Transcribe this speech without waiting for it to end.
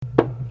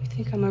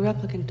think I'm a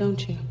replicant,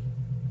 don't you?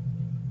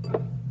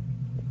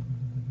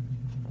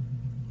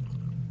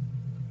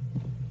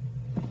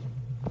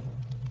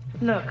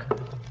 Look.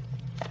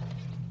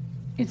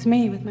 It's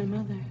me with my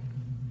mother.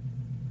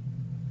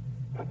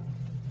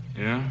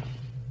 Yeah?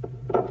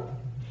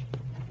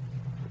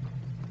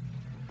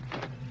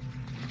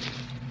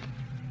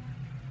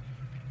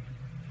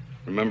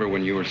 Remember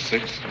when you were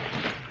 6?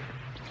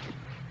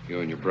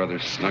 You and your brother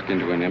snuck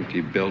into an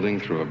empty building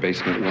through a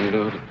basement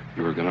window.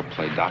 You were gonna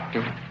play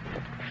doctor.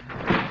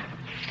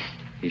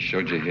 He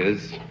showed you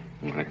his.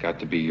 When it got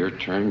to be your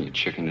turn, you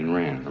chickened and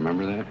ran.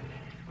 Remember that?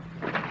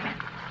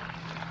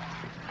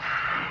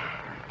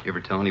 You ever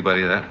tell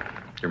anybody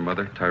that? Your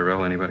mother,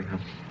 Tyrell, anybody? Huh?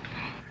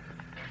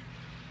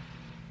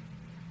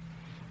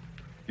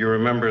 You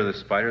remember the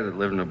spider that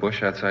lived in a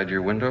bush outside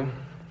your window?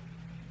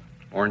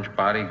 Orange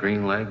body,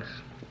 green legs.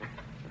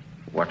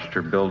 Watched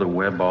her build a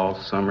web all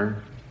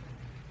summer.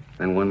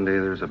 Then one day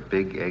there's a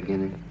big egg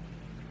in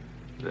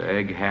it. The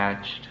egg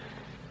hatched.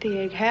 The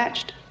egg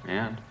hatched.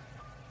 And?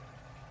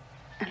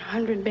 And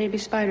 100 baby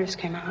spiders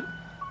came out.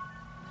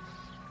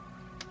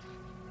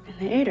 And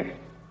they ate her.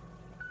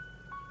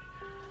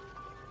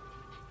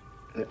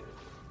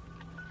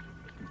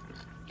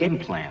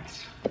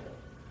 Implants.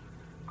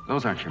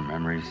 Those aren't your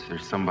memories. They're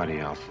somebody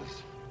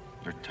else's.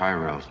 They're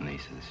Tyrell's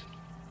nieces.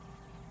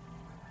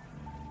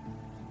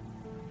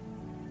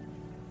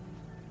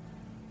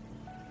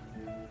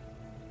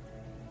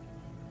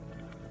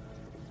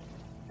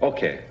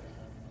 Okay.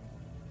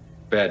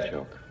 Bad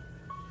joke.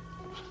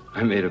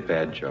 I made a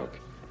bad joke.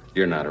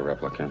 You're not a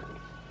replicant.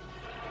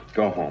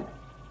 Go home.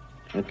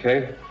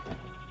 Okay?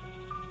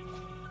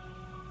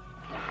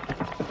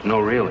 No,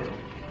 really.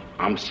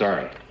 I'm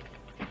sorry.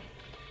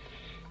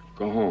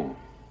 Go home.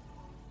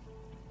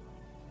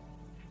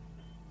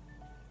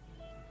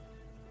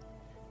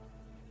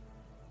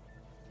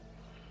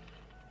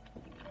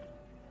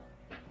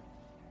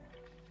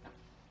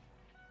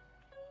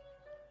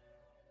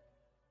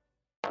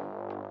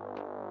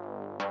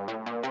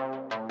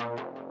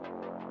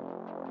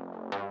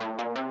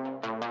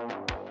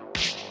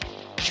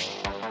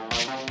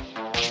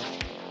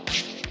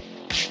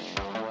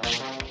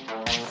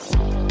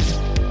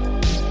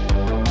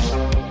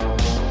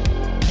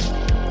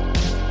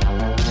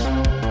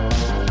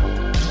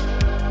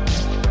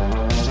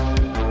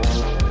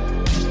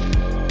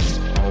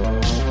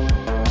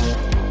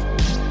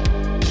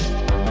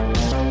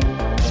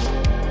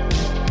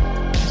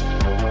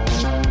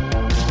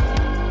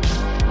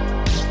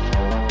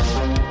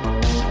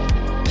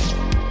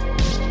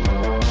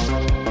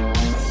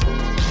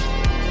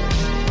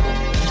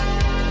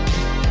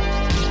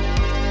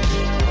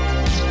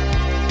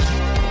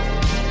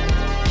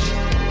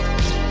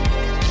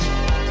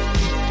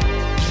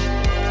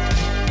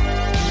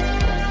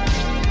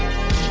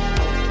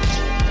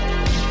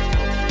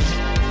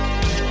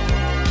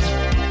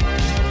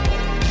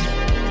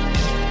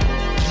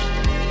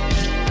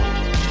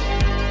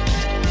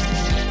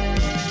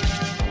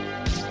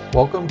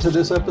 Welcome to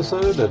this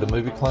episode of the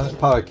Movie Clinic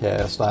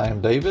Podcast. I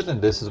am David,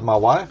 and this is my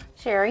wife,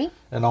 Sherry.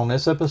 And on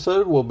this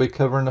episode, we'll be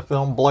covering the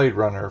film Blade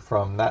Runner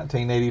from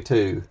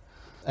 1982.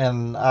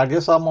 And I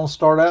guess I'm going to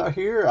start out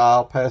here.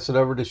 I'll pass it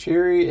over to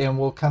Sherry, and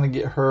we'll kind of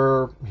get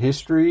her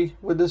history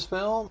with this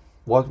film.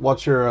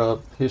 What's your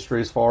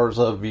history as far as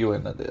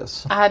viewing of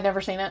this? I had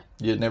never seen it.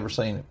 You'd never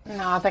seen it?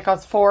 No, I think I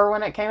was 4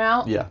 when it came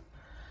out. Yeah.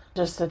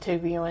 Just the 2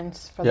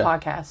 viewings for the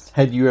podcast.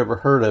 Had you ever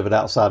heard of it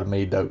outside of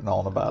me doting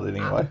on about it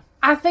anyway?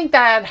 I think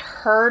that I'd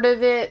heard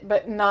of it,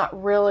 but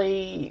not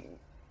really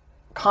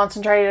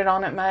concentrated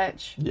on it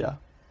much. Yeah.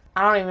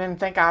 I don't even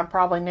think I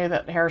probably knew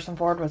that Harrison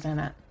Ford was in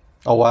it.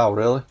 Oh, wow,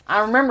 really? I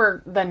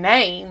remember the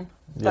name,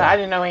 but I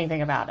didn't know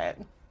anything about it.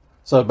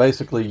 So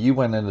basically, you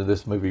went into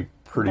this movie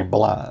pretty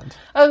blind.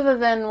 Other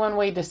than when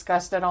we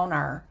discussed it on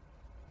our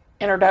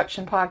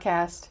introduction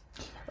podcast.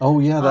 Oh,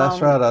 yeah, that's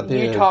right, I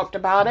did. You talked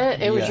about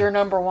it. It was your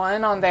number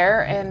 1 on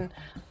there, and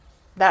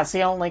that's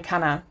the only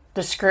kind of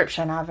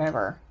description I've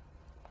ever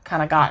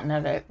kind of gotten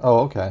of it. Oh,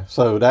 okay.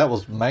 So that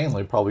was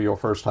mainly probably your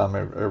first time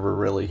ever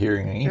really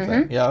hearing anything.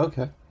 Mm-hmm. Yeah,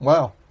 okay.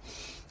 Wow.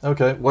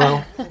 Okay,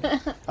 well,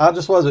 I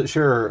just wasn't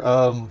sure.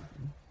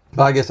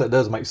 But I guess that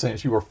does make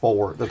sense. You were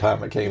 4 at the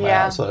time it came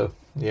out, so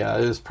yeah,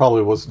 it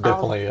probably was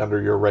definitely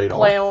under your radar.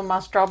 Playing with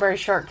my strawberry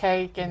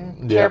shortcake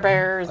and Care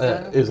Bears.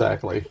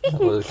 Exactly.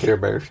 With Care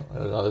Bears,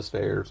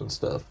 stairs and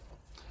stuff.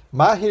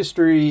 My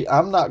history,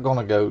 I'm not going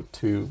to go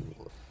too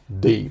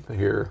deep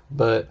here,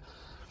 but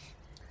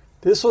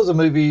this was a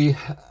movie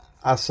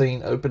I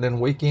seen opening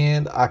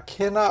weekend. I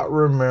cannot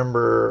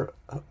remember.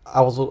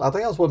 I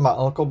think I was with my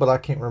uncle, but I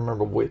can't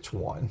remember which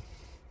one.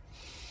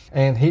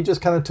 And he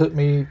just kind of took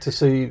me to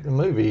see the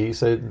movie. He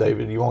said,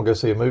 "David, you want to go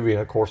see a movie?"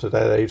 And of course, at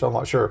that age, I'm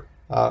not sure.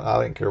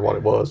 I didn't care what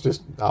it was.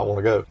 Just I want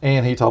to go.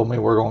 And he told me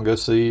we're going to go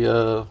see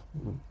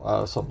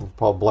something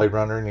called Blade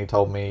Runner. And he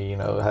told me, it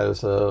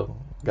has a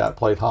guy that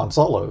played Han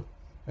Solo.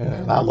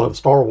 And I love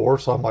Star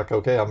Wars, so I'm like,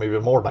 okay, I'm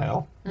even more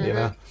down.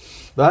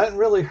 But I hadn't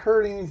really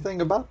heard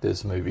anything about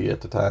this movie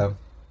at the time.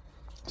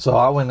 So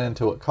I went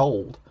into it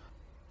cold.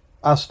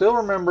 I still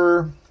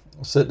remember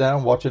sit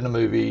down watching the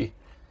movie.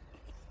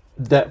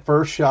 That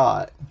first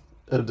shot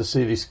of the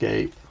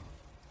cityscape,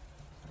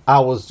 I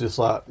was just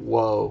like,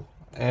 whoa.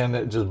 And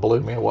it just blew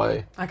me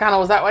away. I kind of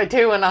was that way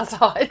too when I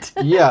saw it.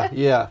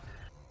 Yeah.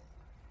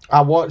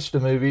 I watched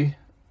the movie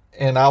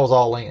and I was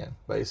all in,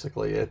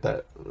 basically, at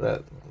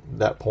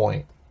that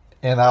point.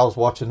 And I was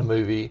watching the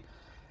movie.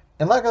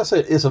 And like I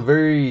said, it's a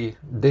very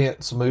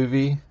dense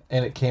movie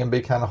and it can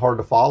be kind of hard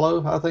to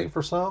follow, I think,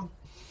 for some.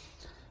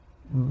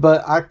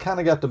 But I kind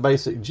of got the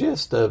basic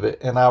gist of it,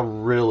 and I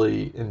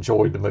really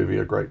enjoyed the movie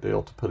a great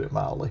deal, to put it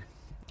mildly.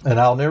 And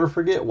I'll never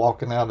forget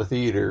walking out of the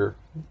theater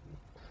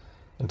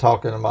and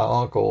talking to my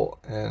uncle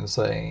and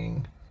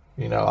saying,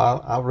 you know,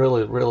 I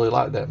really, really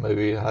liked that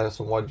movie. I asked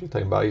him, what did you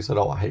think about it? He said,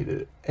 oh, I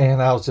hated it.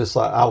 And I was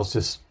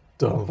just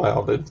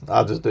dumbfounded.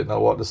 I just didn't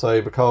know what to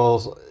say,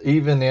 because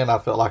even then I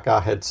felt like I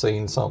had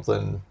seen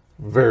something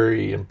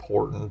very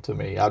important to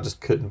me. I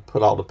just couldn't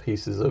put all the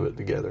pieces of it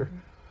together.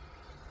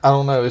 I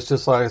don't know. It's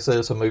just like I said,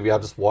 it's a movie I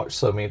just watched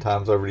so many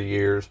times over the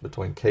years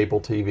between cable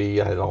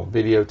TV. I had it on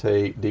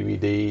videotape,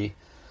 DVD,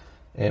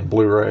 and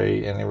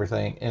Blu-ray and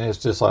everything. And it's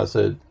just like I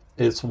said,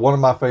 it's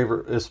my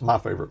favorite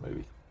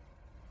movie.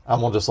 I'm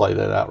going to just lay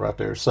that out right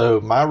there.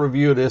 So my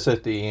review of this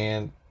at the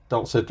end,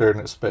 don't sit there and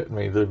expect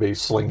me to be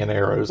slinging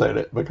arrows at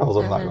it, because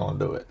I'm not going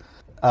to do it.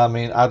 I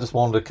mean, I just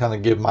wanted to kind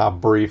of give my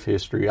brief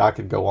history. I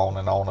could go on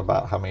and on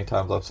about how many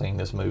times I've seen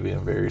this movie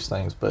and various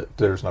things, but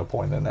there's no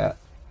point in that.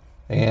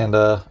 And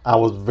I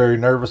was very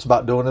nervous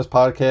about doing this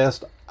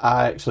podcast.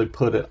 I actually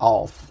put it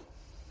off,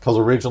 because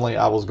originally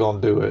I was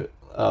going to do it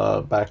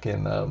back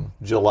in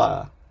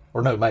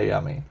May, I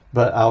mean.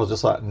 But I was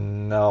just like,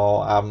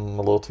 no, I'm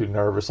a little too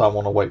nervous. I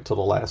want to wait till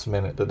the last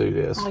minute to do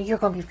this. Oh, you're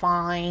going to be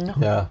fine.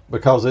 Yeah,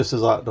 because this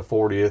is like the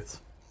 40th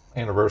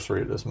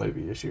anniversary of this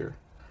movie this year.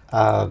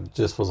 I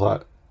just was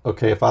like,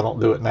 okay, if I don't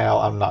do it now,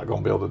 I'm not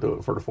going to be able to do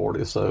it for the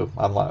 40th. So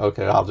I'm like,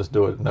 okay, I'll just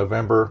do it in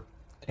November,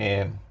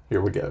 and here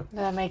we go. Did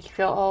that make you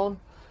feel old?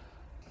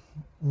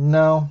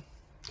 No,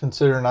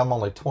 considering I'm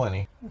only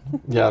 20.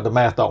 Yeah, the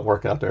math don't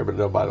work out there, but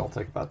nobody don't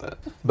think about that.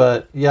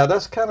 But yeah,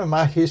 that's kind of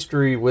my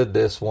history with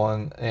this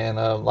one. And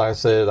like I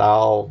said,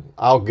 I'll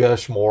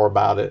gush more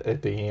about it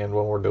at the end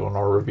when we're doing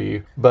our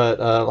review. But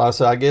like I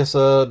said, I guess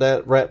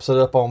that wraps it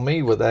up on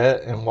me with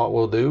that. And what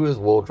we'll do is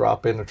we'll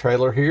drop in the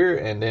trailer here,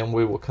 and then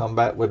we will come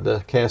back with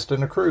the cast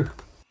and the crew.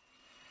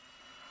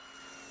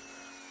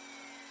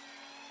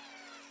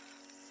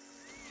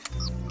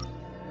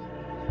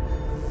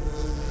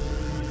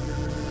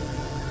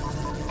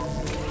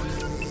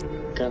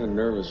 Kind of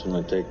nervous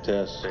when I take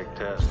tests.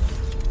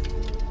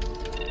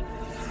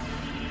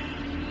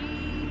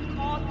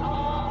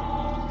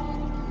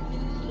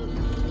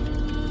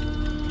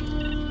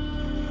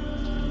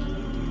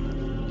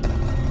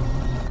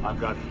 I've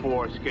got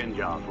 4 skin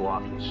jobs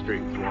walking the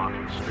street.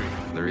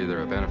 They're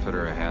either a benefit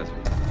or a hazard.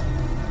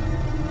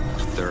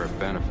 If they're a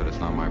benefit, it's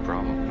not my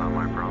problem.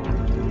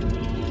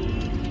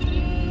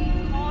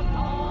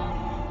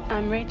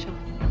 I'm Rachel.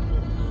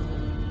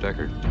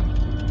 Deckard.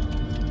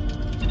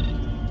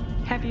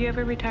 Have you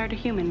ever retired a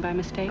human by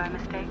mistake?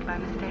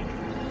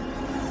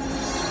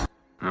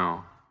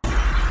 No.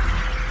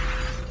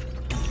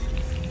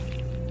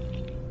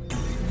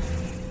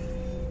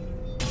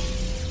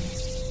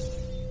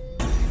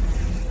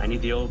 I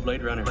need the old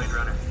Blade Runner.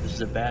 This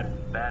is a bad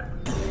one.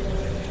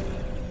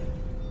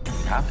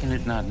 How can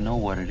it not know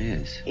what it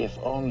is? If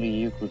only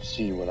you could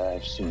see what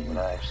I've seen.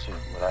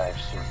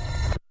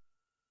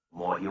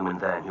 More human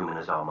than human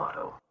is our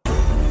motto.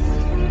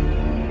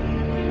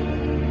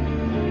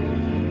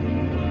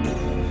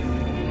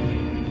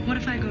 What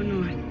if I go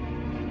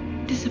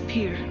north?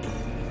 Disappear.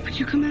 Would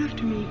you come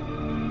after me?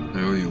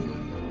 No, you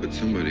wouldn't. But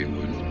somebody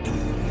would.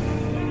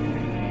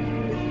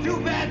 Too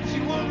bad she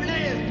won't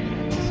live.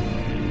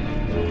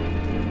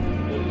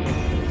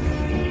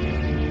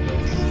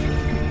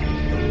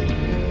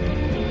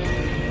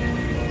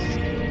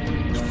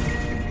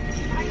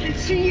 I can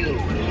see you.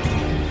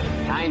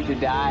 Time to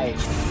die.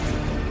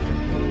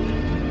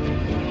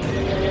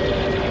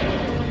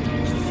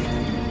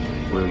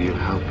 Will you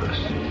help us?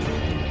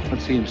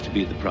 What seems to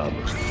be the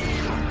problem?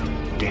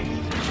 Death.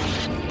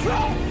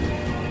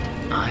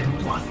 I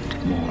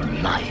want more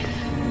life.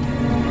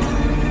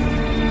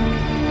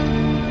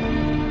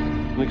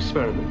 An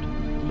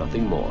experiment.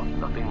 Nothing more.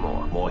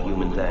 More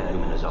human than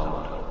human is our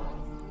motto.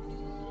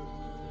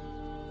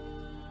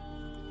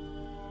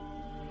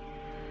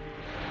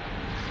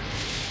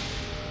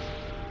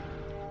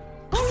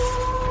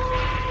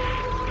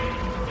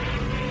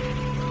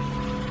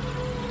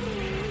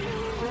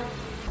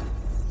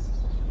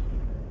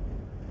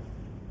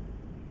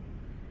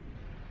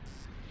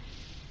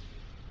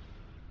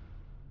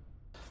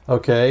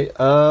 Okay,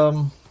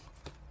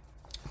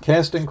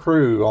 cast and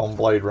crew on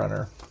Blade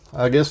Runner.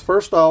 I guess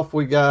first off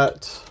we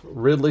got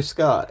Ridley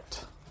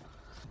Scott.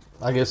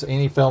 I guess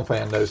any film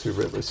fan knows who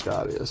Ridley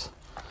Scott is.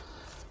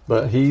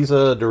 But he's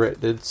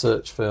directed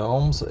such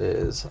films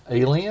as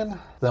Alien,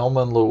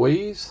 Thelma and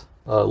Louise,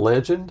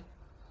 Legend,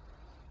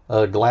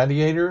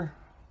 Gladiator,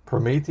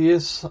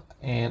 Prometheus,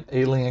 and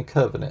Alien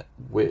Covenant,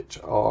 which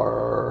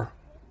are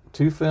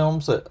two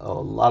films that a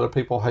lot of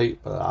people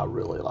hate, but I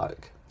really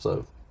like.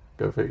 So,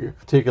 go figure.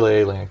 Particularly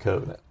Alien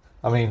Covenant.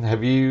 I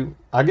mean,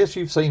 I guess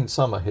you've seen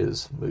some of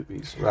his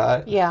movies,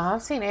 right? Yeah,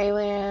 I've seen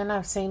Alien,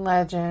 I've seen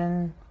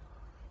Legend.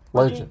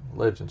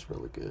 Legend's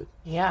really good.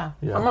 Yeah.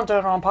 I'm going to do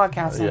it on a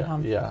podcast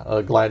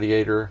sometime.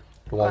 Gladiator,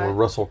 the one with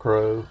Russell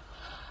Crowe.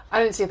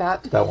 I didn't see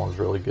that. That one's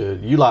really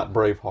good. You like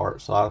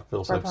Braveheart, so I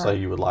feel safe to say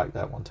you would like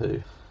that one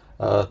too.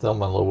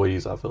 Thelma and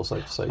Louise, I feel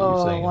safe to say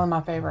you've seen. One of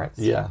my favorites.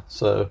 Yeah,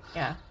 so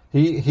yeah.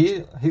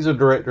 He's a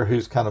director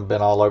who's kind of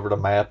been all over the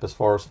map as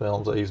far as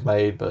films that he's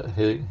made, but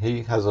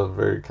he has a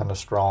very kind of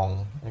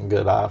strong and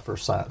good eye for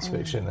science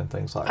fiction and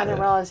things like that. I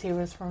didn't realize he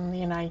was from the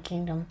United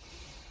Kingdom.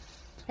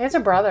 He has a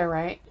brother,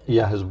 right?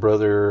 Yeah, his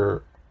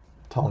brother,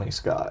 Tony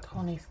Scott.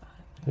 Tony Scott.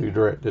 Who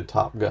directed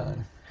Top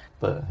Gun,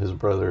 but his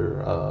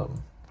brother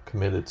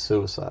committed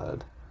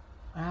suicide.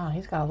 Wow,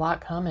 he's got a lot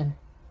coming.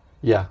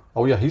 Yeah.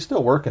 Oh, yeah, he's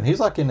still working.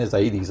 He's like in his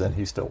 80s and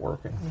he's still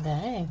working.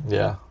 Dang.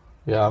 Yeah.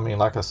 Yeah, I mean,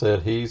 like I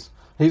said, he's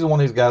one of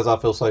these guys I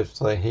feel safe to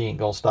say he ain't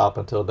going to stop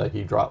until the day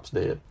he drops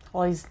dead.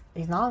 Well, he's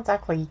not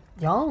exactly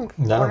young.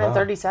 No, born in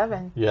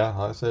 37. Yeah,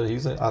 like I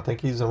said, I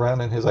think he's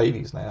around in his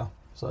 80s now.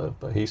 So,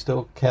 but he's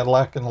still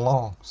Cadillacing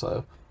along.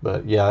 So,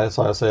 but yeah, that's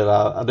like I said.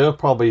 I do have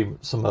probably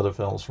some other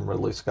films from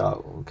Ridley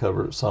Scott we'll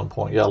cover at some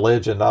point. Yeah,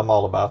 Legend. I'm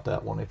all about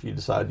that one. If you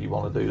decide you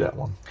want to do that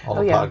one on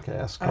the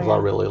podcast, because I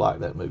really like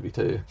that movie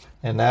too.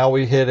 And now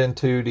we head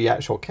into the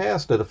actual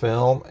cast of the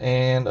film,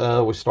 and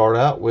we start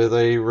out with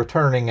a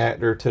returning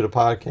actor to the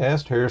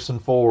podcast, Harrison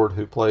Ford,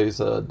 who plays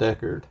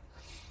Deckard.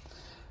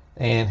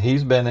 And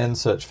he's been in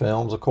such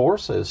films, of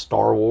course, as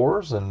Star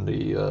Wars and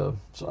the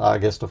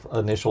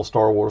initial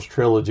Star Wars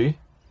trilogy.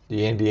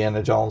 The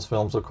Indiana Jones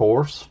films, of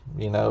course.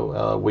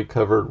 We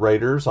covered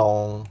Raiders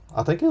on,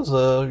 I think it was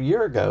a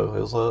year ago. It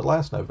was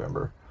last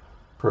November.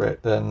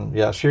 Correct. And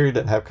yeah, Sherry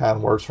didn't have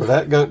kind words for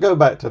that. Go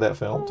back to that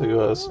film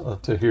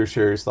to hear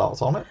Sherry's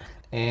thoughts on it.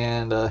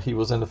 And he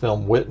was in the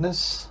film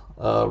Witness,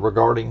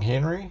 Regarding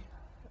Henry,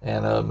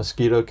 and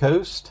Mosquito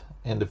Coast,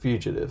 and The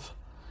Fugitive.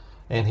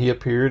 And he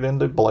appeared in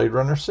the Blade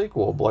Runner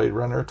sequel, Blade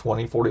Runner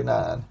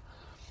 2049.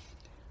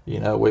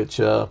 Which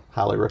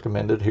highly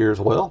recommended here as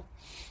well.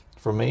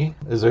 For me,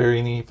 is there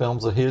any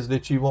films of his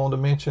that you wanted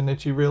to mention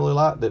that you really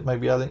like that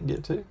maybe I didn't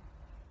get to?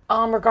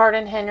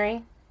 Regarding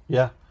Henry.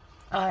 Yeah.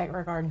 I like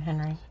Regarding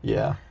Henry.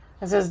 Yeah.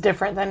 Is this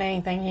different than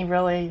anything he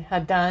really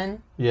had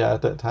done? Yeah,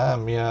 at that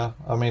time, yeah.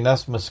 I mean,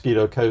 that's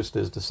Mosquito Coast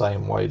is the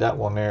same way. That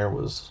one there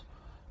was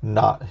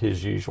not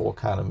his usual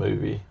kind of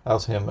movie. That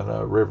was him in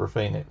River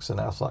Phoenix, and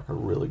that's like a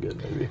really good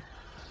movie.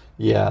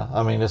 Yeah,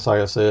 I mean, it's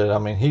like I said, I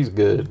mean, he's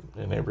good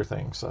in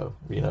everything. So,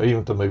 even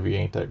if the movie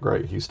ain't that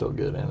great, he's still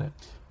good in it.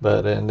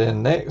 And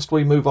then next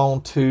we move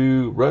on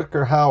to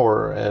Rutger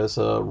Hauer as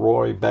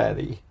Roy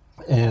Batty.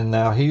 And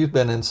now he's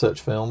been in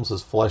such films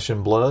as Flesh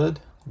and Blood,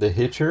 The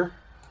Hitcher,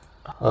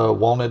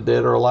 Wanted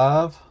Dead or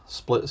Alive,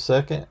 Split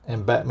Second,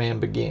 and Batman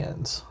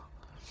Begins.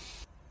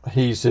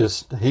 He's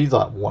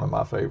like one of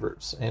my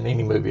favorites. In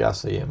any movie I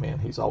see him in,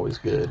 he's always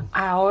good.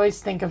 I always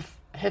think of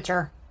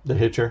Hitcher. The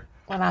Hitcher?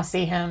 When I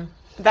see him.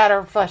 That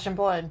or Flesh and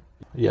Blood.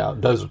 Yeah,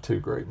 those are two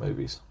great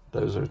movies.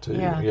 Those are two.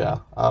 Yeah.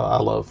 I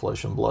love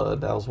Flesh and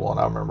Blood. That was one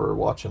I remember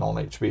watching on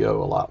HBO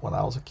a lot when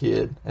I was a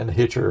kid. And The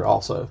Hitcher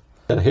also.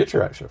 The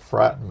Hitcher actually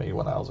frightened me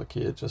when I was a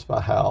kid just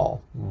by how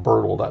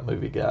brutal that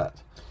movie got.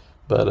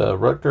 But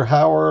Rutger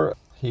Hauer,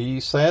 he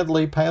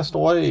sadly passed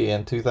away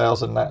in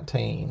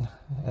 2019.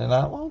 And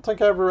I don't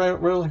think I ever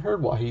really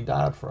heard what he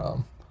died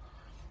from.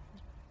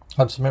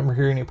 I just remember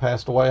hearing he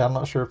passed away. I'm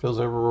not sure if it was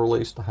ever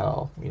released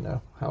how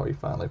he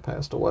finally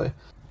passed away.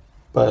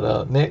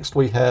 But next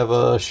we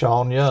have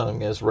Sean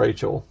Young as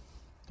Rachel.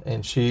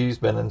 And she's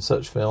been in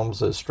such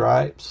films as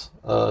Stripes,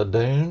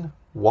 Dune,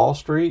 Wall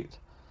Street,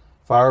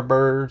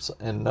 Firebirds,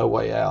 and No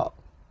Way Out.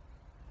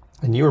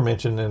 And you were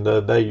mentioning the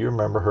day you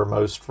remember her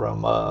most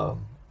from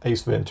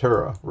Ace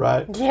Ventura,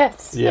 right?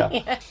 Yes.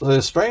 Yeah. So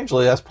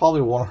strangely, that's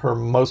probably one of her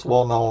most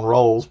well-known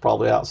roles,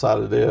 probably outside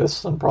of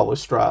this, and probably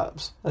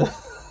Stripes.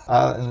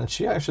 And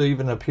she actually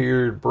even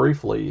appeared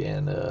briefly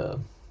in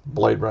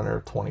Blade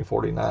Runner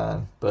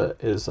 2049, but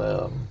is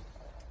I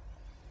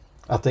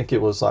think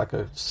it was like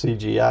a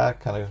CGI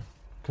kind of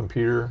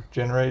computer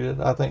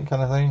generated, I think,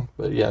 kind of thing.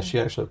 But yeah, she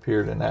actually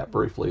appeared in that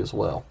briefly as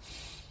well.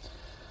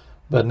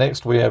 But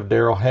next we have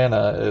Daryl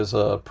Hannah as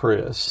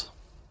Pris,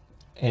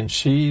 and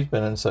she's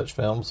been in such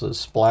films as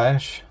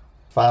Splash,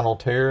 Final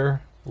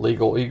Terror,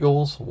 Legal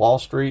Eagles, Wall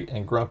Street,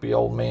 and Grumpy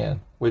Old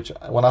Men. Which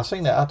when I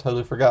seen that, I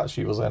totally forgot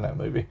she was in that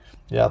movie.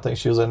 Yeah, I think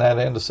she was in that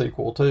and the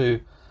sequel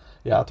too.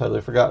 Yeah, I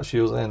totally forgot she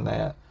was in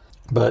that.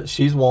 But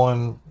she's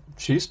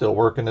still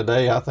working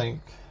today, I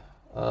think.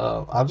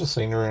 I just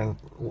seen her in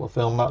a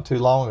film not too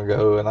long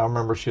ago, and I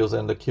remember she was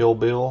in the Kill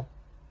Bill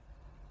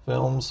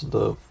films,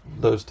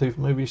 those two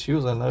movies. She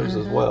was in those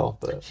as well.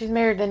 But she's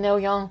married to Neil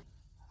Young.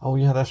 Oh,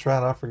 yeah, that's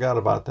right. I forgot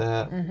about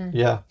that.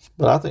 Yeah,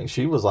 but I think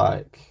she was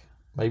like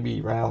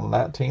maybe around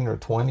 19 or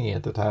 20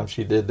 at the time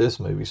she did this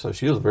movie, so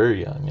she was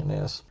very young in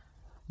this.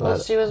 But well,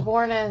 she was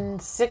born in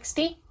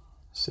 60.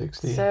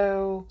 60.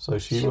 So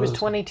she was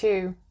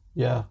 22.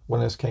 Yeah,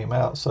 when this came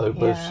out. So,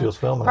 but Yeah. she was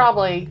filming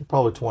Probably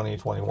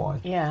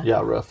 2021. Yeah.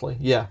 Yeah, roughly.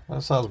 Yeah,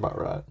 that sounds about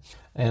right.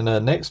 And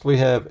next we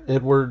have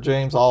Edward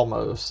James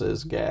Olmos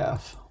as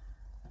Gaff.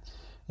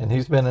 And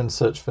he's been in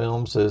such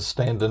films as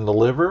Stand and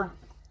Deliver.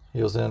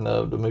 He was in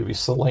the movie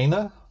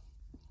Selena,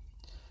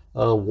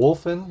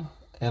 Wolfen,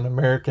 and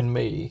American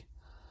Me.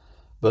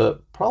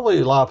 But probably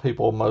a lot of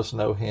people most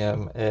know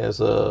him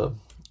as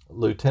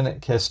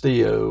Lieutenant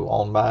Castillo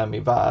on Miami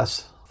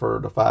Vice for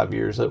the 5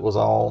 years it was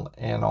on,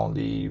 and on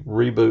the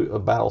reboot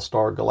of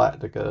Battlestar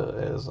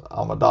Galactica as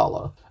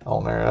Amidala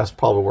on there. That's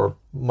probably where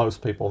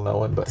most people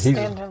know him. But he's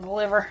Stand and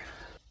Deliver.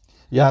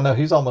 Yeah, I know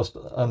he's almost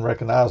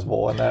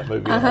unrecognizable in that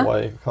movie in a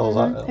way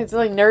because He's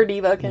really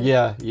nerdy looking.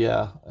 Yeah,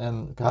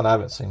 and God, I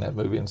haven't seen that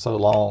movie in so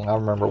long. I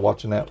remember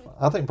watching that.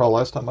 I think probably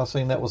last time I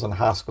seen that was in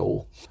high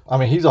school. I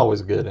mean, he's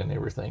always good in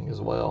everything as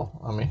well.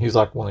 I mean, he's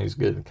like one of these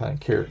good kind of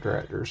character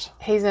actors.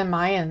 He's in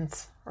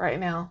Mayans right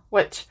now,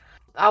 which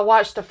I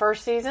watched the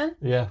first season.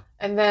 Yeah,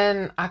 And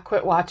then I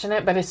quit watching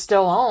it, but it's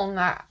still on.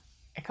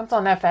 It comes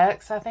on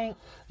FX, I think.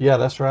 yeah,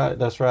 that's right.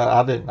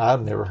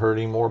 I've never heard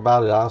any more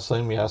about it. I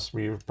assume yes,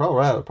 you're probably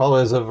right.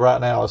 Probably as of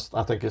right now,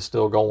 I think it's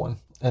still going.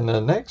 And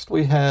then next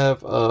we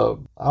have, I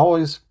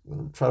always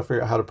try to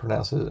figure out how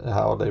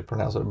they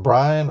pronounce it.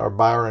 Brian or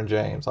Byron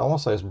James. I want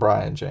to say it's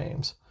Brian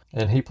James.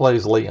 And he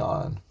plays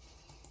Leon.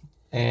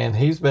 And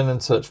he's been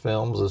in such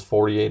films as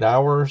 48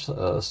 Hours,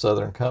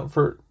 Southern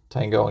Comfort,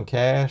 Tango and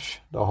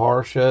Cash, The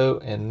Horror Show,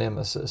 and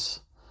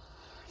Nemesis.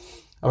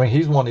 I mean,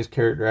 he's one of these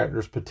character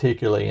actors,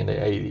 particularly in the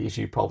 80s.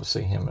 You probably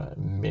see him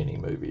in many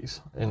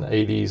movies in the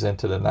 80s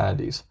into the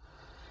 90s.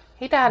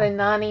 He died in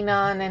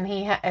 99, and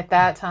he at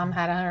that time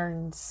had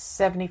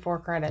 174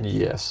 credits.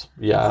 Yes.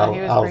 Yeah. So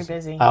he was pretty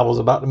busy. I was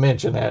about to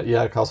mention that,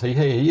 yeah, because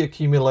he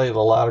accumulated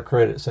a lot of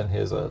credits in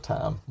his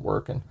time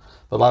working.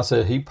 But like I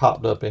said, he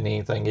popped up in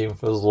anything, even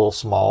if it was a little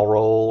small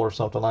role or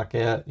something like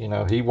that. You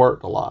know, he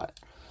worked a lot.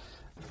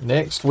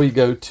 Next, we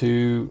go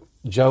to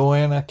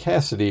Joanna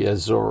Cassidy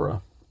as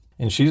Zora.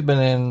 And she's been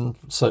in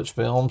such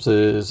films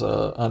as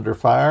Under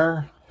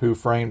Fire, Who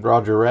Framed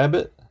Roger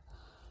Rabbit,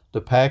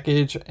 The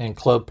Package, and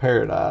Club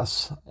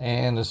Paradise.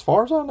 And as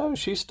far as I know,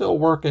 she's still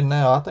working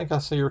now. I think I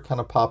see her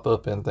kind of pop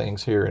up in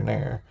things here and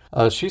there.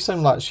 She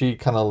seemed like she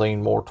kind of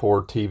leaned more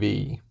toward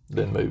TV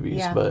than movies.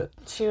 Yeah. But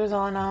She was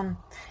on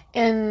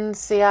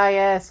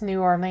NCIS New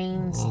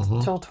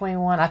Orleans till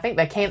 21. I think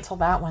they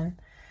canceled that one.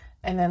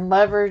 And then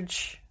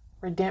Leverage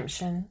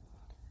Redemption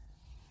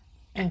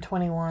in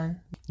 21.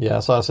 yeah,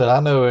 so I said,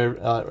 I know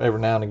every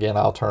now and again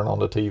I'll turn on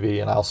the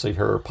TV and I'll see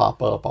her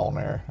pop up on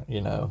there,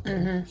 you know.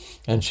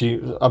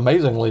 And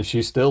amazingly,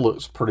 she still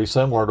looks pretty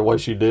similar to the way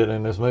she did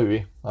in this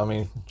movie. I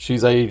mean,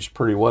 she's aged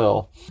pretty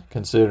well,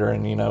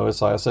 considering, you know,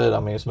 it's like I said, I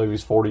mean, this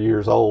movie's 40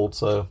 years old,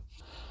 so,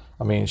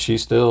 I mean, she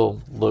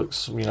still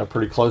looks, you know,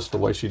 pretty close to the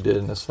way she did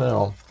in this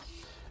film.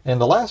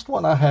 And the last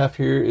one I have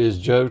here is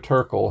Joe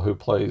Turkel, who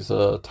plays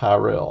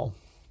Tyrell.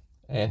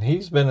 And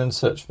he's been in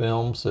such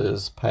films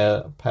as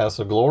Paths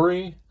of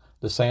Glory,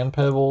 The Sand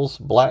Pebbles,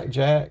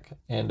 Blackjack,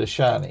 and The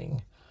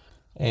Shining.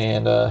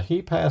 And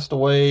he passed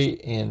away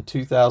in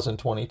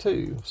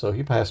 2022. So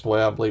he passed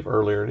away, I believe,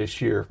 earlier this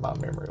year, if my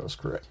memory was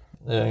correct.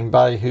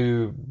 Anybody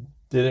who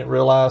didn't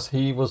realize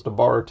he was the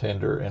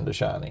bartender in The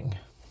Shining.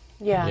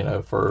 Yeah. You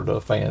know, for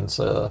the fans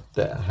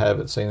that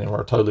haven't seen him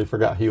or totally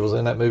forgot he was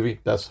in that movie,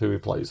 that's who he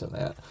plays in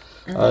that.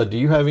 Do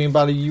you have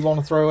anybody you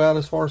want to throw out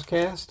as far as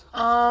cast?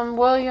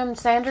 William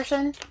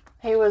Sanderson.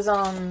 He was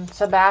on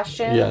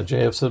Sebastian. Yeah,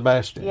 J.F.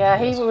 Sebastian. Yeah,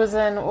 he was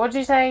in, what'd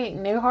you say,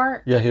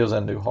 Newhart? Yeah, he was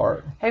in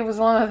Newhart. He was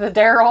one of the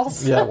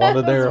Darryls. Yeah, one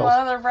of the Darryls. One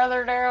other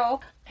brother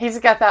Darryl. He's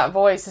got that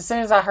voice. As soon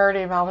as I heard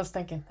him, I was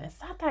thinking, is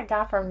that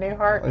guy from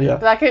Newhart? Yeah.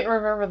 But I couldn't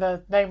remember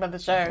the name of the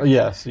show.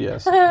 Yes. Yeah,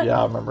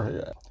 I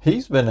remember.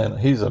 He's been in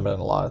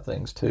a lot of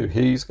things too.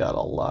 He's got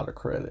a lot of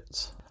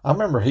credits. I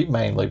remember he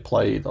mainly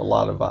played a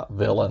lot of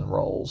villain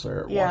roles there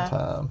at one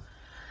time,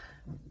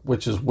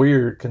 which is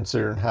weird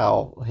considering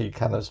how he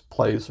kind of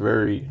plays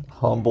very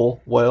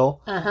humble well.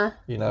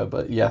 You know,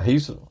 but yeah,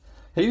 he's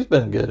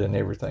been good in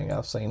everything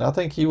I've seen. I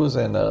think he was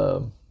in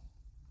that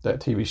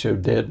TV show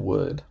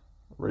Deadwood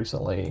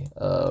recently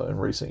in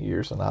recent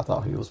years, and I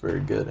thought he was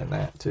very good in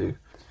that too.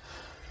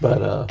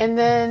 But and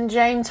then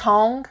James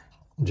Hong.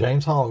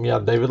 Yeah,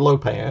 David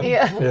Lopan.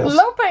 Yeah, yes.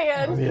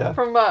 Lopan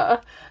from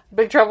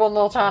Big Trouble in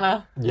Little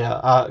China. Yeah,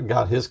 I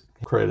got his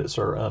credits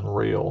are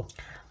unreal.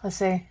 Let's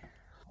see.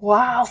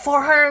 Wow,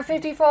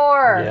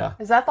 454. Yeah.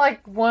 Is that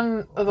like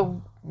one of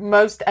the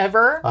most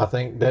ever? I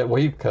think that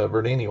we've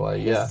covered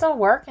anyway. He's still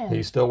working.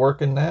 He's still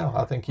working now.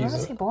 I think When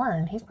was he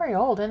born? He's pretty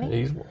old, isn't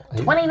he? He's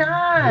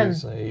 29.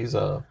 He's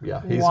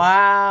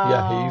wow.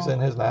 Yeah, he's in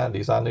his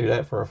 90s. I knew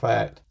that for a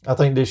fact. I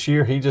think this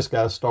year he just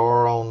got a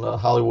star on the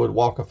Hollywood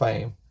Walk of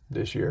Fame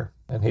this year,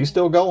 and he's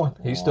still going.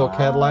 He's still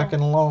Cadillacing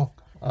along.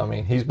 I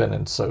mean, he's been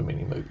in so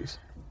many movies.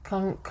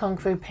 Kung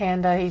Fu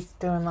Panda. He's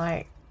doing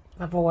like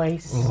the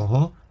voice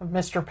of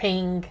Mr.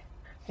 Ping.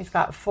 He's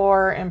got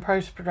 4 in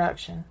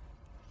post-production.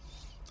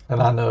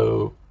 And I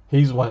know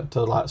he's went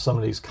to like some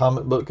of these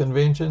comic book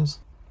conventions.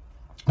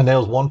 And there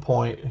was one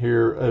point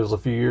here, it was a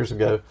few years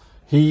ago,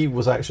 He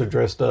was actually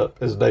dressed up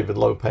as David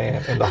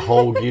Lopan in the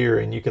whole gear,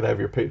 and you could have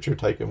your picture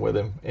taken with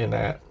him in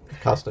that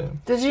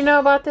costume. Did you know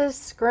about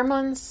this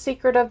Gremlins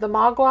Secret of the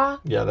Mogwai?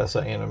 Yeah, that's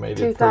an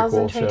animated prequel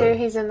 2022. show.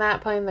 He's in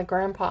that playing the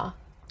grandpa.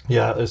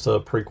 Yeah, it's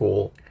a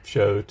prequel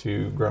show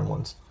to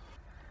Gremlins.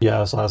 Yeah,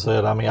 as I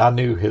said, I mean, I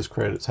knew his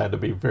credits had to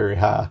be very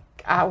high.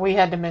 We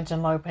had to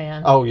mention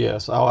Lopan. Oh,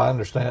 yes. Oh, I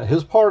understand.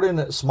 His part in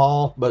it's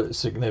small, but it's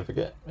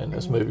significant in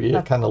this movie.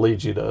 It kind of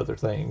leads you to other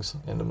things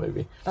in the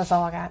movie. That's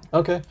all I got.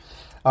 Okay.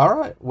 All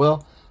right.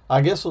 Well, I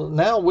guess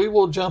now we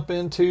will jump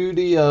into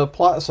the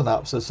plot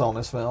synopsis on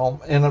this film.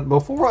 And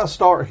before I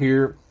start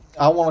here,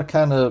 I want to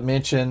kind of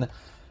mention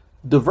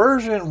the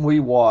version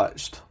we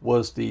watched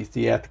was the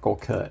theatrical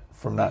cut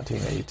from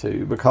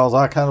 1982 because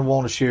I kind of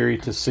wanted Sherry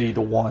to see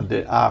the one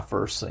that I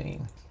first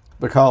seen.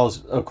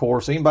 Because, of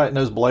course, anybody that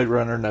knows Blade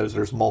Runner knows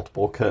there's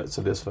multiple cuts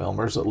of this film.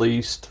 There's at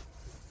least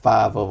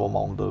 5 of them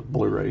on the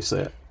Blu-ray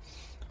set.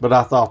 But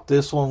I thought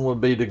this one would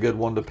be the good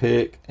one to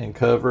pick and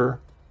cover.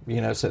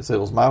 You know, since it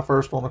was my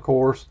first one, of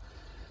course.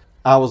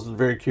 I was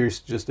very curious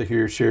just to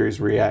hear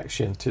Sherry's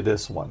reaction to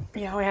this one.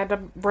 Yeah, we had to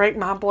break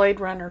my Blade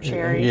Runner,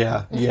 Sherry.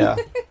 Yeah.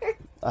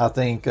 I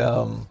think,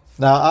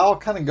 now I'll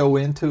kind of go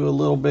into a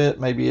little bit,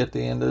 maybe at the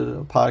end of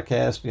the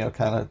podcast, you know,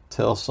 kind of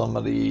tell some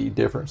of the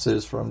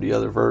differences from the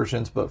other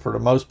versions. But for the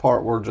most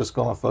part, we're just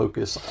going to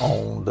focus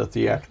on the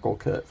theatrical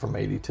cut from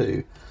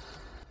 82.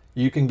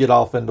 You can get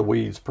off into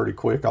weeds pretty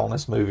quick on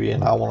this movie,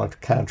 and I want to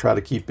kind of try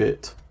to keep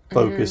it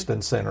focused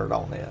and centered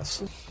on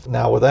this.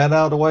 Now, with that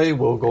out of the way,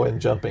 we'll go ahead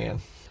and jump in.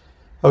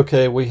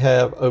 Okay, we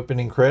have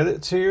opening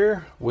credits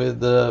here with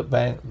the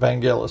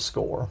Vangelis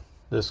score.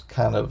 This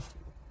kind of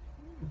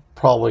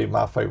probably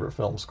my favorite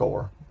film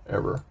score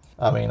ever.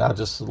 I mean, I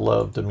just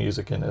love the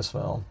music in this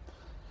film.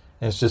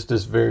 And it's just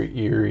this very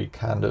eerie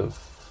kind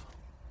of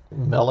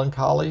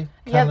melancholy.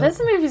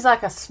 This movie's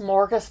like a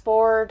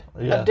smorgasbord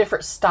of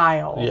different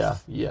styles.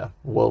 Yeah.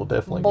 We'll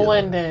definitely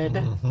blended.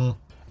 Mm-hmm.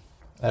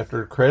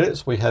 After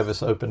credits, we have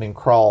this opening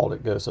crawl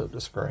that goes up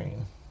the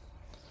screen.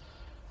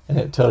 And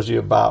it tells you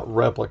about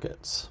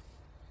replicates.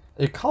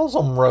 It calls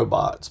them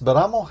robots, but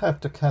I'm going to have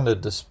to kind of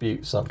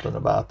dispute something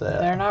about that.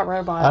 They're not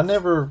robots. I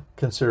never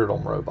considered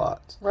them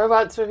robots.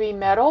 Robots would be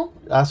metal.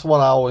 That's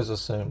what I always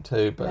assumed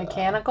too. But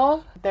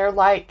mechanical. They're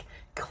like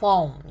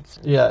clones.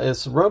 Yeah,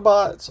 it's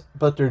robots,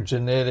 but they're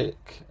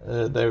genetic.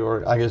 They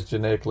were, I guess,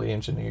 genetically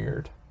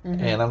engineered.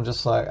 Mm-hmm. And I'm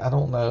just like, I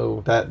don't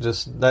know.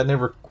 That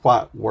never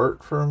quite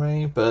worked for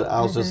me. But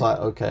I was just like,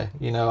 okay,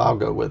 I'll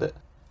go with it.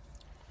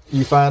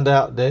 You find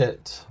out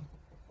that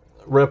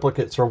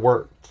replicates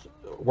are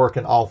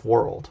working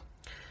off-world.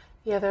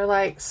 Yeah, they're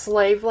like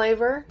slave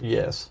labor.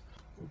 Yes.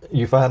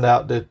 You find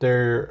out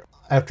that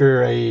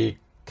after a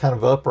kind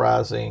of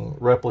uprising,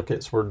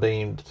 replicates were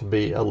deemed to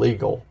be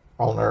illegal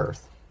on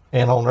Earth.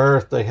 And on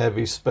Earth, they have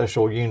these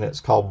special units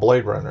called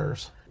Blade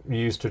Runners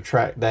used to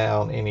track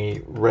down any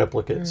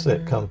replicates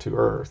that come to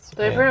Earth.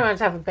 They pretty much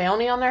have a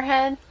bounty on their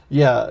head?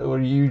 Yeah,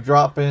 when you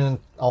drop in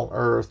on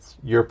Earth,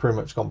 you're pretty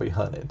much going to be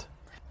hunted.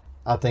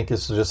 I think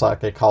it's just like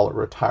they call it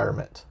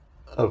retirement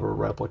of a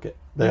replicate.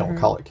 They don't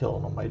call it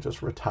killing them, they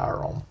just retire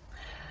them.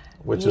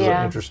 Which is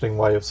an interesting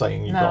way of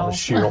saying you're going to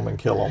shoot them and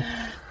kill them.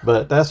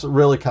 But that's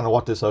really kind of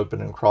what this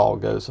opening crawl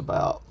goes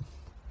about.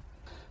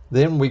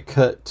 Then we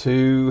cut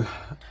to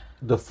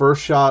the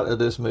first shot of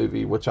this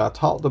movie, which I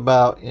talked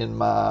about in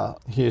my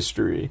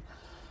history.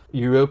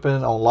 You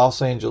open on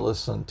Los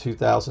Angeles in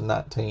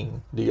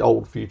 2019, the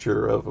old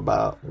future of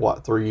about,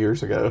 3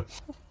 years ago.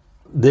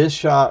 This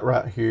shot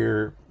right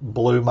here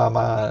blew my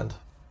mind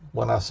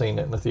when I seen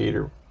it in the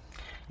theater.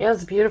 Yeah,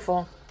 it's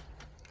beautiful.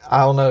 I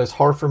don't know, it's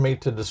hard for me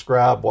to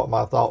describe what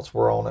my thoughts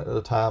were on it at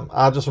the time.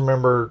 I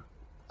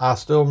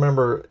still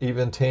remember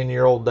even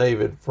 10-year-old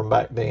David from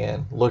back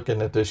then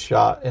looking at this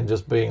shot and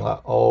just being like,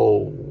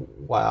 oh,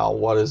 wow,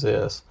 what is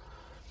this?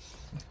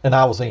 And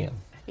I was in.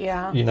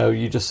 Yeah.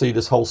 You just see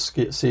this whole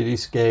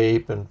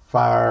cityscape and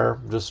fire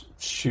just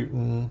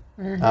shooting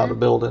out of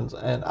buildings.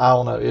 And I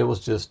don't know, it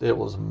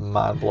was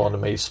mind-blowing to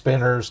me.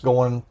 Spinners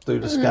going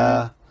through the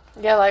sky.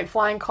 Yeah, like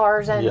flying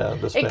cars. And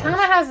it kind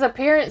of has the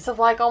appearance of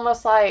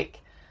almost like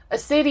a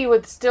city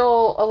with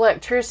still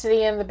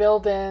electricity in the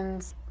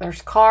buildings.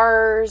 There's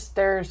cars,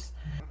 there's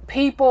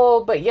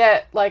people, but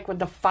yet with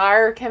the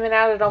fire coming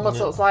out, it almost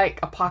looks like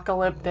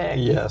apocalyptic.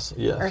 Yes.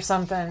 Or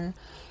something.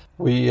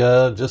 We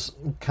just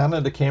kind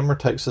of, the camera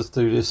takes us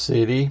through this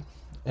city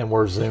and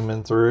we're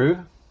zooming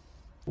through.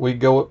 We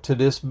go up to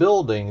this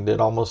building that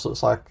almost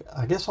looks like,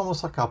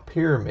 almost like a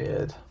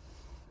pyramid.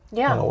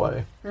 Yeah. In a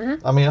way.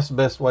 Mm-hmm. I mean, that's the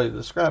best way to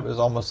describe it. It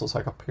almost looks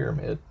like a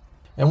pyramid.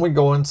 And we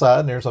go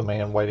inside and there's a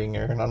man waiting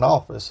there in an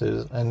office.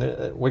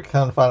 We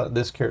kind of find out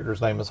this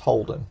character's name is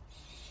Holden.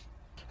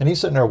 And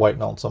he's sitting there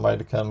waiting on somebody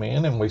to come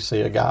in, and we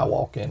see a guy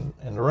walk in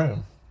the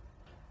room.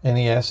 And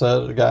he asks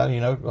the guy,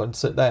 go ahead and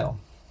sit down.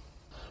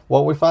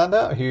 What we find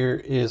out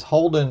here is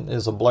Holden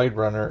is a Blade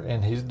Runner,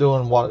 and he's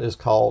doing what is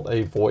called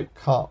a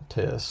Voight-Kampff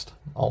test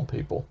on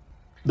people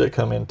that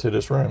come into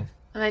this room.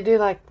 And they do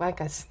like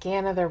a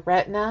scan of their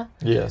retina.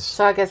 Yes.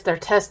 So I guess they're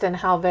testing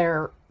how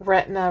their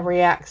retina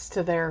reacts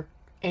to their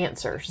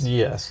answers.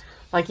 Yes.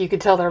 Like you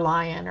could tell they're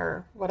lying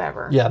or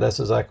whatever. Yeah, that's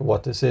exactly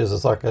what this is.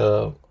 It's like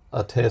a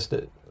test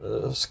that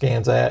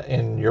scans at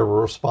and your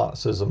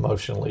responses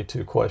emotionally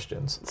to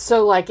questions.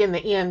 So, like in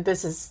the end,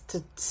 this is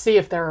to see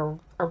if they're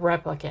a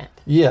replicant.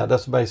 Yeah,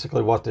 that's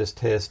basically what this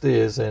test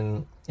is.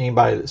 And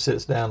anybody that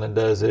sits down and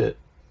does it,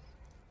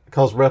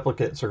 because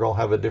replicants are going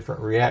to have a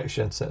different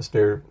reaction since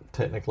they're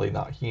technically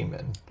not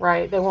human.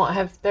 Right. They won't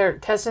have, they're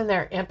testing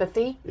their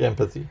empathy.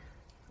 Empathy.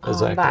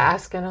 Exactly. By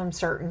asking them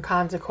certain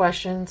kinds of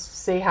questions,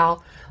 see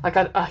how, like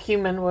a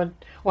human would,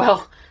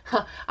 well,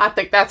 I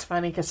think that's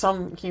funny because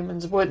some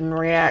humans wouldn't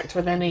react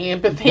with any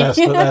empathy.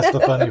 That's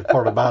the funny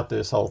part about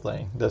this whole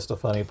thing. That's the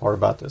funny part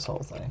about this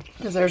whole thing.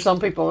 Because there's some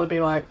people would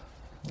be like,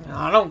 no,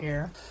 I don't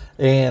care.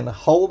 And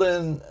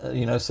Holden,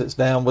 sits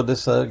down with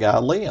this guy,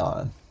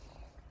 Leon.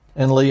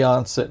 And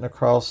Leon's sitting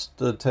across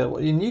the table.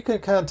 And you can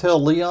kind of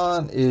tell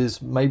Leon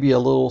is maybe a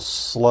little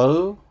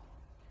slow.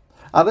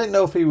 I didn't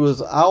know if he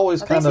was. I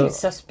think he's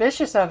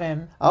suspicious of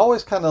him. I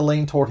always kind of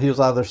leaned toward he was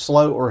either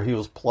slow or he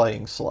was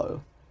playing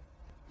slow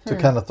to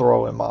kind of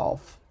throw him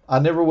off. I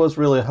never was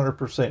really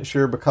 100%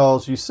 sure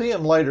because you see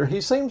him later.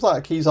 He seems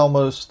like he's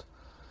almost,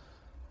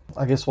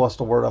 I guess what's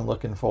the word I'm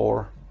looking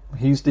for?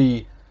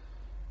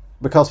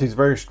 Because he's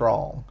very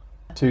strong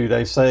too.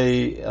 They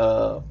say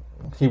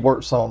he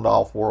works on the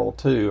off-world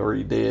too, or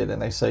he did,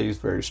 and they say he's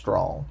very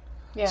strong.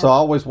 Yeah. So I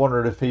always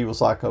wondered if he was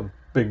like a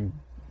big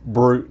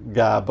brute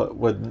guy, but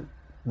with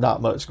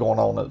not much going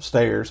on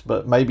upstairs.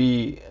 But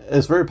maybe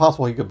it's very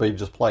possible he could be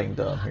just playing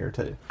dumb here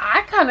too.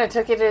 I kind of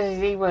took it as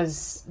he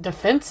was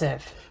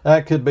defensive.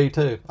 That could be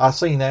too. I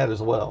seen that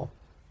as well.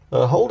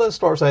 Holden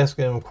starts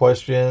asking him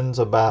questions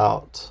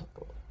about,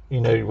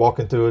 you're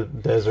walking through a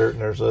desert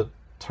and there's a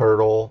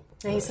turtle.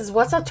 And he says,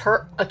 "What's a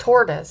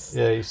tortoise?"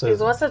 Yeah, he says,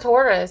 "What's a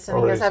tortoise?" And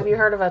he goes, "Have you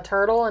heard of a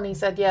turtle?" And he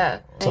said, "Yeah."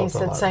 And he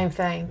said, like "Same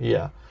thing."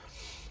 Yeah.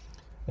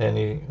 And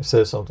he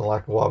says something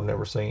like, "Well, I've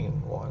never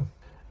seen one."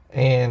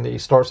 And he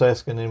starts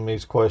asking him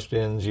these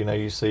questions.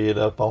 You see it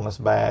up on his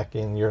back,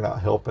 and you're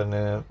not helping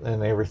him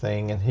and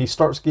everything. And he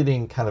starts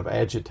getting kind of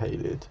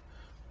agitated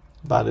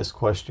by this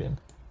question.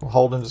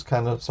 Holden just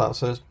kind of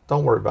says,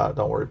 "Don't worry about it.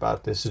 Don't worry about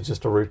it. This is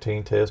just a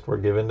routine test we're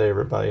giving to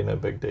everybody. No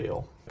big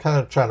deal." Kind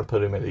of trying to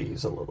put him at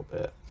ease a little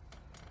bit.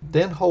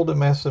 Then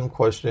Holden asks him a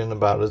question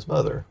about his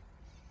mother.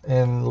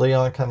 And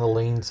Leon kind of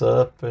leans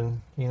up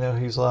and,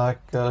 he's like,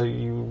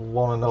 "You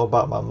want to know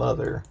about my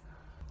mother?"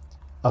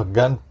 A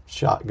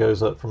gunshot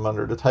goes up from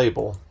under the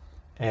table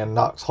and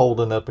knocks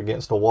Holden up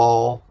against a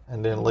wall.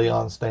 And then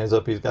Leon stands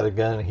up, he's got a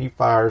gun, and he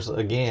fires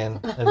again.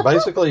 And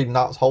basically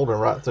knocks Holden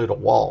right through the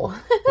wall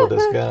with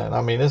this gun.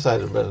 I mean, this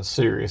had been a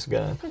serious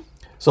gun.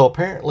 So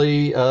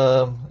apparently,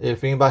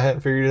 if anybody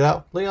hadn't figured it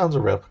out, Leon's a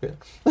replicant.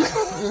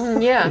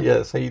 Yeah.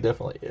 Yes, he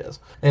definitely is.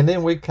 And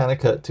then we kind of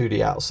cut to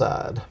the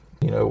outside.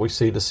 We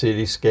see the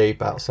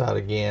cityscape outside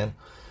again.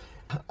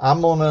 I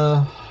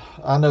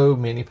know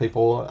many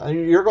people,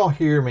 you're going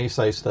to hear me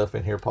say stuff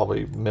in here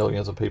probably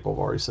millions of people have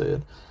already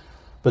said.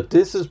 But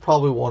this is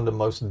probably one of the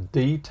most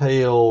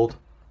detailed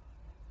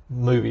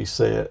movie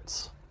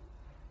sets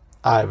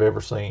I've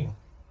ever seen.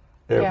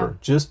 Ever. Yeah.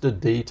 Just the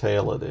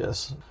detail of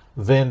this.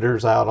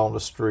 Vendors out on the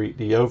street,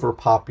 the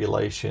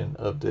overpopulation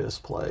of this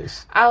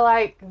place. I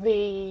like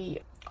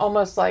the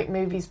almost like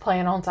movies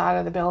playing on side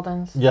of the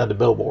buildings. Yeah, the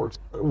billboards,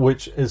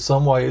 which in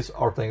some ways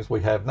are things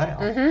we have now.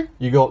 Mm-hmm.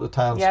 You go up to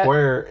Times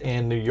Square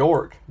in New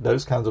York,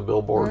 those kinds of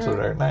billboards are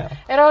there now.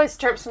 It always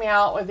trips me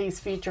out with these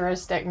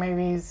futuristic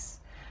movies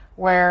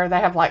where they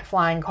have like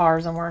flying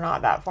cars and we're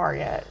not that far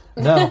yet.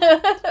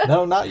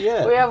 No, not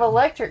yet. We have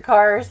electric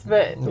cars,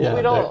 but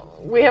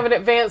we haven't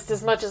advanced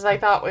as much as I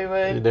thought we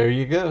would. There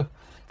you go.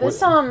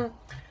 This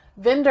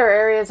vendor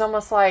area is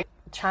almost like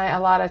a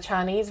lot of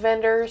Chinese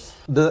vendors.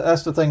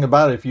 That's the thing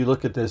about it. If you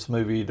look at this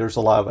movie, there's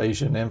a lot of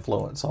Asian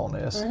influence on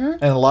this.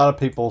 Mm-hmm. And a lot of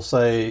people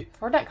say...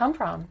 Where'd that come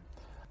from?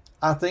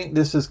 I think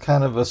this is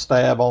kind of a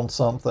stab on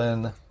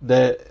something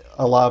that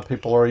a lot of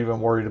people are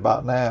even worried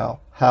about now.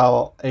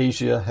 How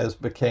Asia has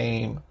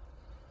become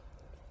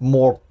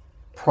more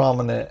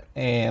prominent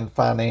and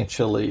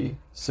financially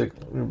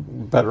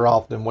better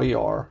off than we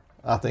are.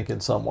 I think in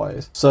some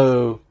ways.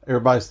 So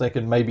everybody's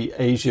thinking maybe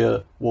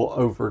Asia will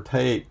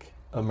overtake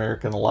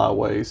America in a lot of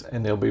ways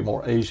and there'll be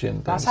more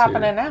Asian That's things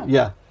happening here.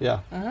 now. Yeah.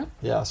 Mm-hmm.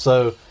 Yeah.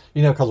 So,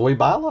 because we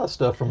buy a lot of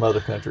stuff from other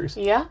countries.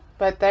 Yeah,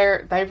 but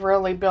they've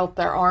really built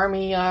their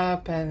army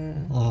up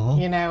and, a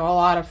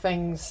lot of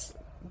things.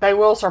 They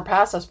will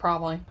surpass us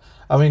probably.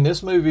 I mean,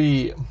 this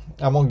movie,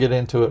 I'm going to get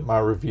into it in my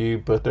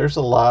review, but there's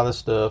a lot of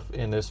stuff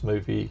in this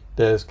movie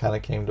that has kind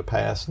of came to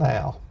pass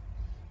now.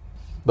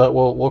 But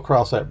we'll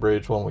cross that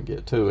bridge when we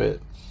get to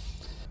it.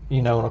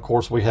 And of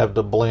course we have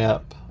the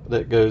blimp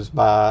that goes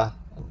by,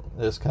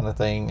 this kind of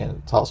thing, and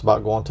it talks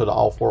about going to the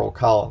off-world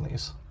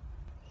colonies.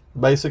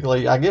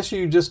 Basically, I guess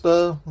you just,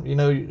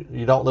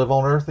 you don't live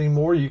on Earth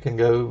anymore. You can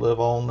go live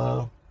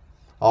on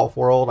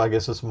off-world. I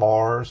guess it's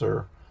Mars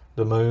or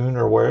the moon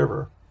or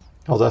wherever.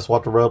 Because that's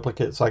what the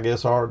replicants, I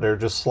guess, are. They're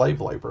just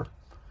slave labor.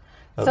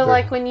 So,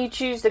 like, when you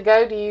choose to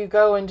go, do you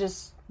go and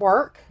just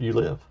work? You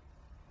live.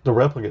 The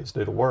replicants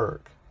do the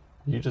work.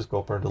 You just go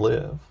up there to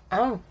live.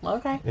 Oh,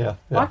 okay. Yeah.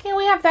 Why can't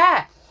we have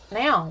that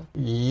now?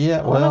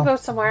 Yeah, I want to go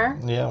somewhere.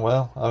 Yeah,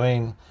 well, I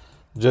mean,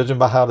 judging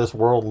by how this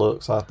world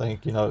looks, I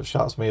think, it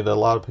shocks me that a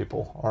lot of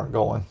people aren't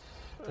going.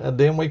 And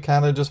then we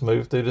kind of just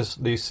move through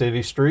these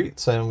city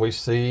streets, and we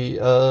see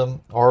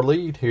our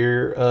lead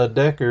here,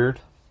 Deckard,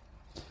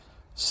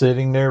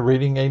 sitting there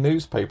reading a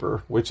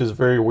newspaper, which is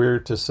very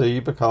weird to see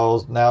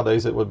because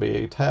nowadays it would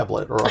be a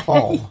tablet or a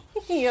phone.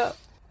 Yep.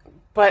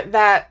 But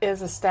that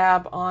is a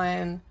stab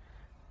on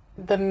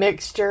the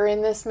mixture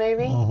in this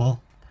movie. Mm-hmm.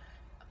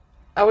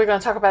 Are we going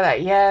to talk about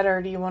that yet,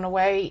 or do you want to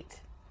wait?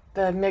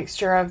 The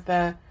mixture of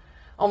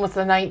almost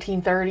the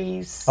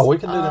 1930s. Oh, we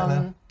can do that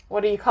now.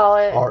 What do you call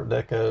it? Art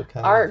Deco.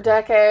 Art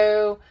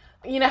Deco.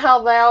 You know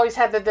how they always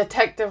had the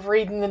detective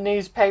reading the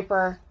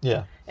newspaper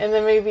Yeah. in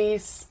the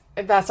movies?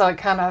 That's what it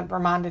kind of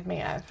reminded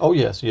me of. Oh,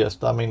 yes.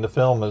 I mean, the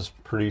film is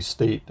pretty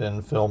steeped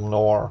in film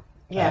noir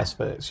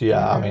aspects.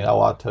 Yeah, I mean,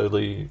 I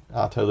totally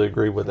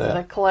agree with that.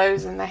 The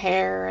clothes and the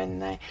hair,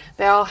 and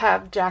they all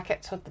have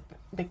jackets with the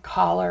big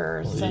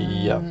collars.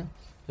 Yep,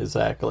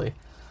 exactly.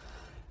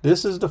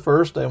 This is the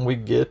first, and we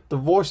get the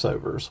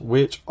voiceovers,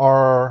 which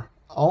are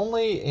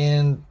only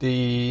in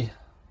the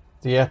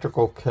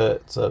theatrical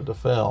cuts of the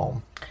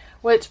film.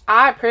 Which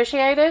I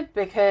appreciated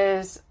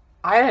because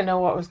I didn't know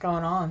what was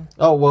going on.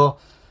 Oh, well,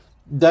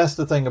 that's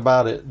the thing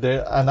about it.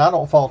 And I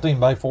don't fault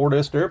anybody for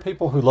this. There are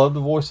people who love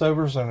the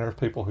voiceovers, and there's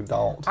people who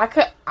don't.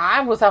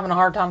 I was having a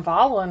hard time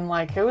following,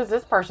 like, who is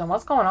this person?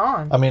 What's going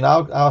on? I mean,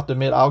 I'll have to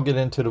admit, I'll get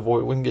into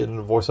we can get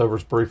into the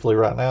voiceovers briefly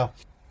right now.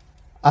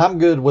 I'm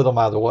good with them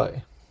either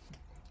way.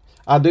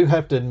 I do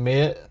have to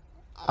admit,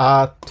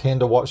 I tend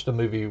to watch the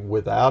movie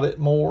without it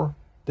more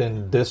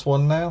than this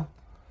one now,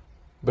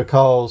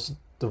 because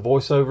the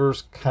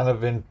voiceovers kind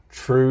of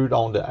intrude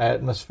on the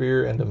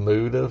atmosphere and the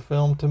mood of the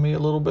film to me a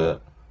little bit,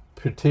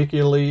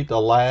 particularly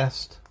the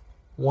last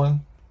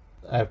one.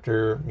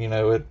 After,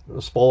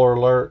 spoiler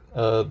alert,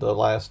 the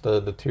last,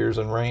 the Tears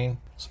and Rain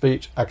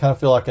speech, I kind of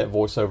feel like that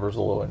voiceover is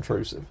a little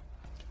intrusive.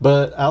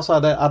 But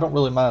outside that, I don't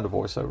really mind the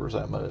voiceovers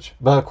that much.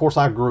 But of course,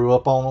 I grew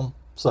up on them,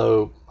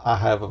 so I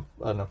have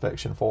an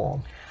affection for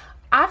them.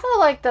 I feel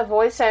like the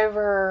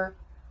voiceover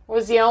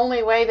was the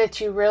only way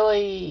that you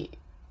really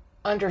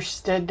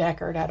understood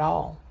Deckard at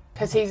all.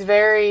 Because he's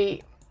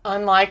very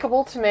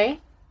unlikable to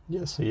me.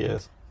 Yes, he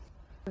is.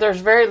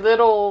 There's very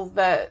little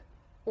that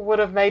would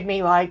have made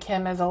me like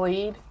him as a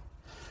lead.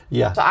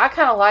 Yeah. So I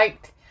kind of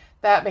liked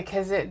that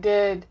because it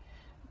did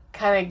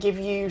kind of give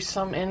you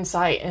some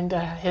insight into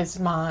his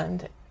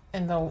mind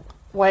and the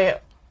way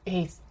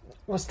he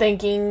was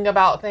thinking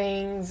about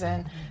things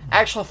and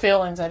actual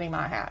feelings that he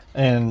might have.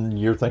 And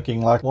you're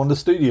thinking like one of the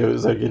studio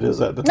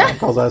executives at the time,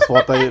 because that's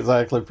what they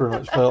exactly pretty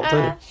much felt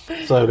too.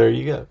 So there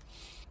you go.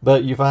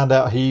 But you find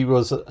out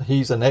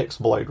he's an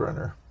ex-Blade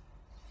Runner.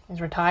 He's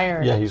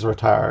retired. Yeah, he's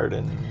retired,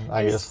 and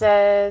I guess... He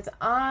says,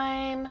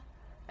 I'm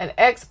an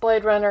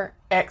ex-Blade Runner,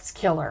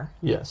 ex-killer.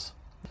 Yes.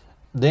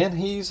 Then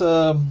he's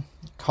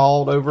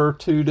called over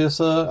to this,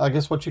 I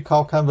guess what you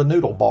call kind of a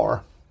noodle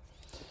bar.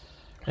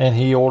 And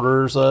he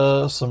orders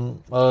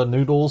some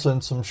noodles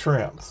and some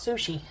shrimp.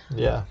 Sushi.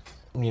 Yeah.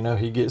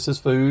 He gets his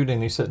food,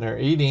 and he's sitting there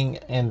eating,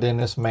 and then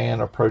this man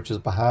approaches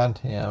behind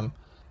him.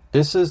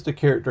 This is the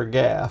character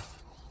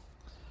Gaff,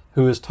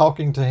 who is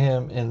talking to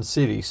him in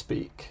city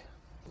speak.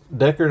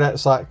 Deckard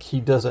acts like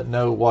he doesn't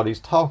know what he's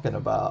talking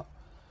about.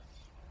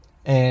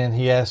 And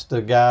he asks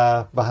the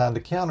guy behind the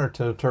counter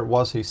to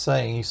what's he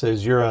saying. He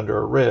says, "You're under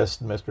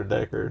arrest, Mr.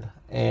 Deckard."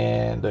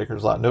 And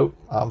Deckard's like, "Nope,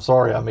 I'm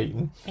sorry, I'm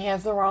eating." He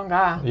has the wrong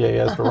guy. Yeah, he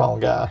has the wrong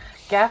guy.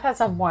 Gaff has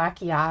some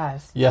wacky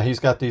eyes. Yeah, he's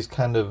got these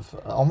kind of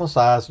almost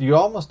eyes. You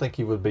almost think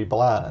he would be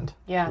blind.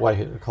 Yeah. The way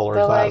he colors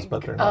his eyes,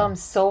 but they're not.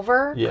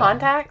 Silver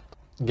contact.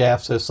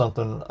 Gaff says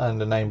something,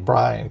 and the name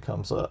Brian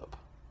comes up.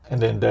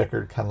 And then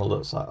Deckard kind of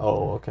looks like,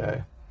 "Oh,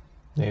 okay."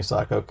 And he's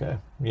like, "Okay."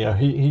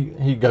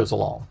 He goes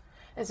along.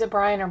 Is it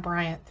Brian or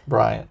Bryant?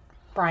 Bryant.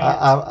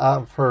 Bryant.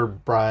 I've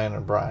heard Brian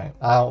and Bryant.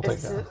 I don't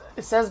think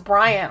it says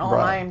Bryant on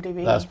Bryant.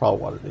 IMDb. That's probably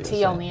what it is.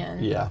 T on the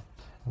end. Yeah.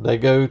 They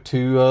go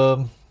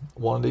to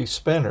one of these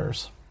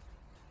spinners.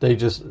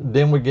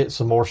 Then we get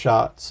some more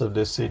shots of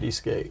this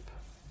cityscape,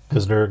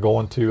 because they're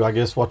going to, I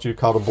guess, what you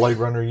call the Blade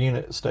Runner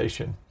unit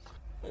station.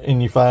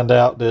 And you find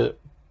out that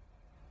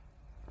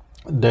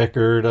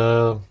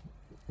Deckard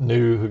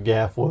knew who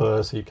Gaff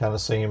was. He kind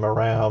of seen him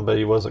around, but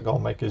he wasn't going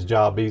to make his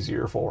job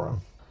easier for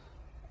him.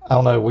 I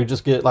don't know. We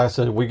just get, like I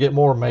said, we get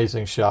more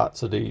amazing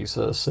shots of these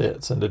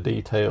sets and the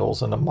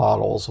details and the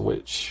models,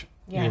 which,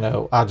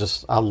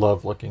 I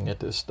love looking at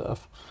this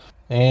stuff.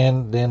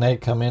 And then they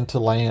come into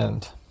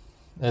land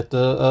at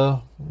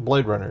the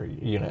Blade Runner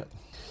unit.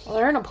 Well,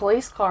 they're in a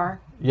police car.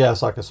 Yeah,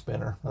 it's like a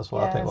spinner. That's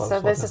what I think. So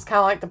this is kind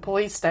of like the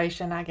police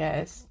station, I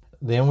guess.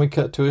 Then we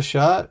cut to a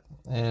shot,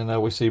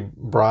 and we see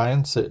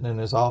Brian sitting in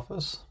his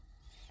office.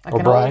 Like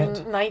an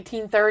old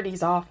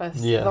 1930s office.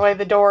 Yeah. The way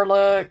the door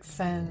looks.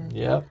 And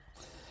yep.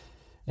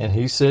 And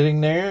he's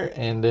sitting there,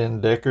 and then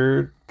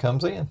Deckard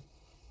comes in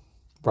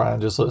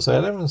Brian just looks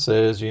at him and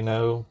says, you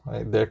know,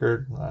 hey,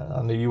 Deckard,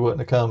 I knew you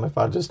wouldn't have come if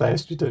I just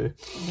asked you to.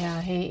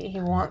 Yeah, he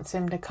wants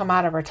him to come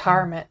out of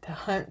retirement to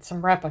hunt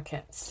some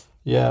replicants.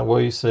 Yeah, well,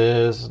 he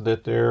says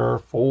that there are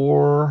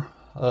 4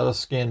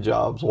 skin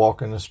jobs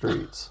walking the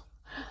streets.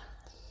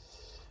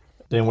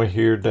 Then we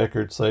hear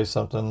Deckard say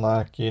something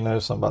like, you know,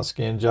 something about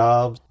skin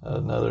jobs,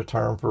 another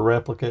term for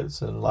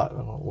replicates, and like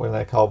when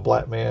they call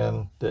black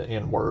men the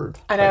N-word.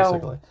 I know.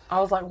 Basically. I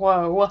was like,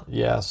 whoa.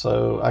 Yeah,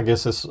 so I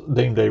guess it's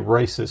deemed a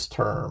racist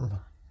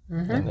term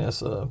in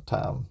this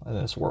time, in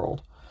this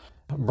world.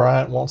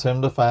 Bryant wants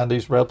him to find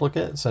these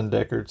replicates, and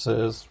Deckard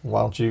says,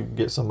 why don't you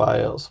get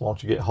somebody else? Why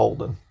don't you get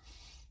Holden?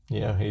 You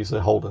know, he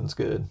said Holden's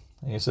good.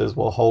 And he says,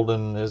 well,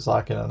 Holden is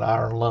like in an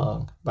iron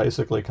lung,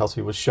 basically because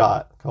he was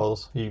shot,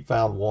 because he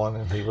found one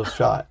and he was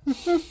shot.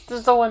 This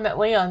is the one that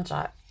Leon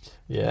shot.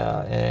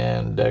 Yeah,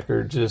 and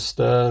Deckard just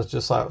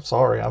like,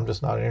 sorry, I'm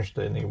just not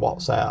interested, and he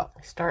walks out.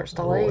 He starts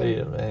to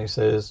leave. And he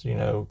says, you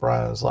know,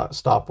 Brian's like,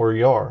 stop where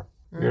you are.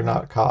 You're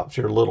not cops,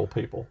 you're little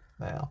people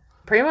now.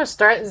 Pretty much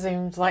threatens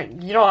him, like,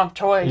 you don't have a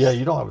choice. Yeah,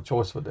 you don't have a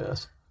choice with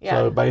this. Yeah.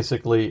 So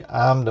basically,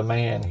 I'm the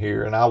man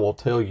here, and I will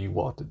tell you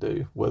what to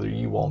do, whether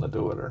you want to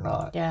do it or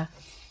not. Yeah.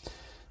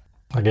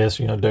 I guess,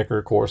 you know, Deckard,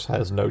 of course,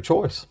 has no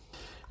choice.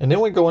 And then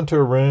we go into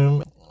a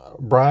room.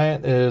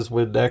 Bryant is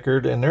with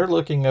Deckard, and they're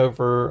looking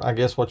over, I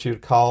guess, what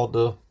you'd call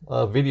the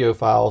video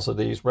files of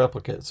these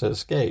replicates that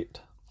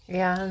escaped.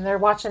 Yeah, and they're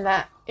watching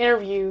that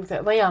interview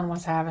that Leon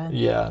was having.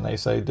 Yeah, and they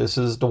say, this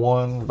is the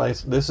one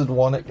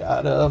that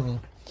got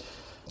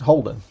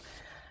Holden.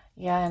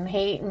 Yeah, and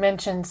he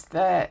mentions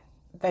that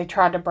they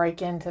tried to break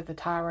into the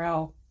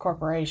Tyrell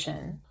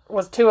Corporation.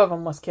 2 of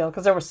them was killed,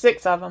 because there were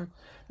 6 of them.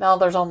 Now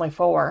there's only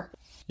 4.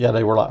 Yeah,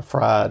 they were like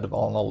fried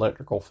on an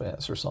electrical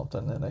fence or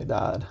something, and they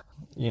died.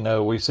 You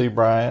know, we see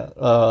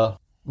Leon.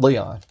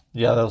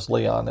 Yeah, that was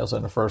Leon. That was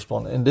in the first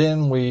one. And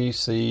then we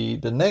see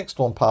the next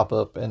one pop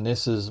up, and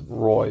this is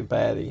Roy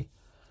Batty.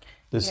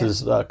 This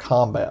is a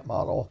combat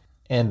model.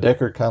 And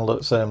Deckard kind of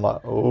looks at him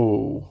like,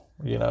 oh,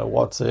 you know,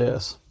 what's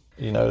this?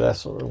 You know,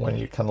 that's when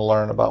you kind of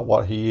learn about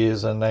what he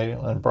is.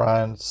 And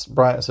Bryant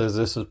says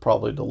this is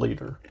probably the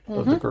leader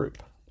of the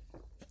group.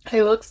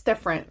 He looks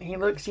different. He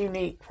looks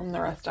unique from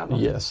the rest of them.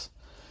 Yes.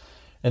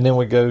 And then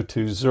we go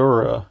to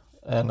Zura,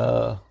 and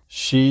I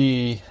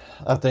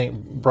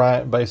think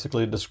Bryant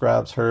basically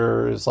describes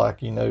her as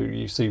like, you know,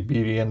 you see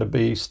Beauty and the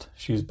Beast.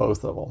 She's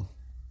both of them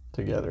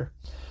together.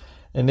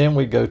 And then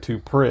we go to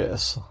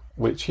Press,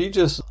 which he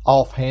just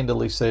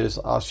offhandedly says,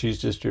 oh, she's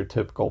just your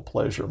typical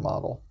pleasure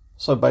model.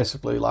 So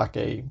basically like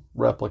a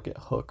replicate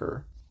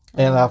hooker.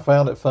 And I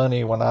found it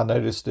funny when I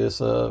noticed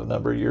this a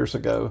number of years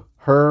ago.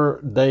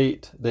 Her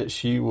date that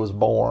she was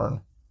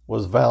born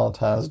was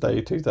Valentine's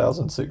Day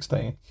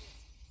 2016.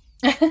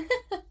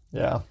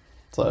 Yeah.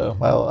 So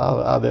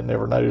I didn't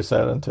ever notice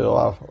that until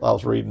I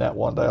was reading that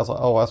one day. I was like,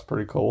 oh, that's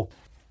pretty cool.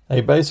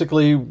 Hey,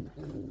 basically,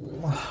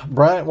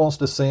 Bryant wants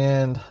to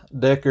send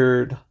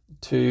Deckard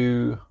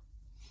to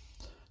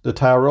the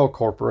Tyrell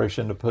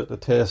Corporation to put the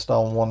test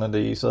on one of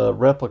these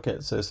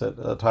replicates that's at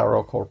the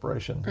Tyrell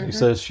Corporation. He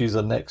says she's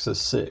a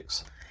Nexus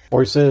 6.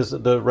 Or he says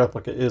that the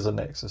replicate is a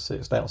Nexus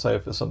 6. They don't say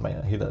if it's a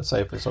man. He doesn't say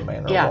if it's a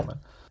man or a woman.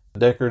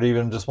 Deckard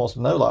even just wants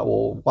to know, like,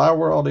 well, why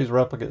were all these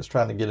replicates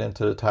trying to get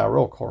into the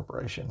Tyrell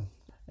Corporation?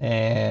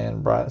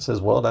 And Bryant says,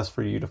 well, that's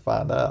for you to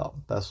find out.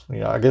 That's, you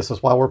know, I guess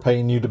that's why we're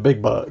paying you the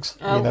big bucks.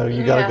 Oh, you know,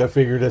 you got to go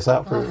figure this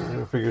out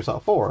figure this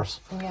out for us.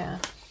 Yeah.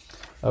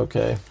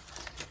 Okay.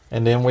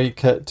 And then we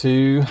cut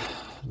to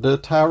the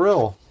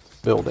Tyrell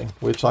building,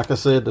 which, like I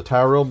said, the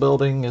Tyrell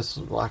building is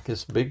like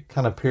this big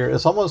kind of pier.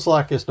 It's almost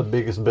like it's the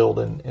biggest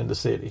building in the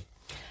city.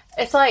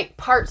 It's like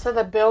parts of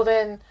the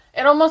building.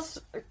 It almost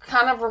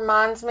kind of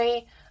reminds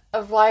me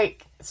of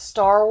like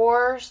Star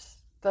Wars,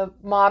 the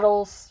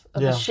models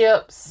of the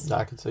ships.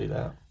 I can see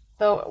that.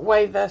 The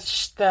way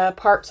the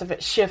parts of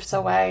it shifts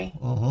away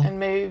and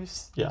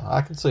moves. Yeah,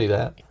 I can see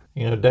that.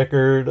 You know,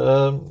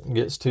 Deckard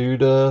gets to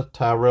the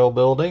Tyrell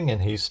building,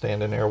 and he's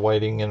standing there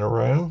waiting in a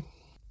room,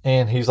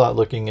 and he's like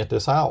looking at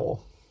this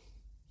owl.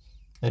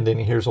 And then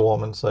he hears a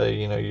woman say,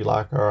 you know, you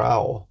like our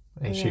owl?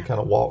 And she kind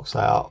of walks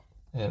out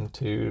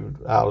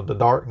of the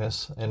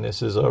darkness, and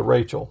this is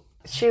Rachel.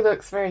 She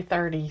looks very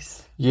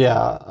 30s.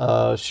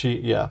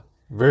 Yeah,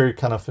 very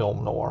kind of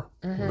film noir.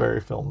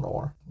 Very film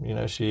noir. You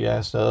know, she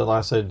asked, like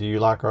I said, do you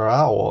like our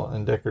owl?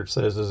 And Deckard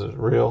says, is it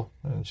real?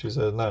 And she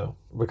says, no.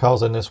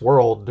 Because in this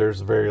world,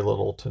 there's very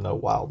little to no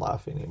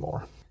wildlife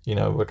anymore. You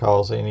know,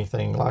 because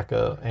anything like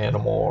a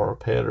animal or a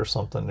pet or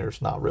something, there's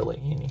not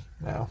really any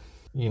now.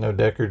 You know,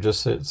 Deckard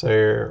just sits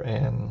there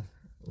and,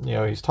 you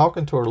know, he's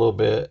talking to her a little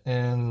bit,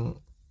 and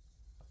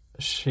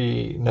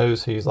she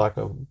knows he's like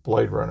a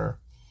Blade Runner.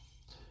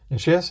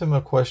 And she asks him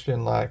a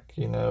question like,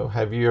 you know,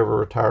 have you ever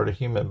retired a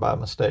human by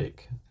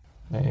mistake?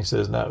 And he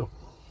says no.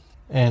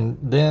 And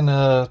then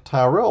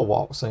Tyrell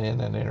walks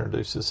in and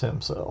introduces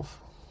himself.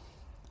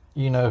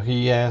 You know,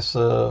 he asks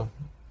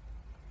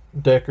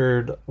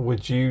Deckard,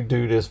 would you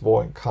do this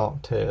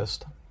Voight-Kampff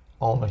test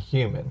on a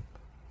human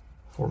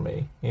for me.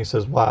 And he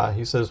says, why?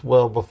 He says,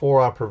 well,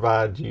 before I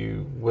provide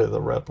you with a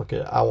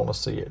replica, I want to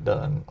see it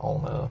done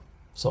on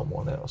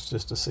someone else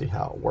just to see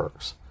how it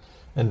works.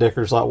 And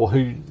Deckard's like, well,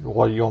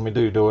 what do you want me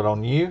to do? Do it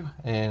on you?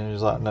 And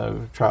he's like,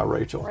 no, try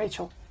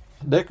Rachel.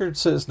 Deckard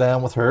sits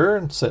down with her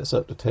and sets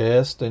up the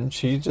test, and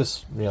she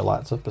just,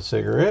 lights up a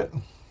cigarette.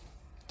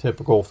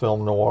 Typical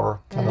film noir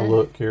kind of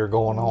look here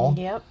going on.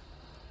 Yep.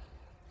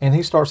 And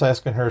he starts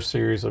asking her a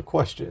series of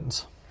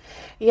questions.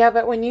 Yeah,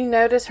 but when you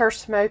notice her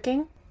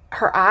smoking,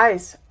 her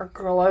eyes are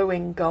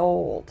glowing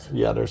gold.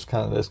 Yeah, there's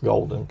kind of this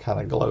golden kind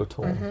of glow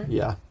to them.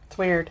 Yeah. It's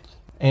weird.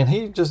 And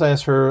he just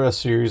asks her a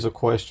series of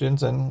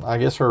questions, and I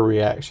guess her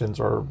reactions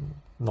are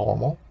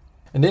normal.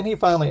 And then he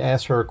finally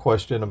asks her a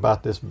question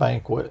about this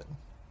banquet.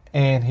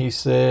 And he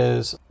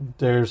says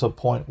there's a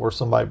point where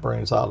somebody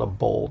brings out a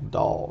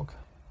bulldog.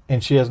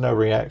 And she has no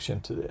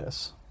reaction to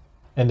this.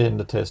 And then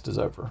the test is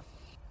over.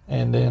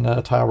 And then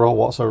Tyrell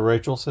walks over to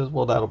Rachel and says,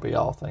 well, that'll be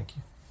all, thank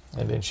you.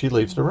 And then she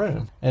leaves the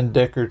room. And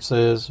Deckard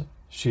says,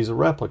 she's a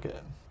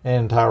replicant.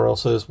 And Tyrell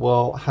says,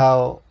 well,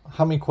 how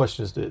many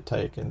questions did it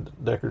take? And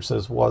Deckard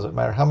says, well, does it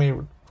matter? How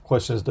many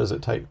questions does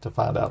it take to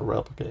find out a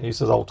replicant? He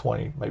says,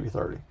 20, maybe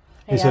 30.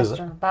 He says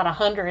about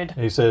 100.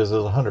 He says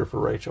there's 100 for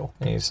Rachel.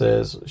 And he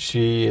says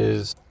she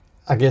is,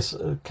 I guess,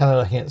 kind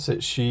of hints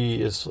that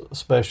she is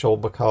special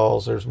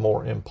because there's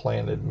more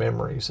implanted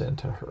memories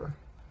into her.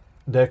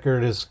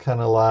 Deckard is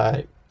kind of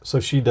like, so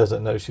she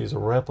doesn't know she's a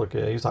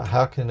replica. He's like,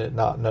 how can it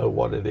not know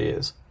what it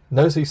is?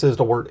 Notice he says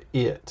the word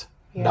it,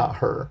 not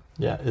her.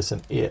 Yeah, it's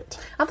an it.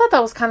 I thought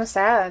that was kind of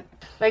sad.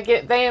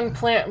 They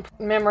implant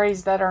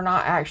memories that are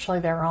not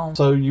actually their own.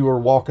 So you were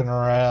walking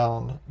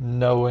around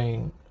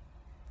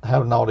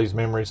having all these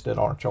memories that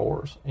aren't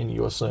yours, and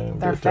you assume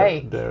they're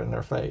fake.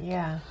 They're fake.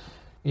 Yeah.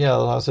 Yeah,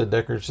 like I said,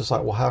 Deckard's just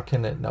like, well, how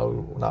can it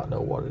not know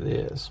what it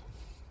is?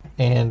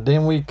 And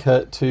then we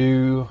cut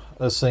to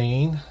a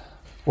scene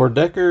where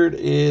Deckard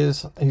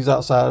he's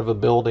outside of a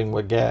building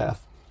with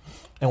Gaff.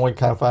 And we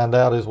kind of find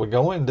out as we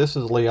go in, this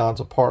is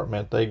Leon's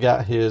apartment. They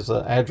got his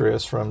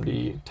address from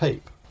the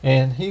tape.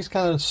 And he's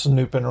kind of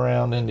snooping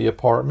around in the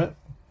apartment,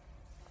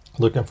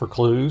 looking for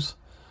clues.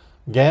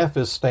 Gaff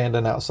is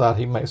standing outside.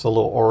 He makes a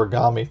little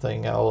origami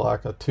thing out of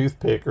like a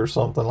toothpick or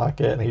something like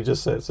that. And he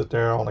just sets it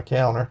there on the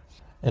counter.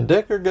 And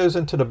Deckard goes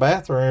into the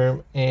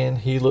bathroom and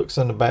he looks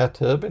in the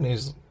bathtub and he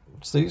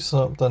sees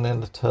something in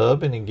the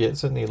tub and he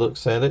gets it and he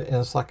looks at it and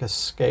it's like a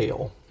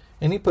scale.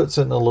 And he puts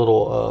it in a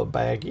little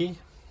baggie.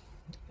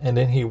 And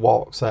then he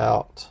walks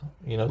out,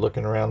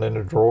 looking around in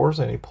the drawers,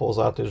 and he pulls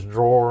out this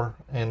drawer,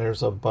 and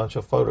there's a bunch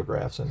of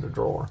photographs in the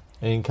drawer.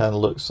 And he kind of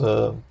looks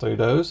through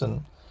those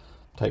and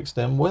takes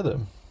them with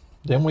him.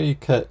 Then we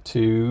cut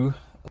to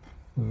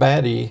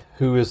Batty,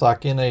 who is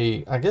like in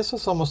I guess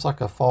it's almost like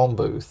a phone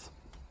booth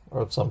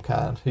of some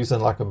kind. He's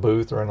in like a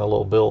booth or in a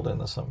little building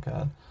of some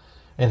kind.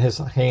 And his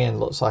hand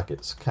looks like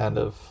it's kind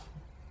of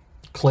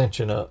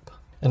clenching up.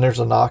 And there's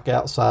a knock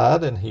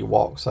outside, and he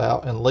walks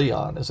out, and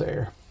Leon is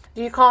there.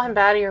 Do you call him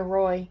Batty or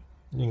Roy?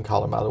 You can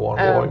call him either one.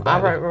 Roy,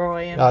 Batty. I wrote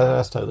Roy.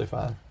 That's totally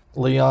fine.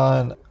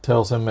 Leon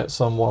tells him that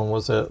someone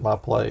was at my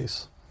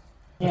place.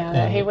 Yeah,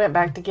 and he went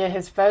back to get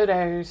his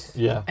photos.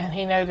 Yeah. And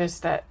he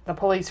noticed that the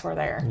police were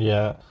there.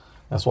 Yeah.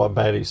 That's what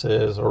Batty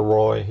says, or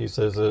Roy. He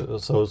says,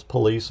 so it's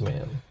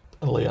policemen.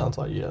 And Leon's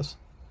like, yes.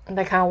 And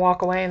they kind of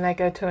walk away and they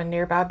go to a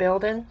nearby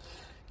building.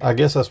 I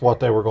guess that's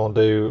what they were going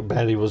to do.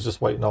 Batty was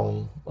just waiting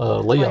on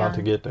Leon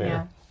to get there.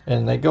 Yeah.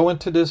 And they go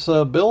into this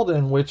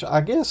building, which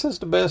I guess is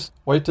the best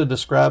way to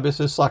describe it.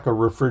 It's like a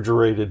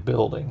refrigerated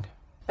building.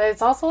 But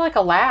it's also like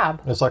a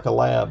lab. It's like a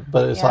lab,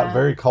 but it's like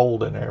very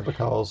cold in there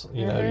because,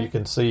 you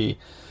can see.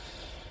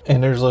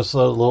 And there's this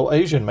little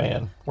Asian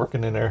man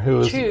working in there who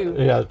is... Chu.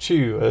 Yeah,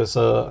 Chu is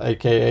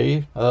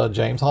a.k.a.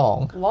 James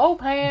Hong.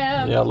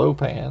 Lopan. Yeah,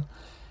 Lopan.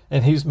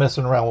 And he's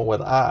messing around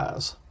with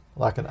eyes,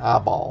 like an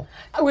eyeball.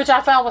 Which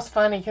I found was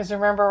funny because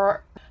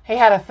remember... He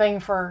had a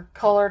thing for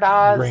colored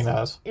eyes. Green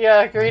eyes.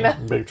 Yeah, green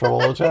eyes. Big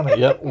Trouble in Little China.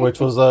 Yep, which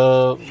was,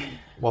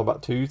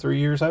 about 2-3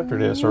 years after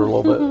this, or a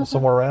little bit,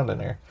 somewhere around in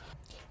there.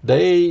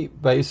 They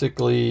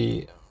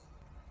basically,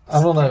 I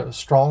don't know,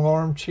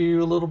 strong-arm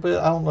Chu a little bit.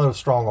 I don't know if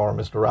strong-arm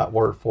is the right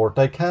word for it.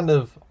 They kind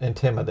of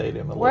intimidate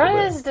him a little bit.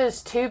 What is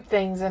this tube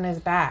things in his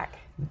back?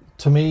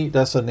 To me,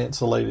 that's an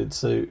insulated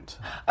suit.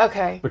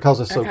 Okay. Because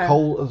it's so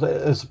cold.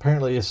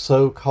 Apparently it's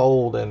so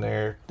cold in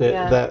there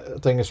that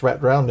that thing is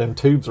wrapped around them.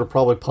 Tubes are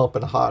probably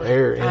pumping hot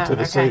air into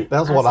the suit.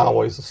 That's what I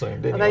always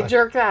assumed anyway. Well, they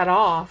jerk that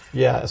off.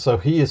 Yeah, so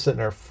he is sitting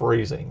there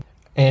freezing.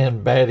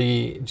 And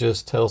Batty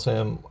just tells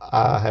him,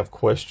 I have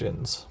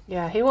questions.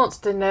 Yeah, he wants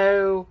to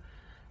know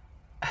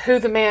who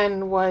the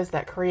man was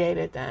that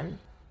created them.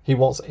 He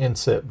wants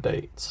incept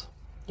dates.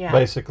 Yeah.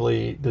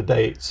 Basically, the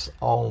dates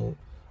on...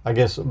 I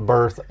guess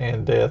birth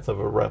and death of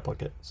a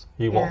replicant.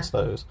 He wants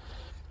those.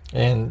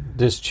 And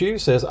this Chu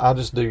says, I'll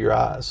just do your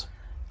eyes.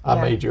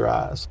 I made your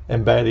eyes.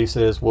 And Batty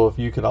says, well, if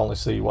you could only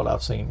see what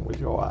I've seen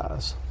with your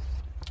eyes.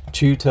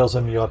 Chu tells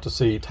him you have to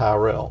see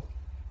Tyrell.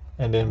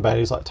 And then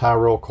Batty's like,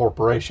 Tyrell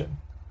Corporation.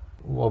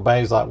 Well,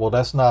 Batty's like, well,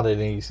 that's not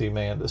an easy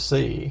man to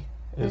see.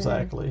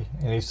 Exactly.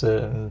 And he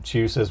said, and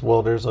Chew says,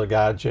 well, there's a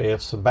guy,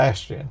 J.F.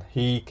 Sebastian.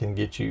 He can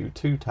get you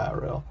to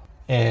Tyrell.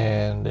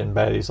 And then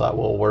Batty's like,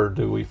 well, where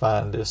do we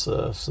find this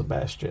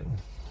Sebastian?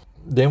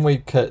 Then we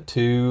cut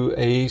to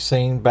a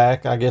scene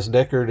back. I guess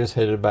Deckard is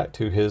headed back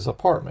to his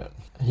apartment.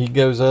 He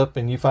goes up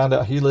and you find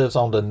out he lives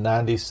on the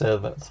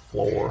 97th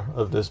floor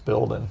of this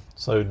building.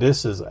 So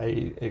this is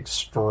a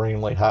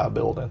extremely high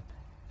building.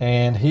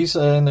 And he's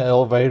in the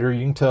elevator.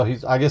 You can tell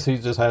I guess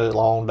he's just had a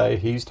long day.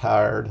 He's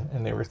tired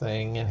and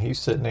everything. And he's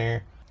sitting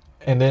there.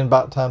 And then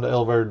by the time the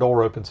elevator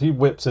door opens, he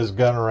whips his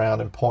gun around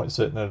and points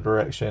it in a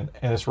direction.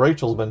 And it's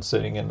Rachel's been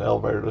sitting in the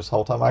elevator this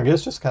whole time. I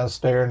guess just kind of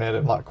staring at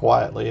him like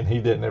quietly. And he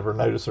didn't ever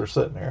notice her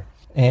sitting there.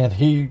 And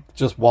he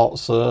just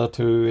walks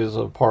to his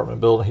apartment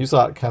building. He's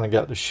like kind of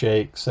got the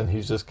shakes and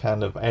he's just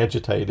kind of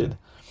agitated.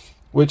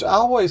 Which I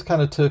always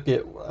kind of took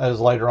it as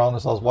later on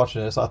as I was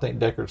watching this. I think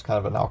Deckard's kind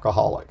of an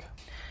alcoholic.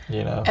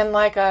 You know, and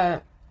like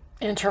a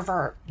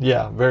introvert.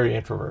 Yeah, very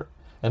introvert.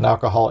 An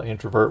alcoholic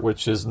introvert,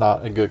 which is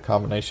not a good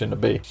combination to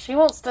be. She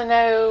wants to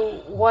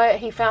know what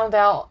he found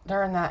out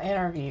during that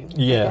interview.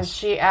 Yes. Because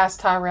she asked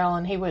Tyrell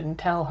and he wouldn't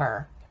tell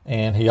her.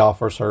 And he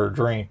offers her a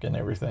drink and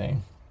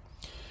everything.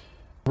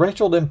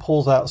 Rachel then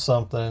pulls out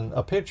something,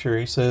 a picture.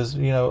 He says,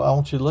 you know, I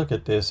want you to look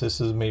at this.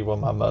 This is me with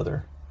my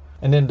mother.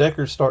 And then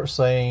Deckard starts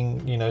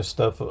saying, you know,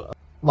 stuff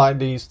like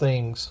these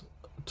things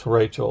to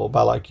Rachel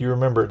about like, you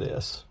remember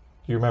this.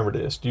 Do you remember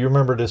this? Do you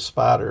remember this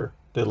spider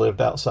that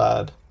lived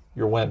outside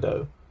your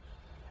window?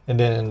 And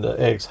then the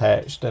eggs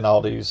hatched and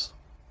all these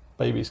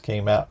babies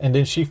came out. And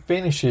then she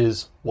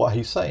finishes what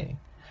he's saying.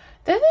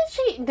 Didn't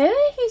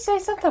he say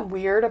something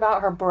weird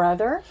about her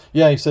brother?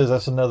 Yeah, he says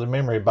that's another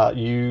memory about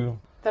you.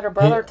 That her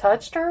brother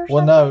touched her or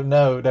well, something?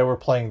 no, they were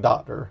playing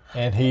doctor.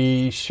 And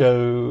he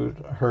showed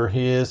her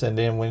his, and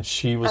then when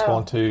she was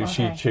going to,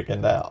 she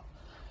chickened out.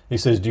 He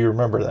says, do you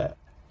remember that?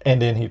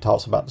 And then he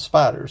talks about the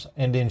spiders.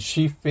 And then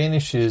she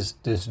finishes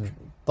this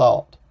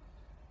thought.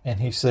 And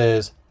he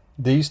says,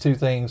 these two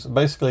things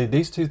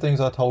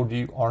I told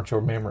you aren't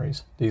your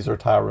memories. These are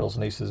Tyrell's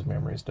niece's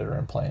memories that are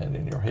implanted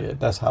in your head.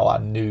 That's how I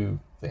knew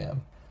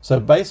them. So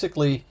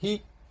basically,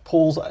 he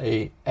pulls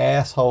a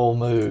asshole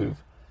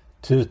move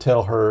to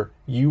tell her,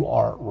 you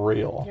aren't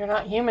real. You're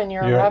not human,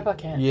 you're a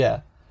replicant.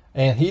 Yeah.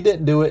 And he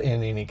didn't do it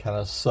in any kind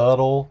of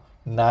subtle,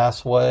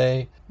 nice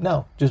way.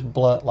 No, just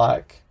blunt,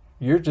 like,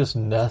 you're just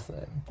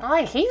nothing.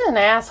 Like, he's an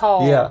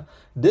asshole. Yeah.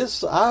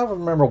 I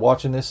remember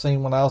watching this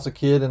scene when I was a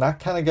kid, and I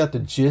kind of got the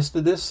gist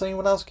of this scene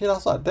when I was a kid. I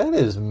was like, that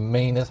is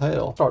mean as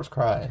hell. Starts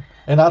crying.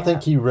 And I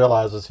think he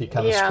realizes he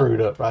kind of screwed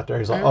up right there.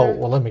 He's like, oh,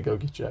 well, let me go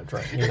get you that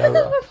drink.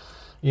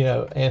 You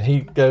know, and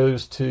he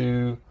goes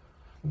to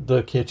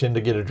the kitchen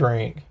to get a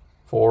drink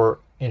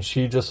and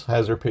she just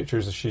has her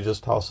pictures and she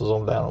just tosses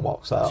them down and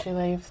walks out. She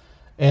leaves.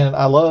 And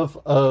I love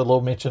a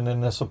little mention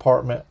in this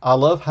apartment. I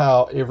love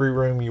how every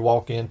room you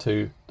walk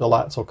into, the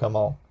lights will come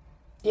on.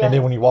 Yeah. And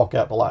then when you walk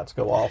out, the lights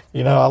go off.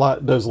 You know, I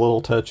like those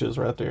little touches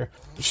right there.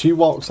 She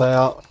walks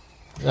out.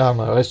 I don't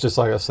know. It's just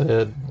like I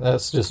said.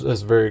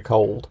 It's very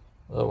cold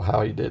of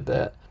how he did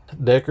that.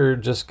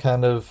 Deckard just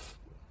kind of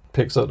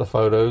picks up the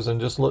photos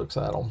and just looks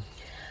at them.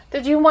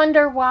 Did you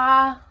wonder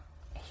why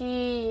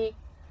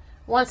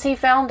once he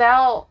found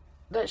out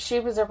that she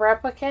was a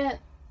replicant,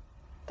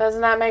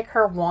 doesn't that make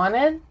her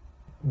wanted?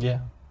 Yeah.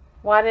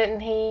 Why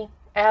didn't he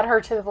add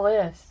her to the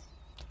list?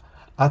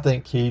 I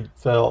think he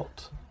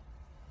felt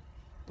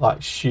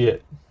like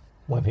shit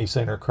when he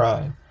seen her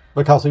crying.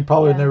 Because he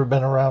probably had never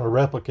been around a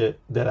replicant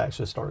that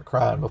actually started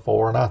crying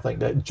before, and I think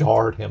that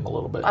jarred him a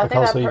little bit.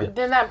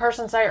 Didn't that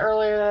person say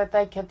earlier that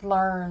they could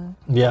learn?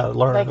 Yeah,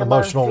 learn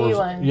emotional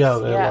feelings. They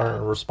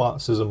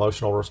learn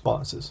emotional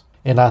responses.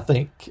 And I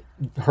think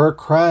her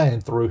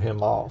crying threw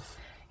him off.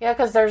 Yeah,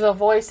 because there's a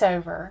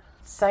voiceover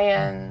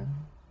saying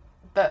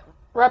that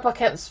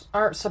replicants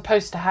aren't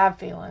supposed to have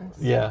feelings.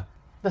 Yeah.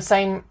 The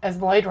same as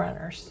Blade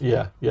Runners.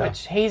 Yeah.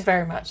 Which he's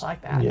very much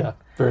like that. Yeah,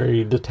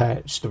 very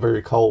detached,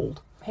 very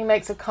cold. He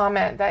makes a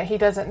comment that he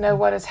doesn't know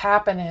what is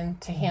happening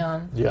to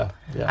him. Yeah.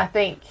 I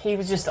think he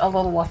was just a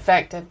little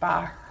affected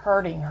by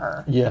hurting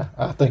her. Yeah,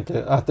 I think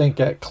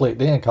that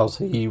clicked in because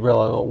he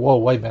realized, whoa,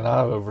 wait a minute,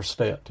 I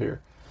overstepped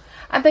here.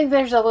 I think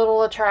there's a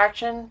little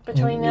attraction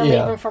between them,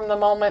 even from the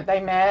moment they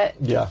met.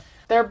 Yeah.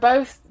 They're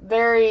both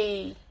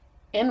very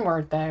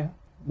inward, though.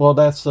 Well,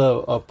 that's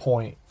a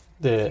point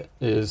that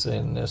is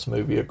in this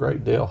movie a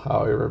great deal,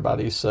 how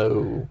everybody's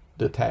so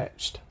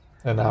detached.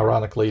 And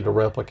ironically, the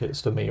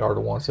replicants to me are the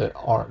ones that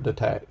aren't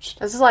detached.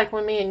 This is like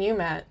when me and you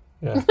met.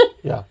 Yeah,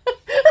 yeah.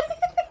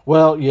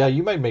 Well, yeah,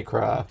 you made me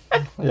cry.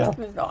 Yeah,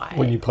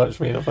 when you punched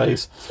me in the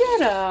face.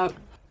 Shut up.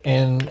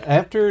 And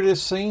after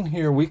this scene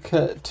here, we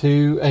cut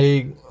to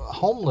a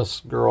homeless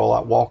girl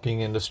out walking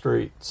in the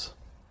streets.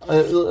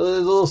 It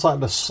looks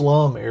like the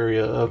slum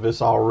area of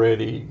this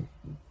already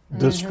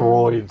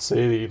destroyed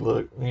city.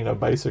 Look,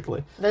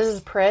 basically. This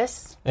is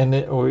Pris. And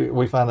then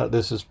we find out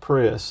this is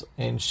Pris,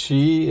 and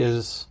she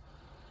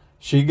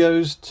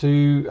goes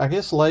to, I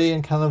guess, lay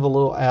in kind of a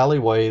little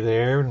alleyway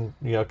there, and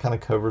kind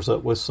of covers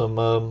up with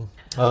some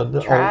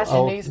trash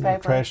and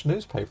newspapers. Trash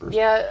newspapers.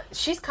 Yeah,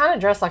 she's kind of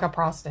dressed like a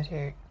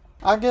prostitute.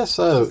 I guess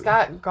so. She's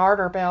got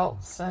garter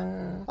belts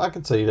and I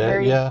could see that,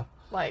 very, yeah.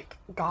 like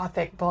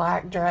gothic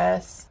black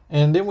dress.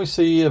 And then we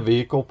see a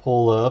vehicle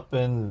pull up,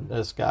 and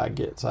this guy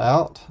gets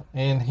out,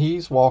 and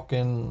he's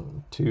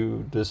walking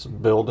to this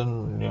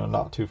building,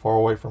 not too far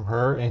away from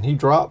her, and he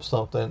drops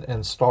something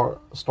and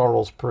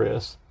startles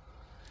Pris.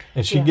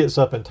 And she gets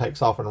up and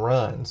takes off and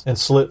runs and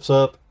slips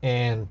up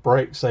and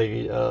breaks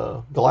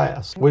a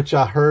glass, which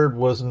I heard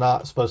was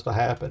not supposed to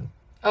happen.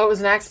 Oh, it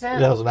was an accident?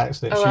 That was an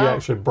accident. Oh, she wow.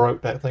 actually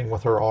broke that thing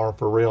with her arm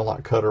for real,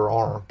 like cut her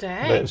arm.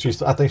 Dang.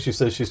 I think she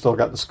says she still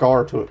got the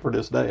scar to it for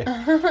this day.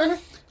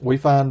 We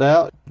find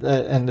out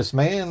that, and this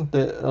man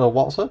that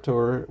walks up to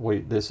her,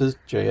 this is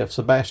J.F.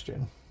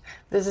 Sebastian.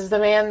 This is the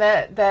man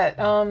that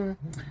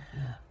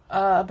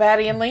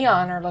Batty and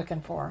Leon are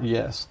looking for.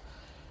 Yes.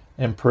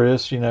 And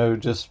Pris,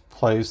 just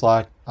plays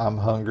like, I'm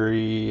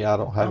hungry, I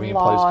don't have any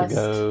lost. place to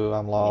go,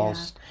 I'm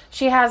lost. Yeah.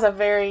 She has a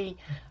very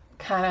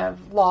kind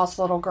of lost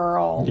little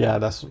girl. Yeah,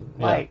 that's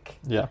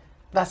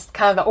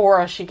kind of the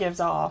aura she gives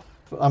off.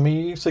 I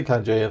mean, you see kind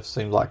of JF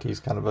seems like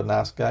he's kind of a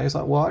nice guy. He's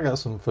like, well, I got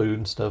some food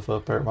and stuff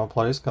up there at my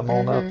place. Come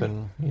on up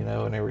and,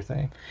 and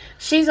everything.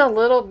 She's a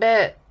little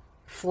bit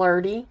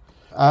flirty.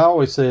 I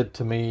always said,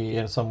 to me,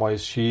 in some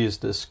ways, she is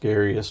the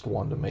scariest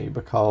one to me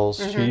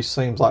because she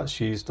seems like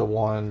she's the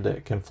one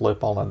that can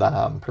flip on a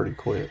dime pretty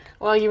quick.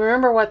 Well, you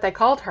remember what they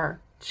called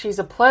her. She's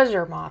a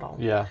pleasure model.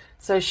 Yeah.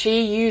 So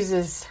she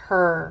uses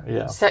her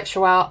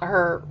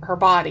her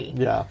body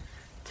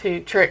to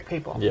trick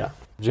people. Yeah.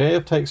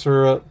 JF takes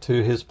her up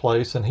to his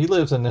place, and he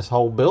lives in this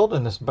whole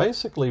building. It's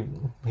basically,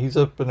 he's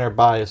up in there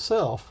by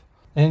himself.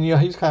 And,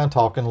 he's kind of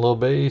talking a little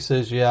bit. He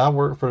says, I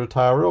work for the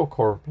Tyrell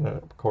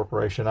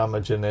Corporation. I'm a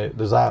genetic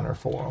designer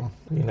for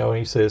them. And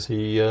he says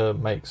he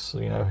makes,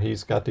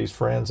 he's got these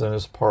friends in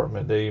his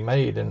apartment that he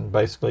made. And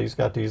basically he's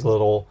got these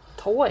little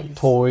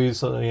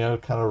toys,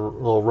 kind of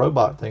little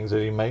robot things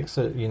that he makes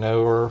that,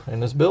 are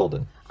in this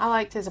building. I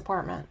liked his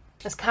apartment.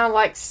 It's kind of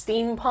like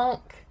steampunk.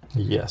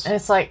 Yes. And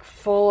it's like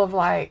full of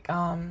like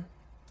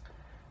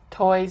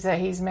toys that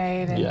he's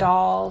made and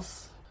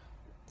dolls.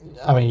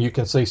 I mean, you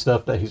can see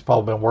stuff that he's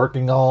probably been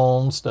working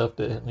on, stuff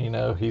that,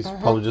 he's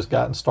probably just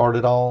gotten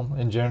started on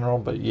in general.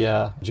 But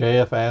yeah,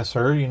 JF asks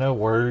her,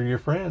 where are your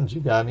friends?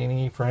 You got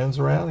any friends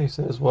around? He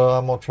says, well,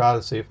 I'm going to try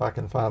to see if I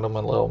can find them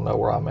and let them know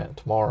where I'm at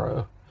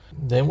tomorrow.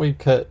 Then we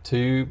cut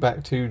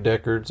back to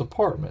Deckard's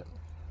apartment.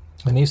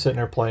 And he's sitting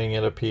there playing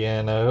at a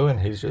piano,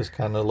 and he's just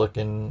kind of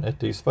looking at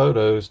these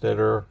photos that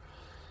are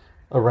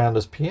around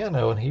his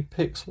piano, and he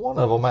picks one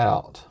of them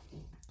out.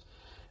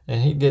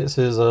 And he gets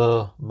his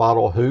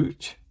bottle of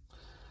hooch.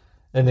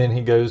 And then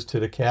he goes to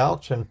the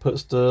couch and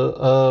puts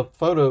the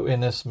photo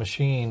in this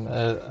machine.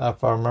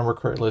 If I remember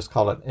correctly, it's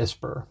called an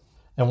Esper.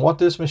 And what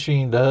this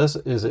machine does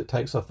is it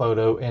takes a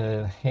photo and it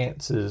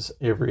enhances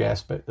every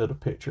aspect of the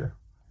picture.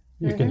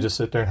 You can just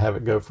sit there and have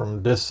it go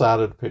from this side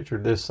of the picture,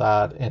 this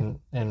side, and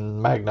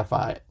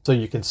magnify it. So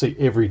you can see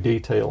every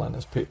detail in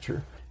this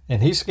picture.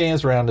 And he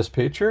scans around this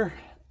picture,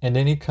 and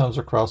then he comes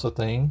across a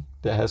thing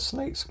that has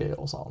snake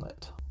scales on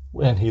it.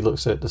 And he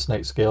looks at the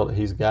snake scale that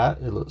he's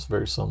got. It looks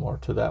very similar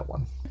to that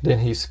one. Then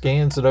he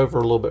scans it over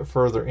a little bit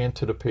further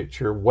into the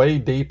picture, way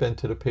deep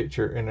into the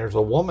picture, and there's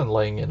a woman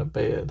laying in a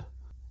bed.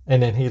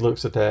 And then he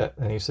looks at that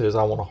and he says,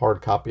 I want a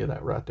hard copy of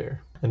that right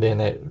there. And then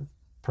it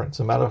prints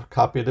him out a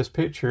copy of this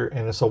picture,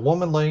 and it's a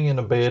woman laying in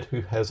a bed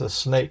who has a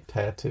snake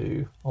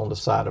tattoo on the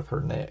side of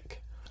her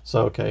neck.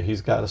 So, okay,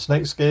 he's got a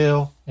snake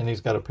scale and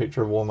he's got a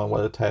picture of a woman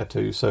with a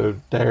tattoo. So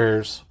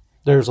there's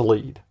a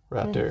lead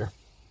right there.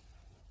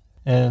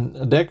 And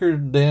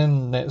Deckard,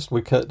 then next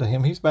we cut to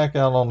him. He's back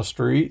out on the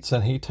streets,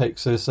 and he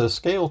takes this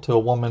scale to a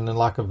woman in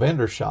like a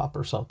vendor shop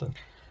or something.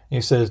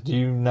 He says, do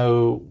you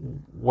know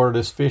where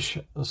this fish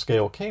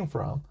scale came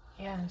from?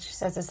 Yeah, and she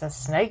says it's a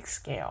snake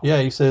scale.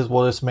 Yeah, he says,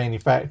 well, it's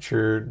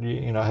manufactured,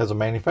 has a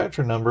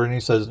manufacturer number. And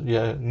he says,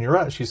 yeah, and you're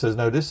right. She says,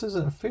 no, this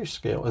isn't a fish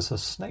scale. It's a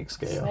snake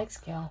scale. Snake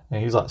scale.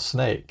 And he's like,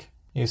 snake.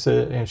 He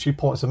said, and she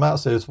points him out,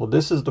 says, well,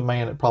 this is the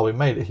man that probably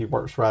made it. He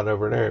works right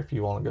over there if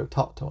you want to go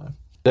talk to him.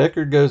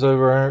 Deckard goes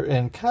over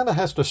and kind of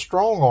has to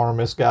strong arm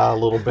this guy a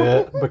little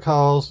bit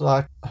because,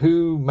 like,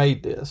 who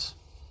made this?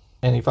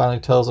 And he finally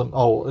tells him,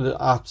 oh,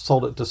 I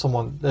sold it to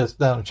someone that's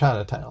down in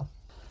Chinatown.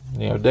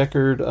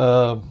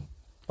 Deckard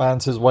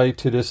finds his way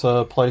to this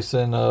place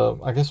in,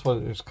 I guess what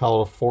it's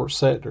called, a Fort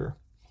Sector.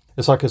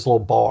 It's like this little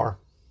bar.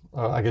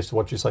 I guess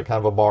what you say, kind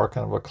of a bar,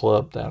 kind of a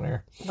club down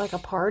there. Like a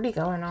party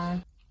going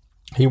on.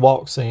 He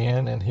walks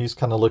in, and he's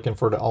kind of looking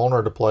for the owner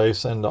of the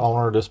place, and the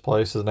owner of this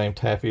place is named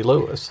Taffy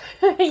Lewis.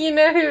 You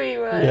know who he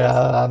was.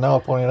 Yeah, I know. I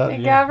pointed out.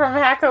 The guy from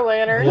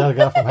Hack-O-Lantern. Yeah, the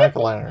guy from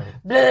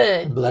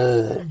Hack-O-Lantern.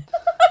 Blood.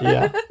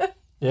 Yeah.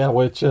 Yeah,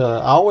 which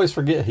I always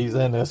forget he's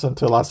in this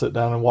until I sit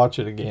down and watch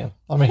it again.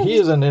 I mean, he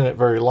isn't in it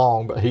very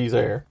long, but he's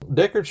there.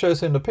 Deckard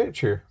shows him the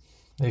picture.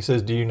 He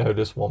says, do you know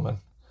this woman?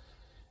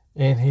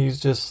 And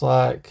he's just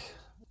like,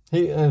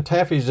 and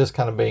Taffy's just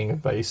kind of being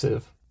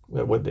evasive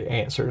with the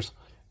answers.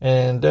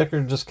 And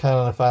Deckard just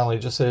kind of finally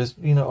just says,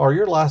 are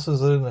your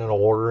licenses in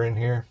order in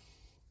here?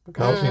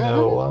 Because,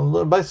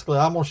 basically,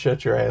 I'm going to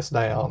shut your ass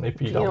down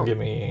if you don't give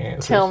me any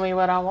answers. Tell me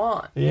what I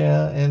want.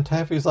 Yeah, and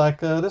Taffy's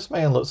like, this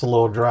man looks a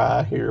little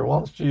dry here. Why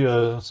don't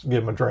you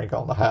give him a drink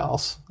on the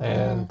house?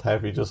 And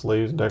Taffy just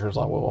leaves. Decker's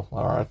like, well,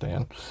 all right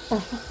then.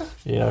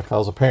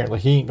 Because apparently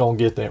he ain't going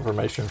to get the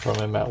information from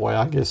him that way.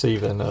 I guess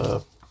even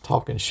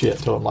talking shit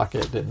to him like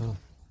it didn't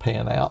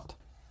pan out.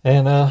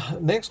 And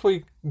next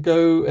we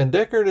go, and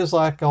Deckard is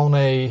like on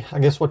I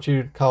guess what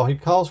you'd call, he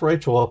calls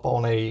Rachel up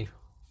on a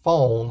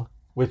phone,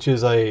 which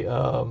is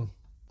a,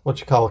 what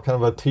you call it,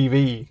 kind of a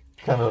TV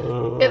kind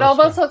of. It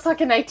almost looks like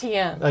an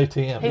ATM.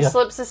 ATM, He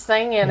slips his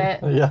thing in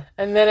it. Yeah.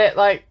 And then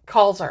it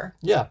calls her.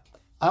 Yeah.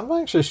 I'm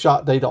actually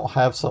shocked they don't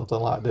have something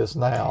like this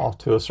now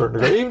to a certain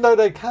degree, even though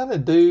they kind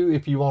of do,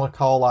 if you want to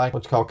call what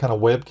you call kind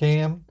of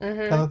webcam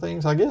kind of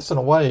things. I guess in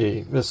a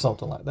way it's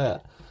something like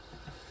that.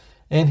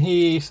 And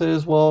he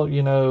says, well,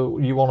 you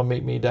want to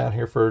meet me down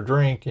here for a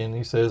drink. And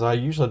he says, I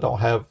usually don't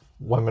have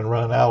women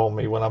run out on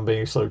me when I'm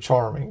being so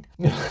charming.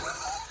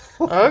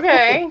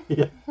 Okay.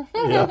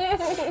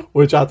 Yeah.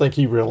 Which I think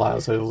he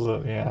realizes,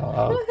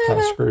 I kind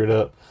of screwed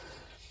up.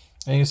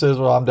 And he says,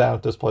 well, I'm down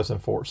at this place in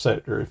Fort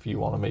Sector if you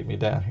want to meet me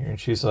down here. And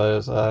she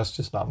says, it's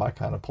just not my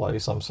kind of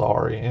place. I'm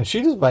sorry. And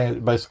she just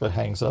basically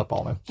hangs up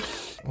on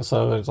him.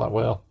 So it's like,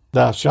 well,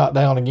 I shot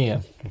down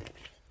again.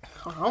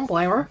 I don't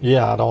blame her.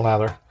 Yeah, I don't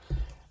either.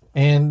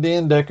 And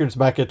then Deckard's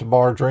back at the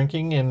bar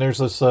drinking, and there's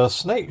this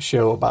snake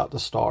show about to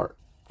start.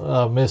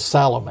 Miss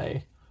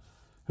Salome,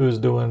 who's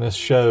doing this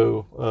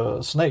show,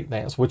 Snake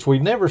Dance, which we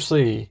never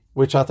see,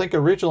 which I think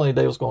originally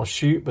they was going to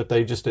shoot, but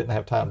they just didn't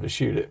have time to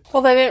shoot it.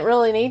 Well, they didn't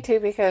really need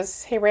to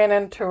because he ran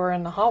into her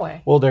in the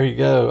hallway. Well, there you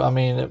go. I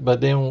mean, but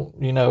then,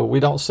 we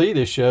don't see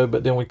this show,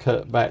 but then we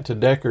cut back to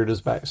Deckard is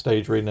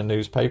backstage reading a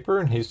newspaper,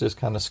 and he's just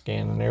kind of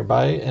scanning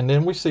everybody. And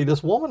then we see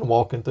this woman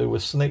walking through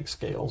with snake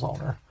scales on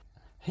her.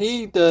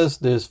 He does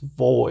this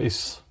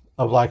voice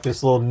of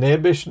this little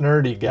nebbish,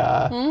 nerdy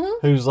guy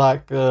who's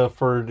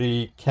for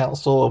the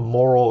Council of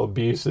Moral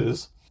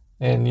Abuses.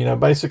 And,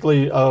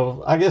 basically,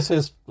 I guess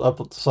it's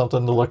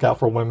something to look out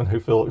for women who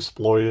feel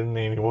exploited in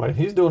any way.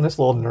 He's doing this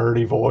little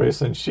nerdy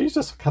voice, and she's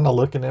just kind of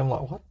looking at him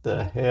like, what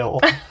the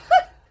hell?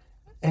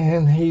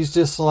 And he's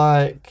just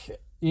like,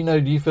 do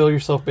you feel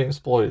yourself being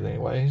exploited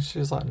anyway? And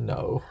she's like,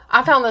 no.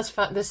 I found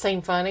this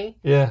scene funny.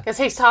 Yeah. Because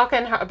he's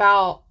talking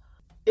about,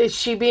 is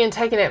she being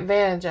taken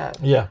advantage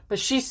of? Yeah. But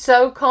she's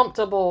so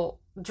comfortable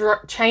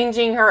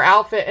changing her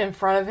outfit in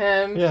front of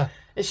him. Yeah.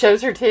 It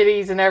shows her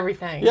titties and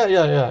everything.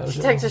 Yeah. She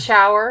takes a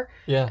shower.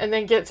 Yeah. And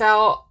then gets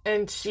out,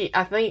 and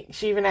I think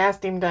she even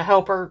asked him to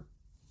help her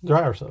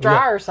dry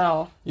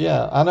herself.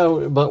 Yeah, I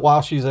know. But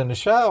while she's in the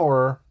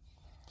shower,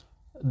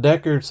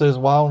 Deckard says,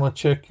 well, I want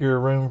to check your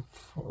room,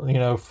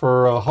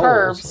 for holes.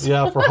 Curves.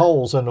 Yeah, for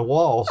holes in the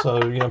wall. So,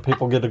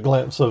 people get a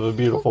glimpse of a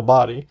beautiful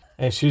body.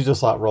 And she's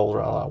just rolls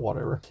around like,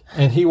 whatever.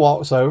 And he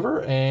walks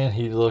over and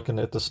he's looking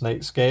at the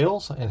snake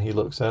scales and he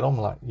looks at them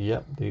like,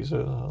 yep, these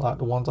are like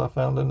the ones I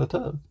found in the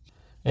tub.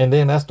 And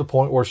then that's the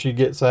point where she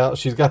gets out.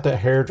 She's got that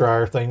hair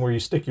dryer thing where you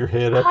stick your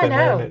head up in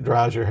there and it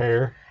dries your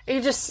hair.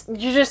 You're just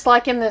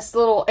in this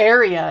little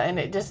area and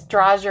it just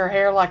dries your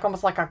hair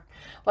almost like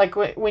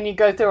when you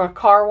go through a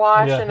car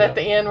wash at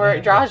the end where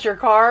it dries your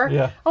car.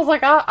 Yeah. I was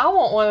like, I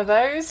want one of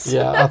those.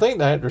 Yeah, I think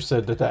the actor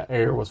said that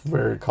air was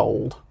very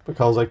cold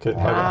because they couldn't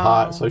have it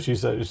hot. So she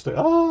said, just stick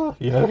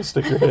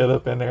your head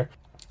up in there.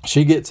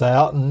 She gets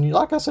out and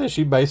like I said,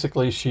 she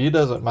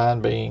doesn't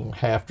mind being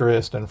half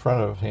dressed in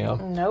front of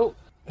him. Nope.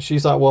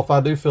 She's like, well, if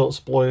I do feel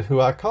exploited, who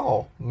I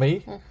call?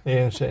 Me?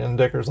 And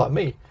Deckard's like,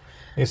 me.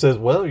 He says,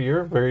 well,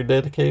 you're a very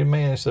dedicated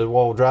man. He says,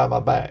 well, dry my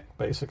back,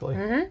 basically.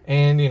 Mm-hmm.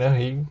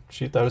 And,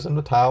 she throws him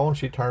the towel and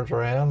she turns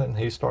around and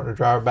he's starting to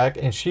dry her back.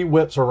 And she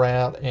whips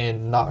around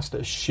and knocks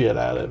the shit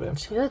out of him.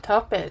 She's a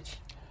tough bitch.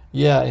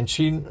 Yeah, and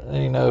she,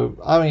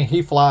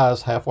 he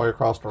flies halfway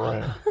across the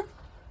room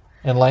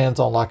and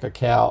lands on a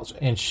couch.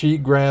 And she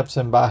grabs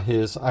him by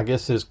his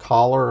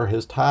collar or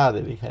his tie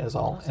that he has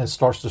on and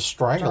starts to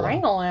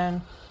strangle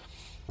him.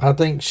 I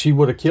think she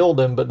would have killed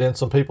him, but then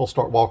some people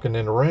start walking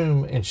in the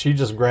room and she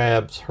just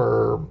grabs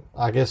her,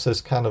 this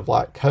kind of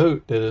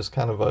coat that is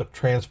kind of a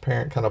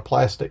transparent kind of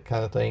plastic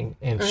kind of thing,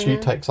 and she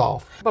takes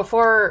off.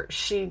 Before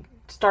she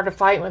started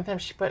fighting with him,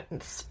 she put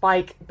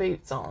spike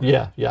boots on.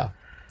 Yeah,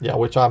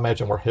 which I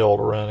imagine were hell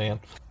to run in.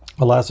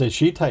 Well, I said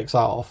she takes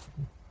off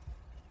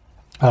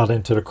out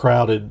into the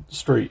crowded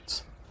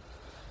streets.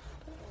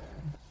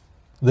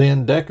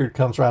 Then Deckard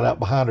comes right out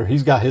behind her.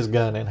 He's got his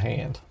gun in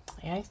hand.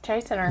 Yeah, he's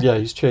chasing her. Yeah,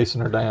 he's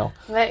chasing her down.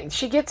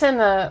 She gets in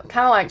the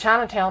kind of like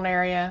Chinatown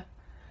area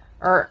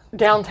or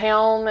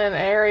downtown, an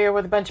area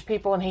with a bunch of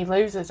people, and he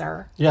loses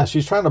her. Yeah,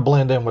 she's trying to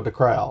blend in with the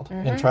crowd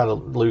and try to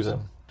lose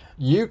him.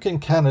 You can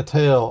kind of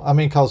tell,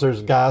 because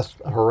there's guys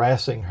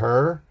harassing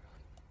her.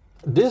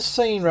 This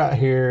scene right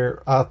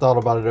here, I thought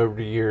about it over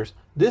the years.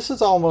 This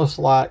is almost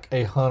like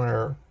a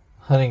hunter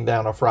hunting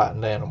down a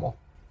frightened animal.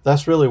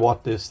 That's really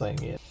what this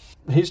thing is.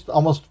 He's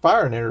almost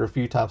firing at her a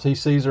few times. He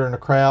sees her in the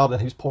crowd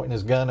and he's pointing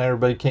his gun at her,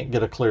 but he can't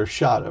get a clear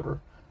shot of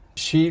her.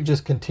 She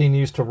just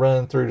continues to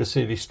run through the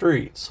city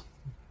streets.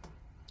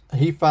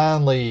 He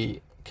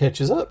finally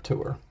catches up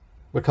to her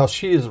because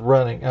she is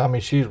running. I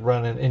mean, she's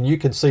running, and you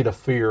can see the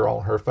fear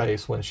on her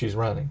face when she's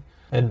running.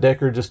 And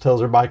Deckard just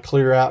tells everybody,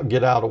 clear out,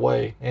 get out of the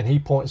way. And he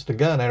points the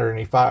gun at her and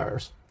he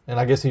fires. And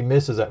I guess he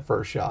misses that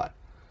first shot.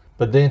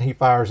 But then he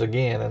fires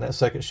again, and that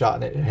second shot,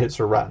 and it hits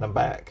her right in the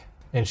back.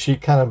 And she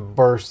kind of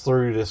bursts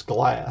through this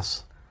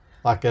glass,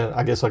 like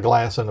I guess a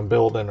glass in a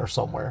building or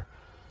somewhere.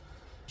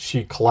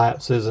 She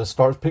collapses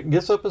and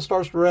gets up and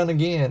starts to run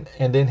again.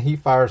 And then he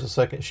fires a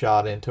second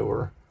shot into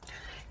her.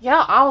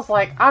 Yeah, I was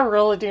like, I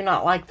really do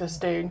not like this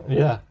dude.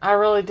 Yeah. I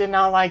really did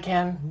not like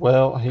him.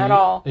 Well, at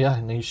all. Yeah,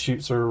 and he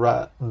shoots her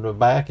right in the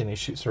back and he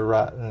shoots her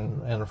right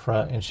in the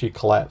front, and she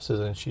collapses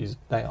and she's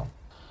down.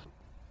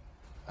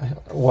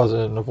 It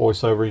wasn't in the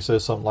voiceover. He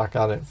says something like,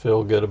 I didn't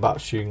feel good about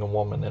shooting a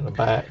woman in the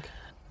back.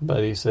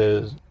 But he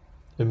says,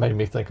 it made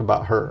me think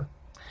about her.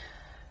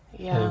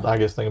 Yeah. And I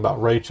guess think about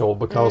Rachel,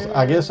 because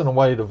I guess in a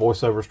way the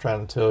voiceover is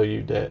trying to tell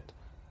you that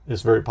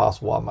it's very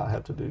possible I might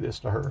have to do this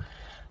to her.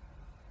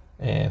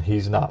 And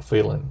he's not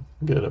feeling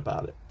good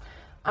about it.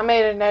 I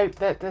made a note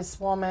that this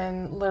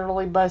woman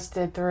literally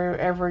busted through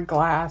every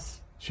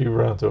glass. She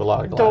ran through a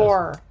lot of glass.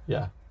 Door.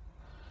 Yeah.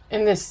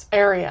 In this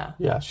area.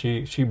 Yeah,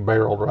 she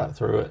barreled right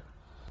through it.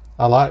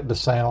 I like the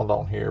sound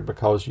on here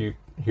because you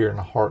hear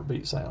a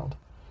heartbeat sound.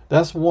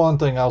 That's one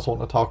thing I was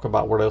wanting to talk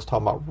about where they was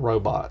talking about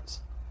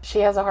robots. She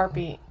has a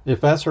heartbeat.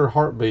 If that's her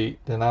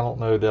heartbeat, then I don't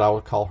know that I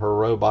would call her a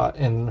robot,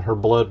 and her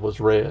blood was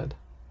red.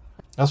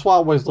 That's why I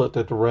always looked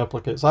at the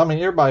replicates. I mean,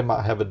 everybody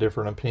might have a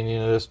different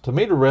opinion of this. To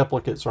me, the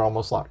replicates are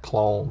almost like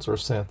clones or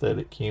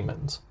synthetic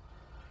humans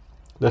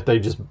that they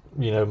just,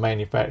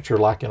 manufacture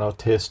like in a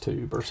test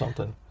tube or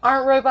something.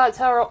 Aren't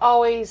robots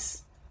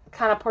always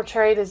kind of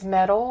portrayed as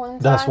metal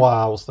inside? That's why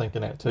I was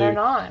thinking that too. They're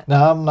not.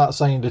 Now, I'm not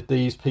saying that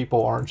these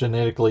people aren't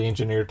genetically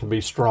engineered to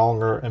be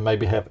stronger and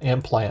maybe have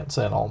implants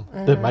in them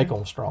that make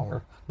them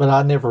stronger. But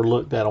I never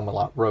looked at them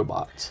like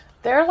robots.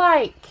 They're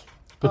like...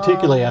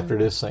 Particularly after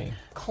this scene.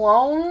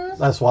 Clones?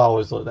 That's why I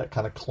always look at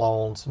kind of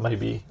clones,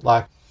 maybe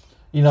like,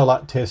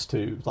 like test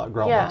tubes, like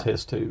grown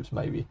test tubes,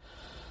 maybe.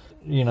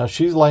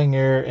 She's laying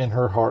there and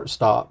her heart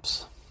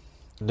stops.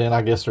 Then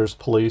I guess there's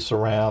police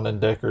around and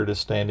Deckard is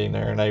standing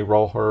there and they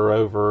roll her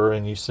over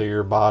and you see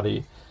her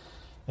body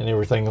and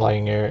everything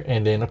laying there.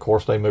 And then, of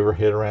course, they move her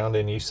head around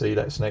and you see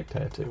that snake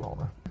tattoo on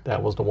her.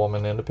 That was the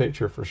woman in the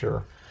picture for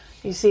sure.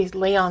 You see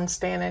Leon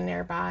standing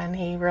nearby and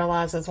he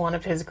realizes one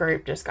of his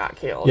group just got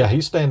killed. Yeah,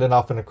 he's standing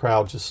off in the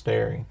crowd just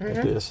staring at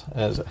this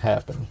as it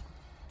happened.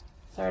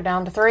 So we're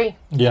down to 3.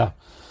 Yeah.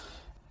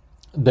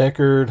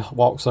 Deckard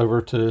walks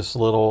over to this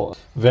little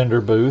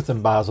vendor booth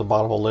and buys a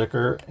bottle of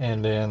liquor,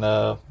 and then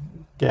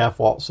Gaff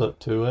walks up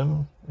to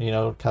him,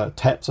 kind of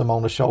taps him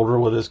on the shoulder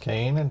with his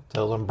cane and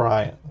tells him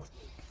Bryant.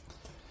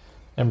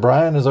 And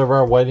Brian is over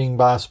there waiting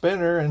by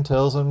Spinner and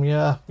tells him,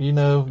 yeah,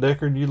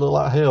 Deckard, you look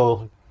like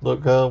hell.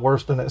 Look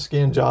worse than that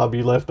skin job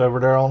you left over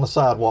there on the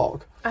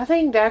sidewalk. I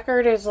think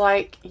Deckard is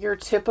like your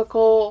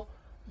typical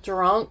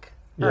drunk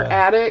or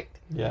addict.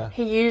 Yeah.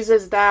 He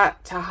uses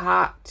that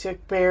to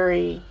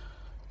bury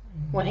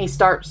when he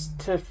starts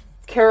to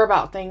care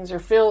about things or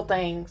feel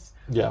things.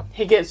 Yeah.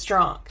 He gets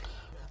drunk.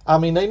 I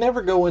mean, they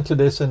never go into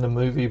this in the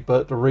movie,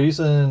 but the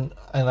reason,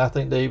 and I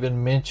think they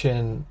even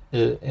mention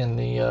it in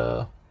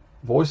the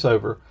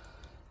voiceover,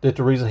 that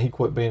the reason he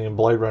quit being in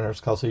Blade Runner is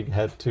because he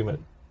had too much,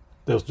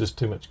 there was just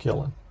too much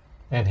killing.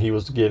 And he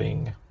was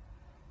it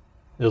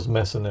was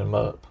messing him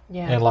up.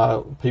 Yeah. And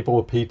like people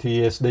with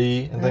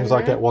PTSD and things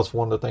like that, what's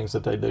one of the things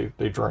that they do?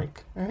 They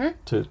drink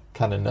to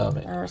kind of numb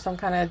it. Or some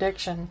kind of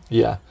addiction.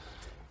 Yeah.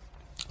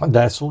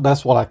 That's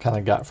what I kind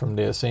of got from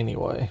this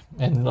anyway.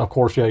 And of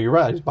course, yeah, you're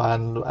right. He's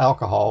buying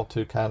alcohol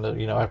to kind of,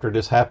 after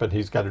this happened,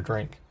 he's got to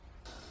drink.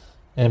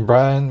 And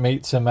Brian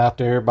meets him out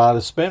there by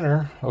the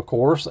Spinner, of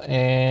course,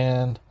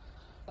 and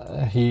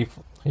he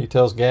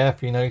tells Gaff,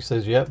 he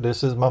says, yep,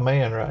 this is my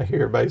man right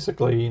here,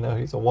 basically.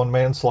 He's a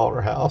one-man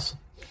slaughterhouse.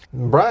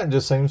 And Brian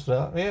just seems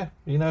to,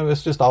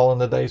 it's just all in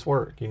the day's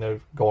work,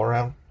 going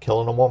around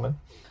killing a woman.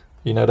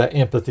 That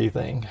empathy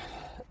thing.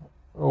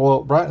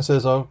 Well, Brian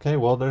says, okay,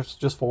 well, there's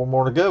just 4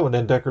 more to go. And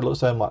then Deckard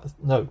looks at him like,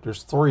 no,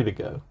 there's 3 to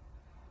go.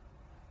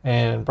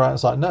 And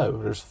Brian's like,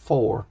 no, there's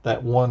 4.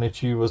 That one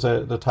that you was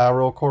at the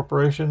Tyrell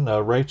Corporation,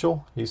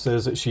 Rachel, he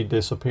says that she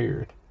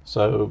disappeared.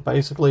 So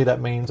basically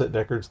that means that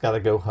Deckard's got to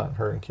go hunt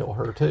her and kill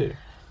her too.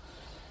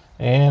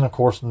 And of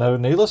course,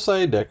 needless to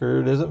say,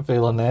 Deckard isn't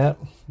feeling that.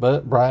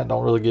 But Brian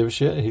don't really give a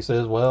shit. He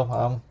says,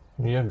 well,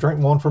 drink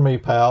one for me,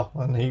 pal.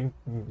 And he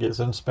gets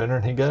in the Spinner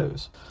and he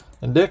goes.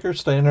 And Deckard's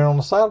standing there on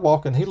the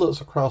sidewalk and he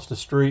looks across the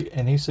street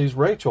and he sees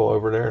Rachel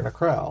over there in a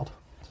crowd.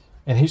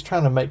 And he's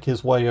trying to make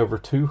his way over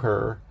to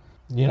her.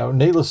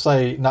 Needless to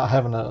say, not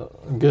having a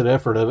good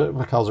effort of it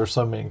because there's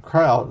so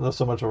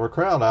much of a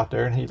crowd out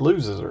there, and he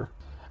loses her.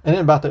 And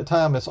then about that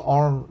time,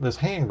 this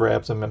hand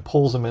grabs him and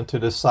pulls him into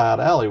this side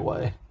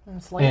alleyway. And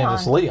it's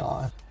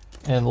Leon.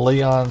 And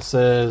Leon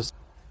says,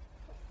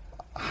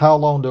 how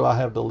long do I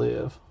have to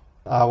live?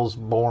 I was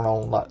born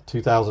on like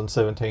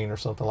 2017 or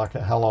something like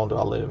that. How long do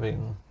I live?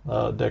 And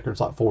Deckard's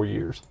like 4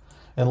 years.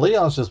 And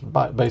Leon's just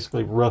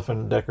basically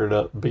roughing Deckard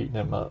up, beating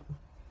him up.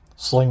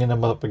 slinging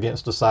him up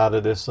against the side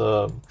of this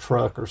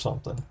truck or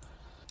something.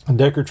 And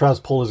Deckard tries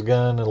to pull his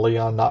gun, and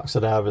Leon knocks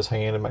it out of his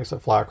hand and makes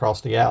it fly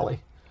across the alley.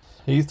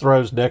 He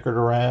throws Deckard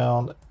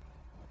around.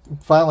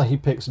 Finally, he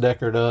picks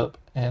Deckard up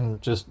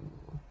and just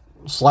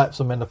slaps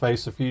him in the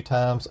face a few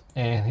times,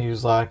 and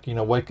he's like,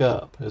 wake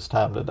up, it's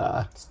time to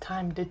die. It's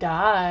time to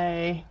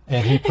die.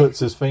 And he puts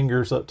his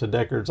fingers up to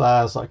Deckard's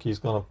eyes like he's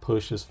going to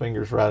push his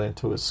fingers right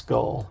into his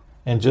skull.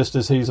 And just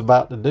as he's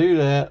about to do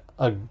that,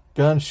 a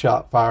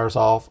gunshot fires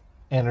off,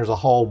 and there's a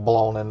hole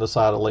blown in the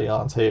side of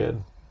Leon's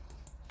head.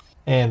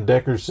 And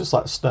Deckard's just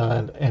like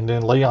stunned, and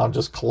then Leon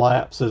just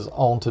collapses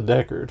onto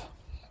Deckard.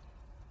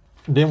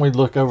 Then we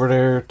look over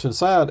there to the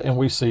side, and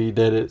we see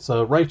that it's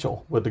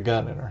Rachel with the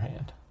gun in her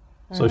hand.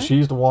 So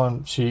she's the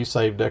one, she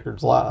saved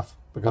Deckard's life,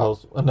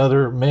 because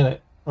another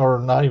minute, or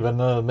not even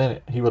another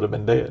minute, he would have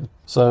been dead.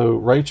 So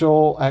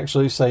Rachel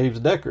actually saves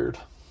Deckard,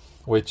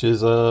 which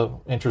is a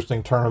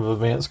interesting turn of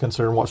events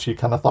considering what she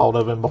kind of thought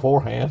of him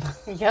beforehand.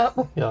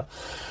 Yep. Yeah.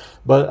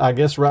 But I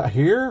guess right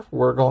here,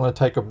 we're going to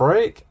take a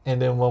break,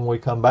 and then when we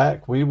come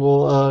back, we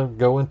will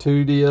go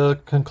into the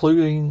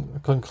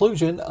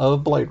conclusion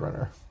of Blade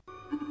Runner.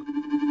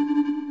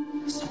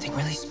 Something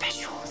really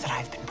special that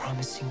I've been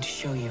promising to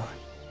show you.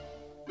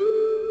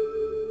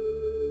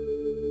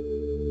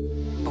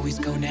 Always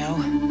go now,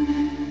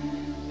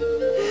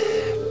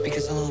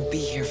 because I'll only be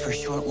here for a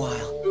short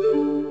while.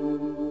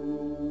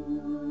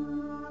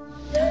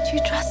 Don't you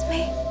trust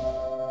me?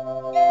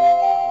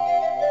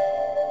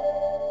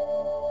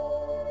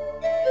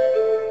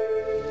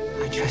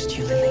 I trust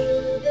you, Lily.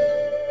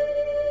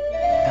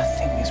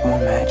 Nothing is more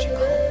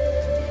magical.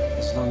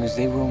 As long as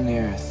they roam the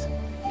earth,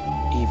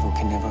 evil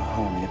can never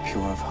harm the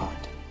pure of heart.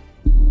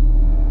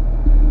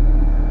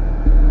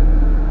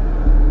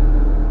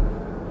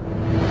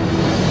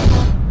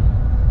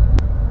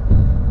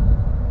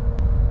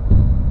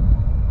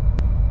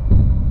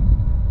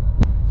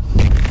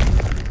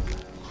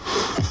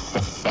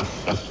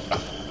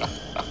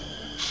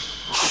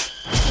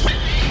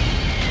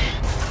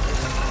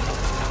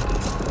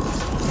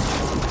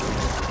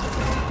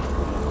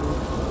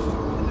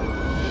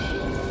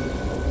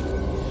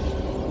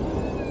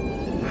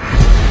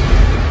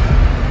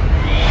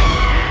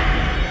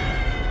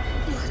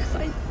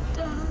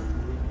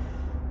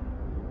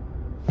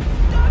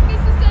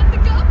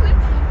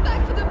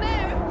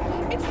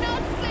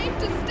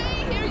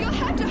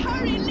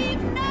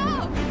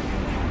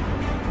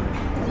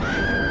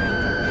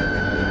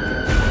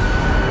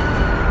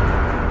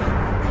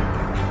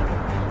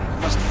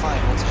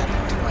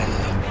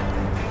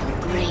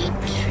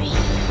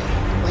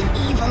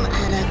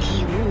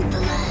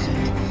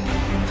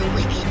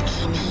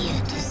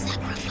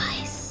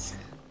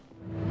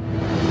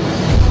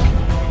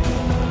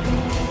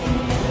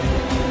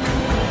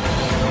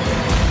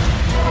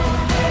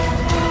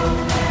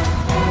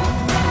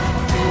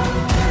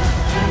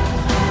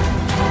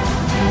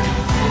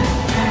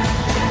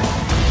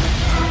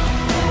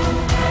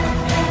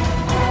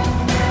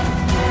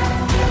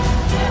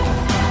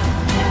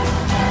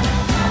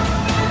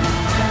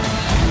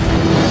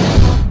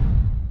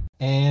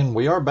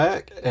 We are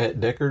back at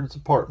Deckard's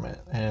apartment,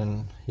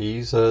 and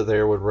he's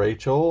there with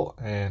Rachel,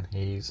 and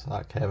he's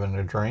like having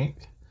a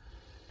drink.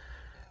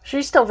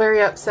 She's still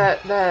very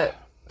upset that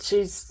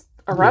she's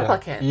a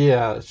replicant.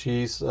 Yeah,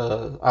 she's,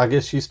 I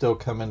guess she's still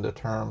coming to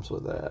terms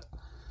with that.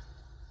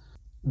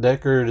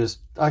 Deckard is,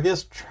 I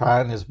guess,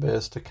 trying his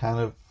best to kind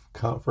of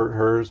comfort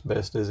her as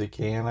best as he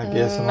can, I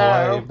guess, in a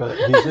way, but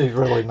he's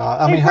really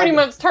not. He pretty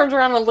much turns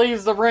around and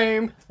leaves the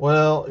room.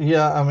 Well,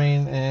 yeah, I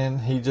mean,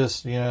 and he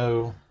just,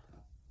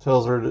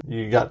 tells her that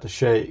you got the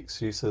shakes.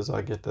 He says,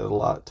 I get that a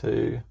lot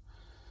too.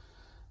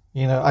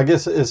 I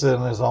guess it's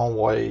in his own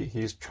way.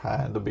 He's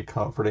trying to be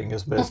comforting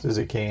as best as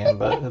he can,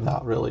 but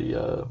not really.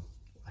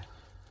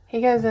 He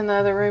goes in the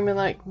other room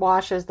and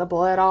washes the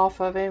blood off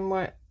of him,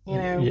 where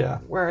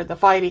the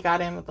fight he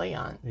got in with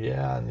Leon.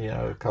 Yeah, and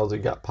because he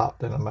got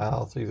popped in the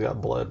mouth, he's got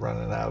blood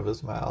running out of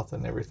his mouth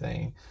and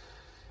everything.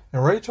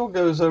 And Rachel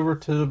goes over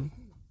to the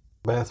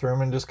bathroom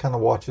and just kind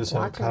of watches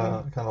him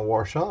kind of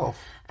wash off.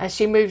 As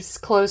she moves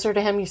closer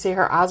to him, you see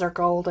her eyes are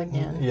gold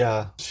again.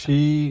 Yeah,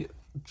 she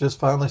just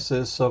finally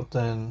says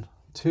something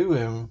to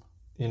him,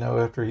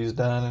 after he's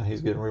done and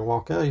he's getting ready to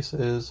walk out. He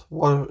says,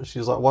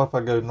 she's like, what if I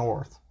go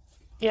north?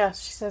 Yeah,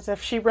 she says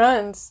if she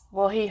runs,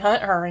 will he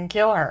hunt her and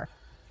kill her?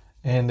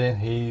 And then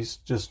he's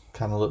just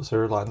kind of looks at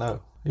her like,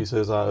 no. He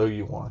says, I owe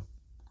you one.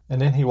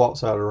 And then he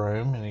walks out of the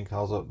room and he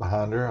calls up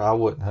behind her, I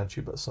wouldn't hunt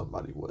you, but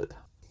somebody would.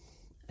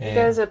 And he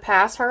goes to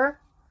pass her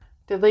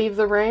to leave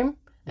the room,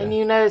 and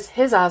you notice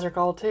his eyes are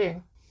gold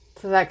too.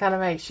 So that kind of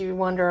makes you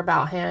wonder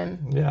about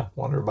him. Yeah,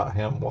 wonder about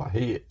him, why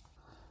he.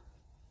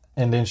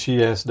 And then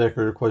she asked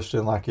Deckard a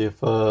question like if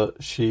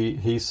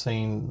he's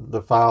seen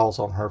the files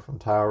on her from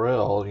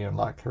Tyrell,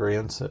 like her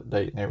inset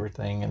date and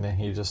everything, and then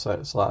he just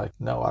says like,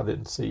 no, I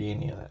didn't see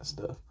any of that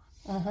stuff.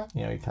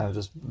 He kind of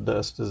just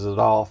dusts it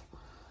off.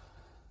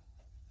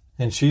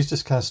 And she's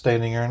just kind of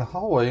standing there in the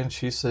hallway, and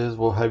she says,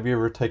 well, have you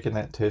ever taken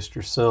that test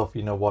yourself?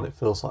 You know what it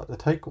feels like to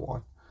take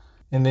one.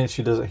 And then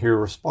she doesn't hear a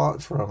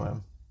response from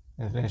him.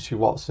 And then she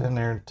walks in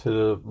there to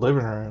the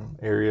living room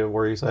area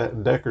where he's at,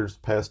 and Deckard's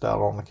passed out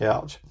on the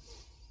couch.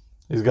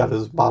 He's got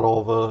his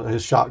bottle of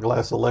his shot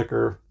glass of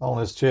liquor on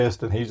his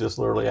chest, and he's just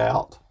literally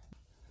out.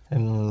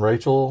 And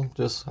Rachel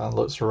just kind of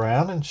looks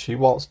around, and she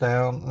walks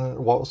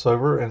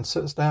over and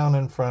sits down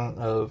in front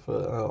of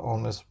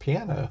on this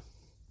piano.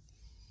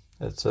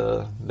 It's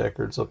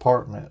Deckard's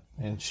apartment,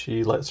 and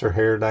she lets her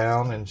hair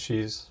down, and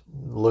she's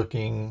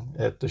looking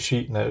at the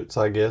sheet notes,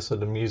 I guess, of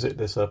the music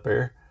that's up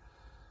there.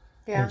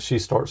 Yeah. And she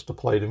starts to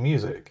play the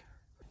music.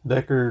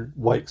 Deckard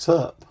wakes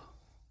up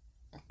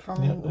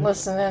from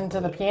listening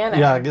to the piano.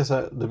 Yeah, I guess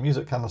the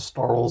music kind of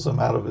startles him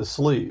out of his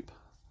sleep.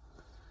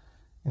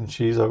 And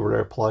she's over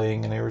there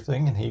playing and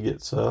everything, and he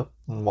gets up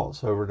and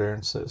walks over there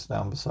and sits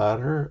down beside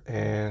her.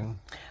 And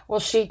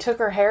well, she took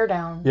her hair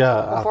down.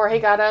 Yeah. Before he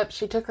got up,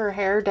 she took her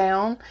hair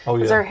down. Oh, yeah.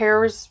 Because her hair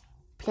was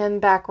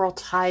pinned back real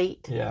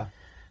tight. Yeah.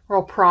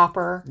 Real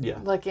proper. Yeah.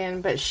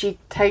 Looking. But she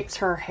takes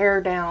her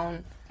hair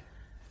down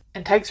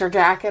and takes her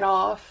jacket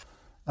off.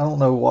 I don't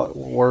know what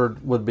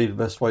word would be the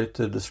best way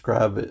to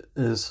describe it.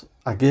 Is,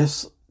 I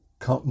guess,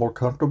 more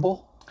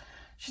comfortable?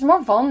 She's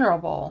more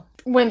vulnerable.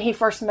 When he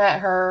first met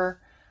her,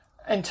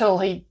 until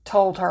he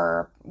told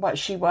her what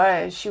she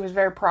was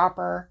very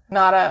proper.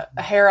 Not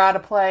a hair out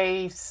of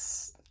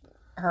place.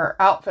 Her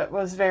outfit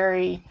was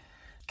very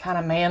kind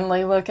of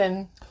manly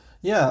looking.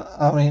 Yeah,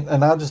 I mean,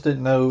 and I just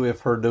didn't know if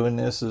her doing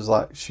this is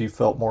like she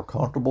felt more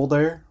comfortable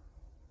there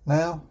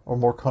now or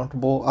more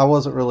comfortable. I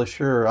wasn't really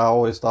sure. I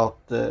always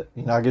thought that,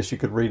 I guess you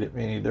could read it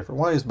many different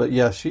ways. But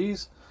yeah,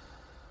 she's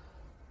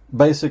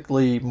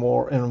basically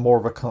more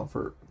of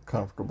a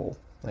comfortable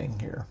thing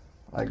here,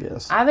 I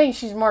guess. I think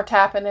she's more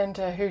tapping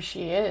into who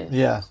she is.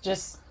 Yeah.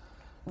 Just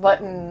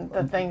letting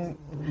the thing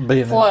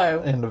be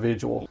flow. An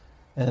individual.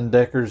 And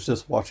Deckard's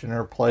just watching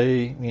her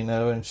play,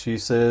 and she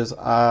says,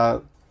 I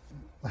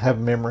have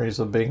memories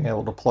of being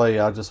able to play.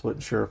 I just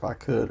wasn't sure if I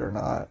could or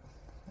not.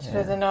 She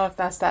doesn't know if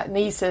that's that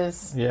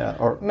niece's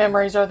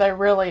memories or they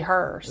really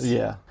hers.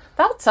 Yeah.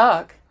 That would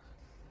suck.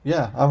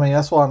 Yeah, I mean,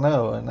 that's what I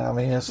know. And I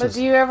mean, But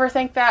do you ever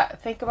think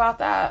about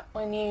that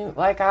when you,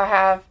 I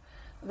have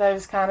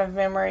those kind of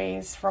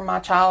memories from my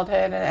childhood,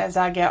 and as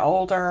I get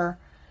older,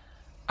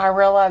 I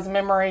realize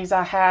memories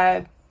I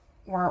had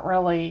weren't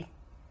really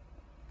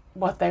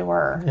what they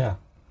were. Yeah.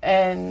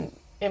 And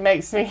it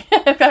makes me,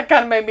 that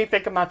kind of made me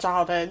think of my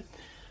childhood.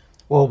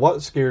 Well,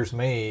 what scares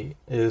me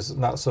is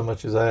not so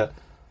much as that,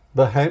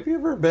 but have you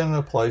ever been in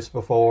a place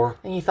before?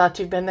 And you thought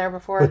you'd been there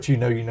before? But you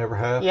never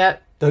have?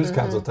 Yep. Those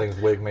kinds of things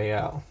wig me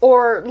out.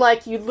 Or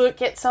you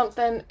look at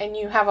something and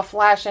you have a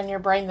flash in your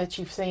brain that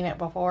you've seen it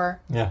before.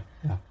 Yeah,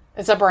 yeah.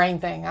 It's a brain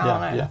thing. I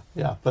don't know.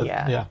 Yeah. But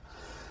yeah.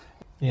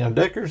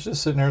 Deckard's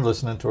just sitting there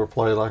listening to her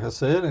play, like I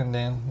said, and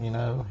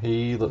then,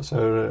 he looks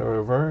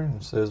over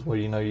and says, well,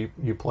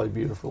 you play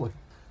beautifully.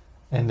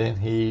 And then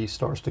he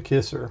starts to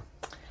kiss her.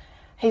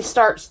 He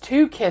starts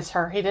to kiss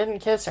her. He didn't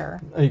kiss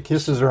her. He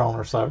kisses her on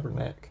her side of her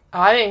neck.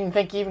 I didn't even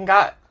think he even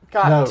got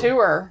to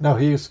her. No,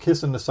 he was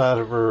kissing the side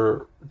of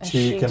her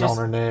cheek and on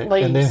her neck.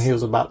 Leaves. And then he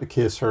was about to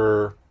kiss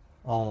her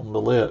on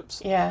the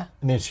lips. Yeah.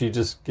 And then she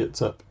just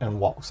gets up and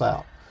walks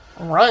out.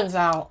 Runs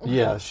out.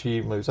 Yeah,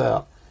 she moves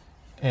out.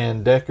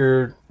 And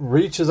Deckard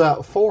reaches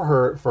out for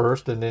her at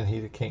first, and then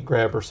he can't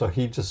grab her, so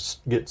he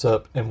just gets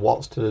up and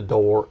walks to the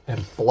door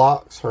and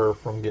blocks her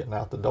from getting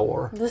out the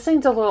door. This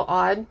seems a little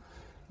odd.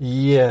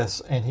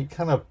 Yes, and he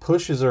kind of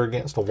pushes her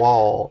against a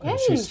wall. Yeah, and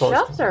she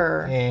shoves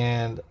her.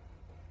 And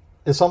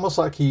it's almost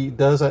like he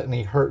does that and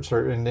he hurts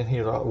her, and then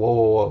he's like,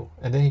 whoa.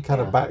 And then he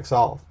kind of backs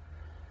off.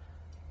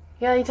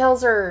 Yeah, he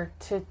tells her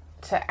to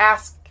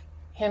ask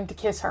him to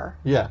kiss her.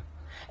 Yeah.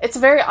 It's a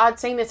very odd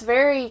scene. It's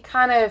very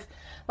kind of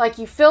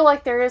you feel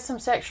like there is some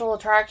sexual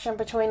attraction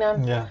between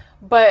them. Yeah.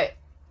 But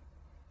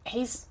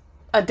he's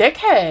a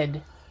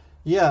dickhead.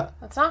 Yeah.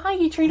 That's not how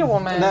you treat a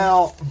woman.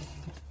 Now,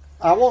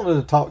 I wanted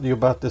to talk to you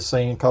about this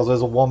scene because as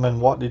a woman,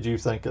 what did you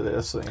think of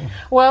this scene?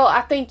 Well,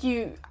 I think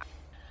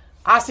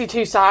I see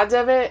two sides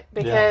of it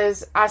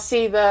because I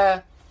see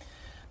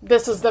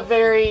this is the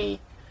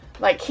very,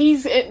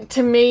 he's,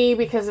 to me,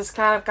 because it's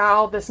kind of got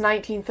all this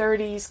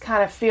 1930s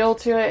kind of feel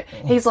to it,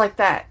 he's like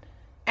that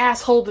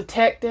asshole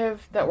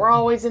detective that were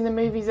always in the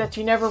movies that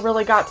you never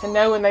really got to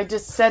know, and they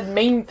just said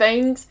mean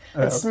things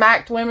and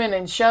smacked women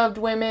and shoved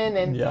women,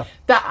 and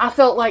that I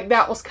felt like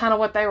that was kind of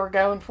what they were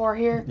going for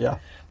here. Yeah.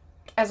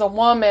 As a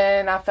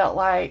woman, I felt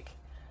like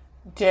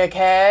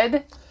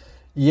dickhead.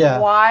 Yeah.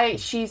 Why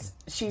she's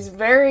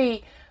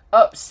very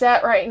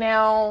upset right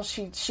now.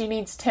 She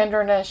needs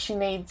tenderness. She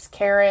needs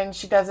caring.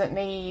 She doesn't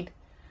need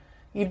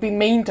you'd be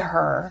mean to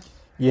her.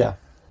 Yeah.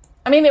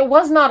 I mean, it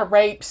was not a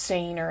rape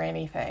scene or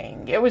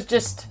anything. It was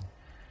just,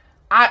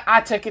 I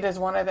took it as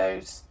one of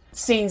those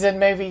scenes in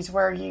movies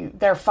where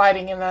they're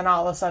fighting and then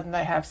all of a sudden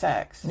they have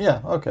sex.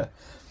 Yeah, okay.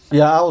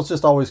 Yeah, I was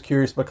just always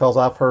curious because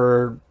I've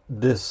heard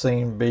this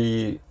scene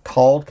be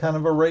called kind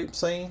of a rape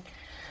scene,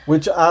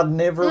 which I've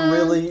never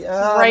really...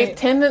 rape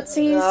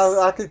tendencies?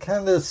 I could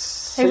kind of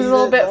see he was a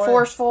little bit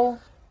forceful.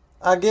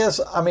 I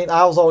guess, I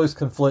was always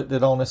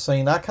conflicted on this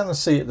scene. I kind of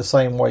see it the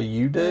same way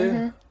you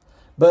do.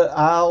 But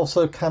I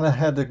also kind of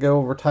had to go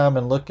over time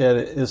and look at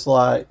it. It's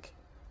like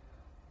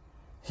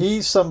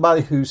he's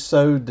somebody who's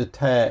so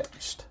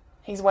detached.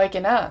 He's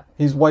waking up.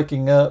 He's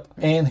waking up,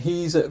 and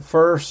he's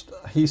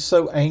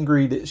so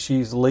angry that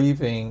she's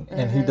leaving,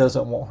 and he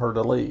doesn't want her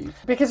to leave.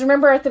 Because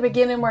remember at the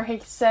beginning where he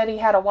said he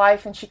had a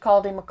wife and she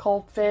called him a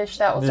cold fish?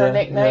 That was her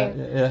nickname?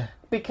 Yeah.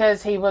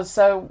 Because he was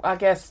so, I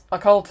guess, a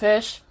cold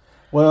fish?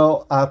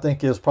 Well, I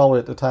think it was probably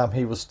at the time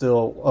he was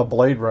still a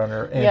Blade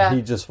Runner, and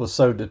he just was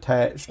so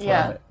detached from it.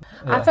 Yeah.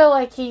 I feel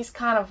like he's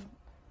kind of,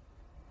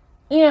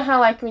 you know how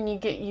like when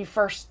you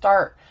first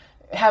start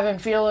having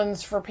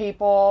feelings for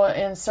people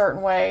in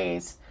certain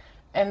ways,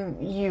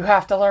 and you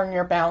have to learn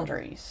your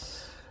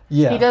boundaries.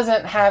 Yeah. He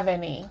doesn't have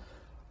any.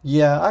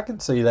 Yeah, I can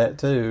see that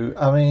too.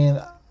 I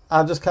mean,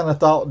 I just kind of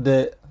thought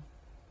that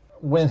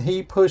when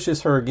he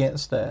pushes her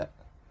against that,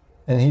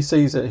 and he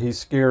sees that he's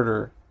scared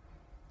her,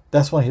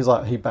 that's when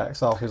he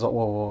backs off. He's like,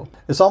 whoa, whoa.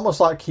 It's almost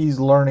like he's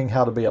learning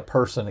how to be a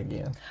person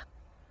again.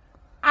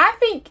 I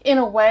think in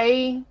a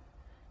way,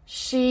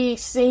 she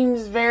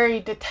seems very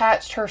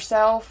detached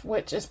herself,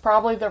 which is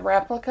probably the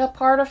replica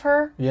part of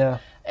her. Yeah.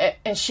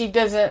 And she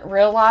doesn't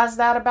realize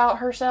that about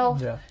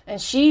herself. Yeah.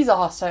 And she's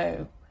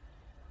also,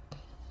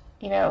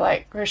 you know,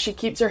 like where she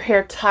keeps her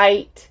hair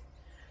tight.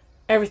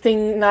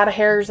 Everything, not a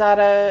hair's out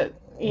of,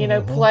 you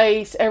know,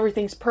 place.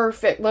 Everything's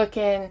perfect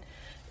looking.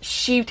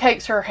 She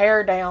takes her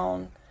hair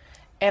down.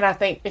 And I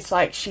think it's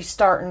like she's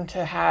starting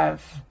to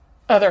have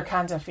other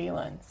kinds of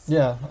feelings.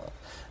 Yeah.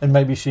 And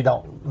maybe she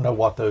don't know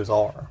what those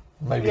are.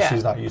 Maybe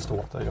she's not used to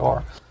what they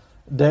are.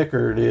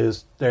 Deckard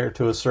is there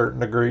to a certain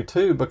degree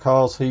too,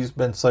 because he's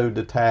been so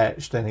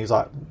detached, and he's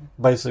like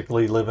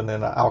basically living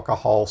in an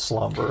alcohol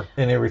slumber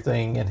and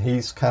everything. And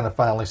he's kind of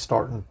finally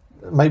starting,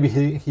 maybe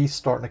he's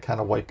starting to kind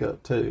of wake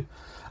up too.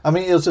 I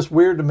mean, it was just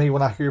weird to me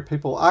when I hear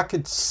people, I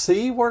could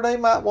see where they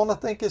might want to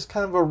think it's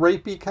kind of a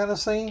rapey kind of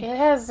scene. It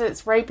has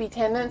its rapey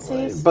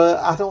tendencies. But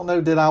I don't know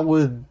that I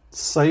would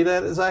say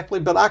that exactly,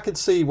 but I could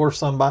see where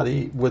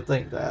somebody would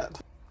think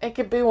that. It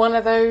could be one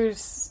of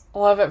those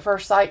love at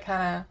first sight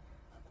kind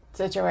of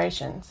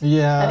situations.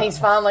 Yeah. And he's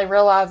finally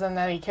realizing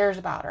that he cares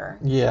about her.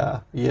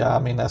 Yeah. I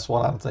mean, that's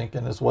what I'm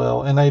thinking as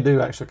well. And they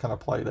do actually kind of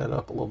play that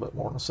up a little bit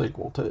more in the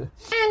sequel too.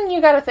 And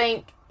you got to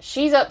think,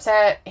 she's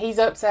upset, he's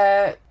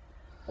upset.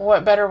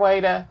 What better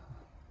way to,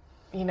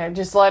 you know,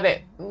 just let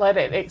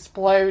it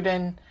explode.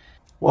 And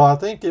well, I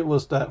think it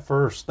was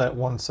that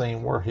one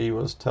scene where he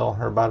was telling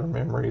her about her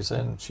memories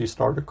and she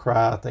started to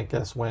cry. I think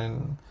that's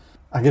when,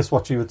 I guess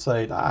what you would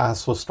say, the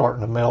ice was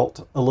starting to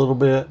melt a little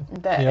bit.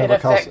 That it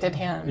affected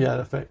him. Yeah, it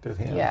affected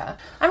him. Yeah.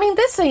 I mean,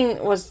 this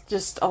scene was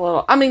just a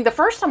little, I mean, the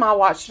first time I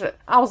watched it,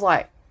 I was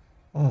like,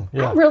 I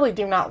really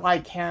do not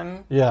like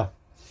him. Yeah.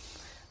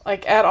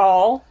 Like, at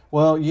all.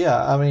 Well,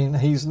 yeah, I mean,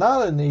 he's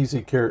not an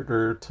easy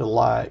character to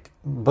like,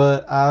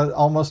 but I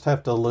almost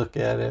have to look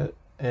at it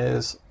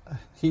as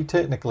he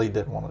technically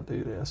didn't want to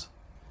do this.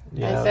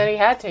 He said he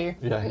had to.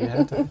 Yeah, he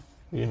had to.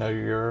 You know,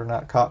 you're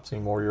not cops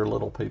anymore, you're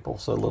little people.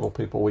 So little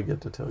people, we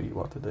get to tell you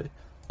what to do.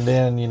 And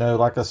then, you know,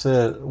 like I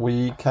said,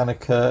 we kind of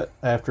cut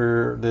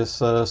after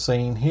this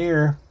scene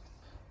here.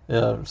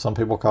 Some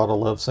people call it a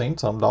love scene,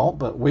 some don't,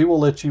 but we will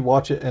let you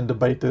watch it and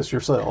debate this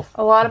yourself.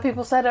 A lot of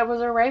people said it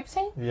was a rape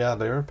scene? Yeah,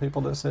 there are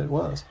people that said it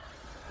was.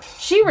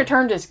 She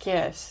returned his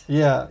kiss.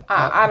 Yeah.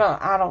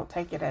 I don't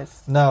take it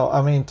as... No,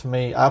 I mean, to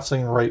me, I've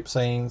seen rape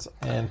scenes,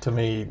 and to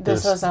me,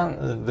 this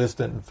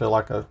didn't feel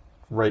like a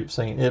rape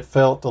scene. It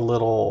felt a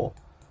little...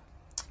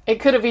 It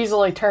could have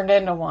easily turned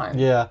into one.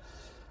 Yeah.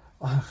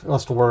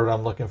 What's the word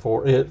I'm looking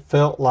for? It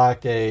felt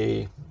like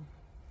a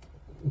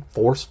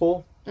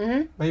forceful...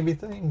 maybe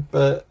thing,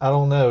 but I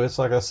don't know. It's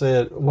like I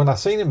said, when I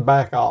seen him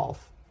back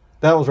off,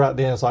 that was right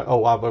then. It's like,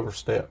 oh, I've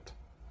overstepped.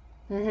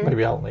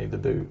 Maybe I don't need to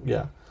do,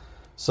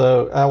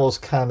 So that was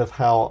kind of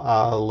how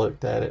I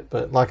looked at it.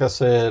 But like I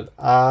said,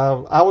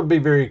 I would be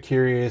very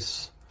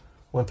curious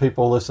when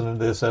people listen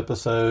to this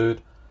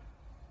episode.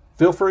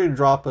 Feel free to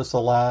drop us a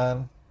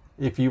line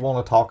if you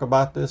want to talk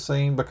about this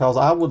scene, because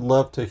I would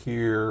love to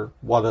hear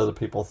what other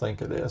people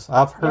think of this.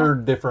 I've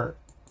heard different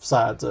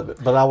sides of it,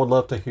 but I would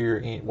love to hear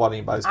what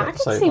anybody's got to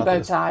say about this. I can see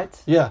both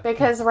sides. Yeah.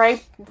 Because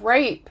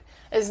rape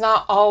is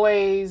not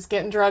always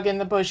getting drug in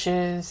the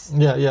bushes.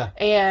 Yeah.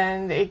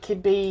 And it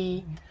could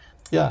be,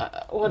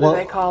 what do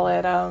they call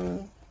it?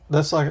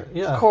 That's like,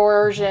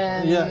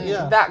 coercion.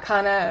 Yeah. That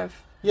kind of.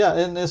 Yeah,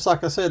 and it's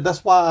like I said,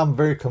 that's why I'm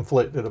very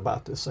conflicted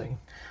about this scene.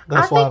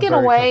 I think in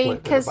a way,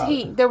 because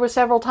there were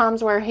several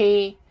times where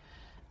he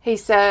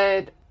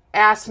said,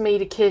 ask me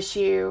to kiss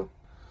you.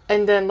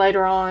 And then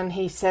later on,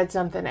 he said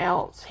something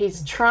else.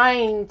 He's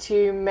trying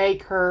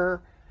to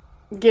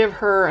give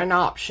her an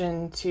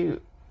option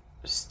to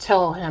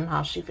tell him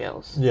how she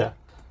feels. Yeah,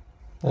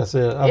 that's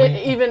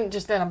it. Even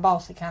just in a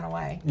bossy kind of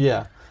way.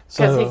 Yeah.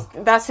 Because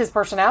that's his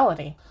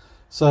personality.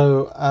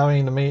 So, I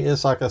mean, to me,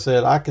 it's like I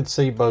said, I could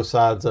see both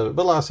sides of it.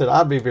 But like I said,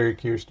 I'd be very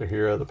curious to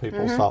hear other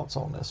people's thoughts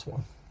on this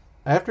one.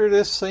 After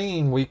this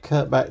scene, we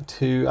cut back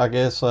to, I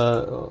guess,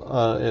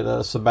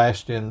 at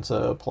Sebastian's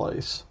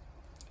place.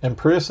 And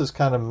Pris is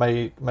kind of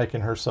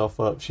making herself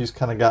up. She's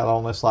kind of got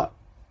on this like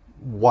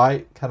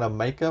white kind of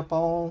makeup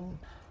on.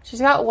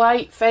 She's got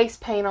white face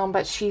paint on,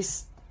 but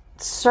she's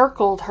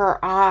circled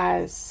her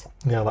eyes.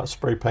 Yeah, like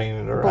spray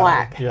painted her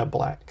black. eye. Yeah,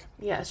 black.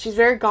 Yeah, she's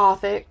very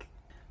gothic.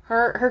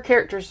 Her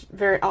character's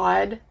very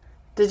odd.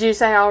 Did you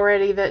say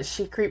already that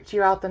she creeped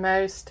you out the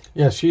most?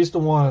 Yeah, she's the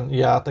one.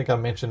 Yeah, I think I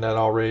mentioned that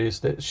already. Is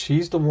that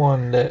she's the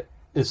one that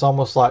it's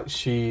almost like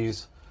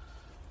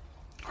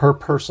her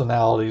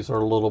personalities are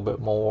a little bit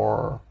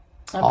more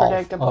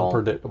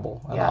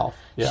unpredictable and off.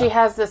 Yeah. She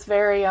has this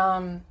very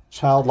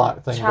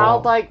childlike thing.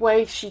 Childlike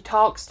way she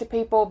talks to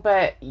people,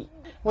 but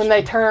when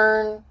they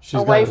turn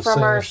away from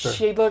her,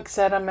 she looks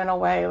at them in a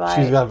way like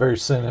she's got a very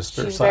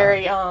sinister she's side.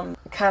 Very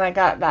kind of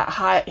got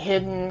that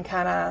hidden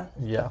kind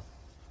of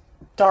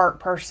dark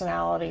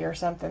personality or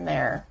something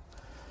there.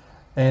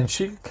 And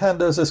she kind of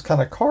does this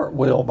kind of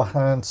cartwheel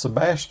behind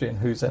Sebastian,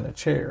 who's in a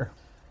chair.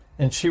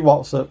 And she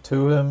walks up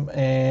to him,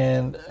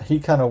 and he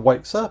kind of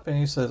wakes up, and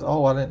he says,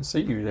 "Oh, I didn't see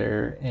you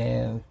there."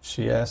 And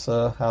she asks,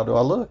 "How do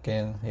I look?"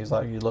 And he's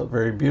like, "You look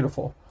very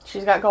beautiful."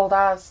 She's got gold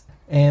eyes.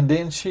 And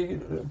then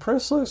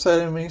Pris looks at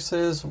him, and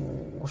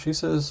she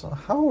says,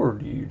 "How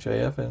old are you,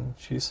 JF?" And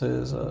he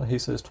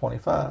says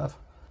 25.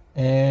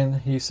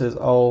 And he says,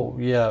 "Oh,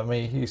 yeah,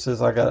 me." He says,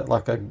 "I got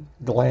like a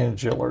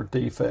glandular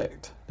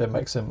defect that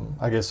makes him,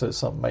 I guess it's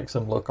something makes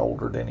him look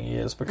older than he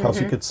is, because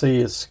you could see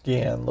his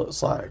skin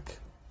looks like."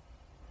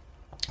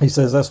 He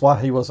says that's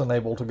why he wasn't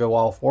able to go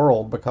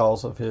off-world,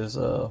 because of his,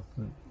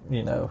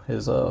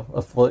 his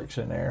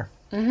affliction there.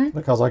 Mm-hmm.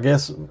 Because I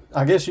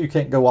guess you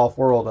can't go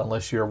off-world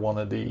unless you're one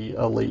of the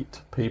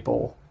elite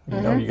people. You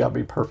know, you got to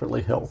be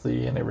perfectly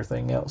healthy and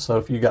everything else. So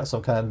if you got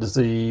some kind of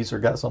disease or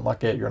got something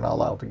like that, you're not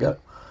allowed to go.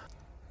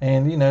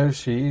 And,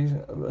 she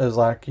is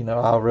like,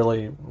 "I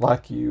really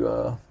like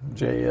you,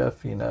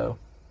 JF,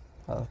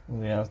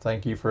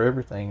 thank you for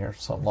everything," or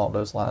something along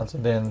those lines.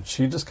 And then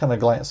she just kind of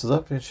glances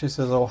up and she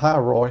says, "Oh, hi,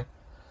 Roy."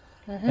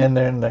 And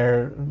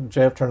then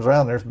Jeff turns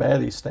around, there's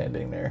Batty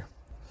standing there.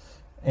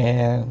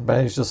 And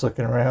Batty's just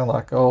looking around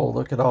like, "Oh,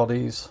 look at all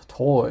these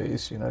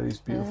toys, these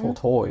beautiful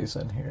toys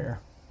in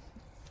here."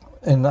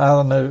 And I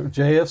don't know,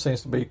 JF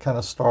seems to be kind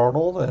of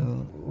startled,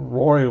 and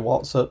Roy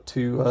walks up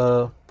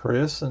to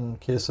Pris and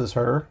kisses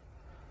her.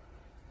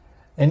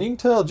 And you can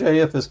tell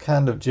JF is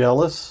kind of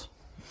jealous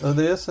of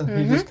this, and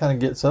he just kind of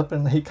gets up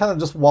and he kind of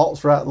just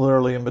walks right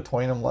literally in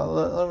between them, like,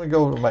 let me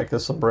go make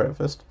us some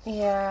breakfast.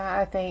 Yeah,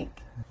 I think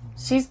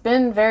she's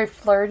been very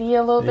flirty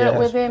a little bit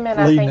with him, and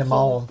I think him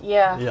on.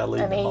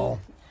 Leading him on.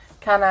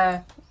 Kind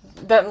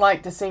of doesn't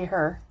like to see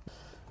her.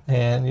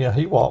 And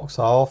he walks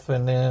off,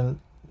 and then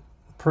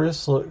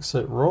Pris looks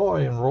at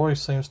Roy, and Roy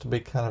seems to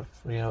be kind of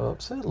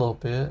upset a little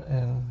bit,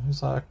 and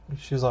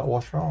she's like,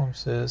 "What's wrong?" He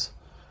says,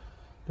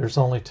 "There's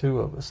only two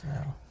of us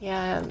now."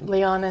 Yeah,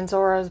 Leon and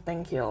Zora's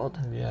been killed.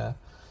 Yeah.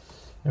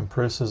 And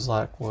Pris is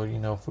like, "Well,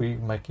 if we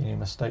make any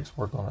mistakes,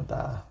 we're going to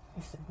die."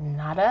 He said,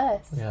 "Not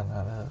us." Yeah,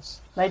 not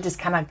us. They just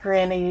kind of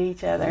grin at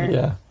each other.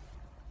 Yeah.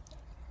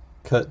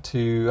 Cut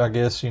to, I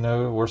guess,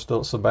 we're still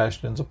at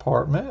Sebastian's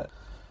apartment.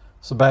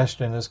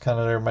 Sebastian is kind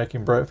of there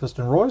making breakfast,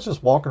 and Roy's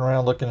just walking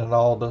around looking at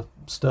all the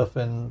stuff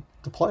in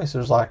the place.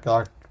 There's like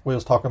we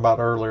was talking about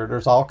earlier,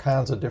 there's all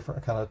kinds of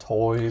different kind of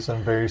toys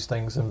and various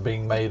things and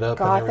being made up.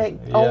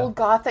 Old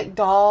gothic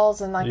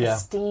dolls and a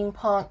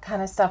steampunk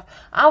kind of stuff.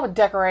 I would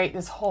decorate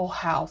this whole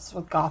house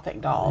with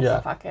gothic dolls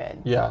if I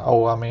could. Yeah.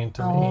 Oh, I mean,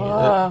 to me, I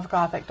love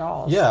gothic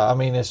dolls. Yeah. I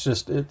mean,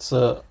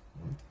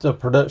 the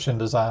production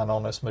design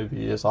on this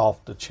movie is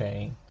off the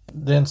chain.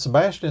 Then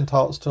Sebastian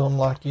talks to him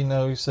like,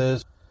 he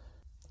says,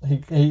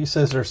 he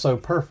says they're so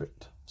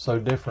perfect, so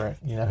different.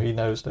 He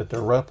knows that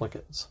they're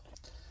replicas.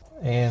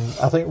 And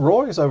I think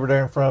Roy's over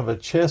there in front of a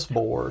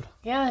chessboard.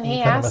 Yeah, and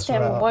he asked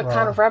him what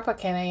kind of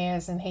replica he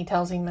is, and he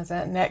tells him it's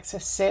a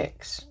Nexus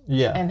 6.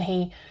 Yeah. And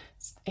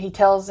he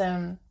tells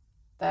him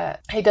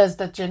that he does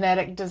the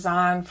genetic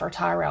design for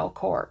Tyrell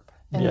Corp,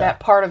 and that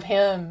part of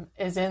him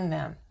is in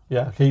them.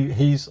 Yeah,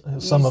 he's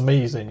some of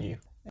me's in you.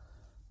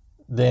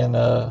 Then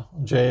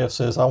JF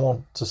says, "I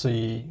want to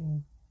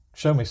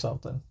show me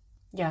something."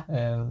 Yeah.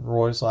 And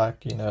Roy's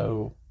like,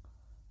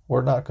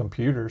 "We're not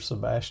computers,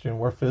 Sebastian,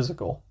 we're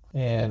physical."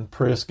 And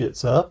Pris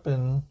gets up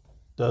and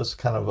does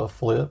kind of a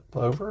flip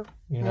over,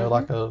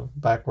 like a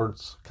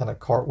backwards kind of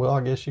cartwheel,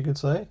 I guess you could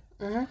say.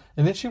 Mm-hmm.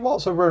 And then she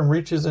walks over and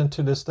reaches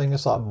into this thing.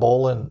 It's like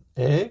boiling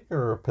egg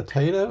or a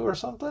potato or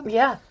something.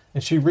 Yeah.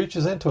 And she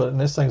reaches into it, and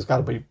this thing's got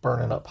to be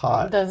burning up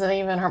hot. Doesn't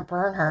even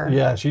burn her.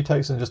 Yeah, and she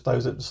takes it and just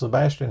throws it to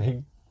Sebastian.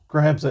 He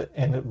grabs it,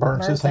 and it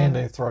burns his hand,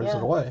 and he throws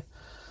it away.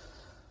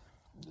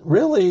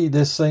 Really,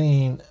 this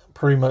scene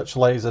pretty much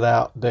lays it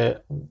out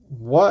that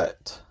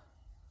what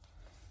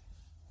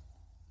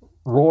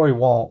Roy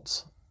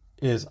wants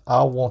is,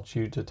 I want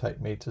you to take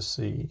me to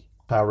see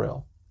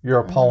Tyrell, your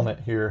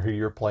opponent here who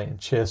you're playing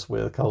chess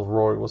with, because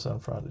Roy was in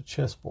front of the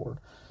chessboard.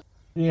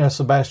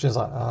 Sebastian's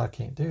like, "Oh, I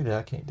can't do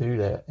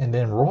that. And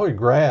then Roy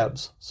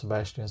grabs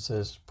Sebastian and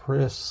says,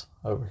 "Pris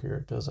over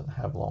here doesn't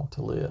have long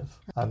to live.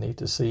 I need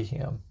to see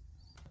him."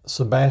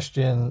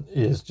 Sebastian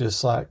is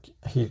just like,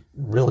 he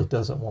really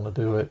doesn't want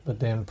to do it,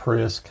 but then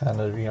Pris kind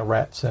of,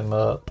 wraps him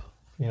up,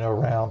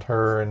 around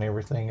her and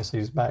everything as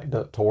he's backed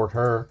up toward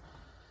her.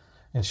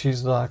 And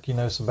she's like,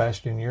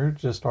 Sebastian, you're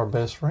just our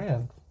best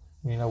friend.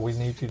 We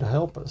need you to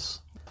help us.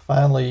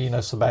 Finally,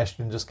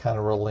 Sebastian just kind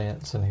of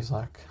relents and he's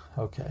like,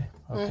 okay,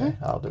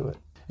 I'll do it.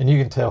 And you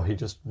can tell he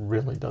just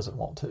really doesn't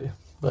want to.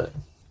 But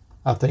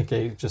I think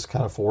he just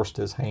kind of forced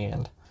his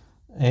hand.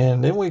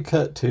 And then we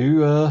cut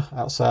to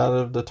outside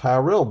of the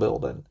Tyrell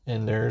building.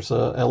 And there's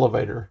an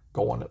elevator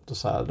going up the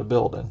side of the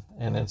building.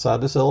 And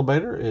inside this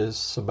elevator is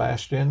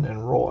Sebastian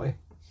and Roy.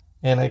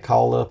 And they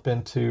call up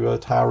into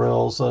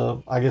Tyrell's,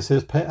 I guess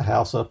his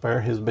penthouse up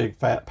there, his big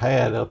fat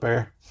pad up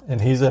there.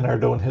 And he's in there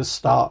doing his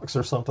stocks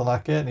or something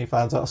like that. And he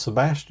finds out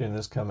Sebastian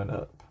is coming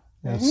up.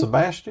 And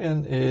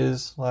Sebastian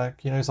is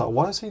like, he's like,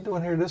 what is he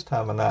doing here this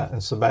time of night?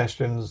 And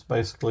Sebastian's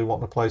basically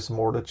wanting to play some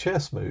more of the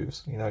chess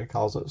moves. He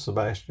calls up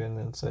Sebastian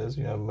and says,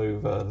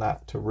 move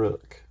knight to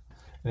rook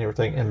and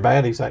everything. And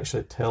Batty's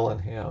actually telling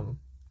him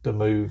the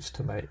moves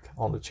to make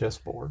on the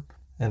chessboard.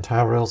 And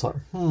Tyrell's like,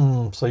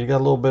 so you got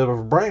a little bit of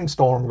a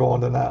brainstorm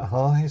going tonight,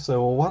 huh? He said,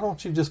 well, why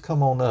don't you just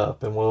come on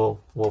up and we'll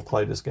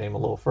play this game a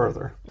little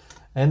further.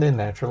 And then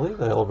naturally,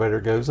 the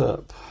elevator goes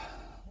up.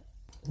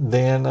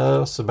 Then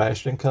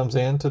Sebastian comes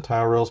into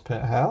Tyrell's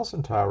penthouse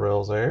and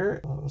Tyrell's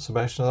there.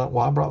 Sebastian's like,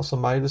 well, I brought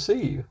somebody to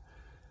see you.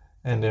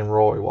 And then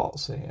Roy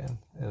walks in.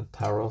 And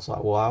Tyrell's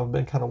like, well, I've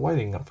been kind of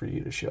waiting for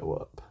you to show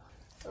up.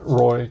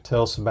 Roy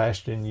tells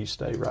Sebastian, you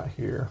stay right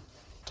here.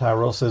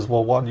 Tyrell says,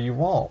 well, what do you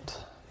want?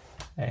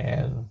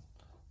 And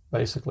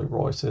basically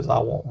Roy says, I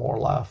want more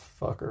life,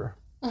 fucker.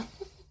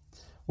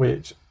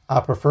 Which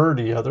I prefer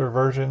the other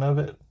version of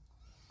it,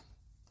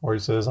 where he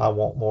says, I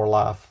want more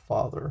life,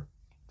 father.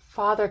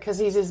 Father, because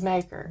he's his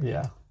maker.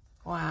 Yeah.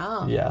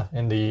 Wow. Yeah.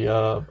 In the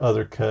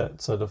other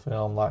cuts of the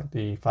film, like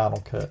the final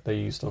cut, they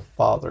used a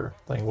father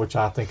thing, which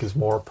I think is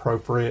more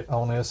appropriate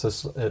on this.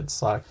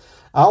 It's like,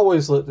 I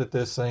always looked at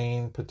this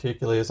scene,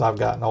 particularly as I've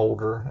gotten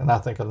older, and I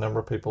think a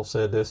number of people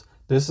said this.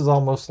 This is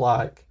almost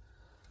like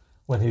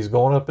when he's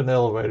going up an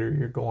elevator,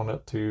 you're going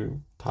up to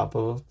top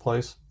of a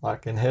place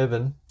like in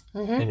heaven,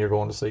 and you're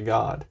going to see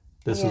God.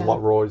 This is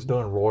what Roy's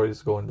doing.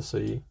 Roy's going to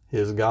see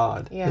his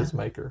God, his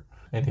maker,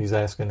 and he's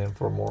asking him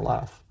for more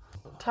life.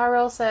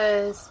 Tyrell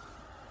says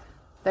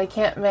they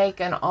can't make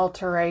an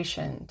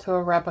alteration to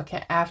a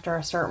replicant after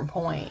a certain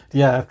point.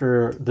 Yeah,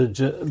 after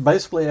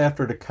basically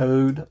after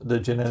the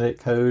genetic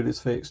code is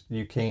fixed,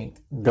 you can't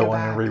go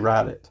in and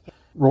rewrite it.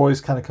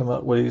 Roy's kind of come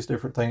up with these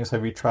different things.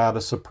 Have you tried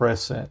a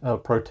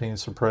protein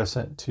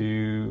suppressant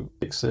to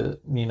fix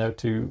it,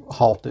 to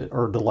halt it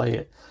or delay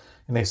it?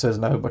 And he says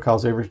no,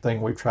 because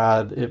everything we've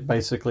tried, it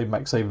basically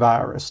makes a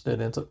virus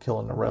that ends up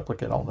killing the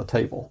replicant on the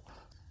table.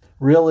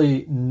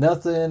 Really,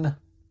 nothing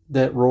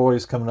that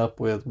Roy's coming up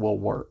with will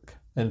work.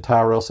 And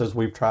Tyrell says,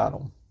 we've tried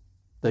them.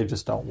 They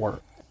just don't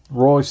work.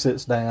 Roy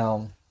sits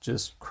down,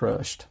 just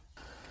crushed.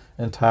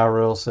 And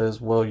Tyrell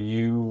says, well,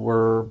 you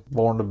were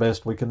born the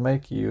best we could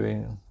make you.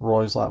 And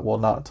Roy's like, well,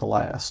 not to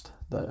last,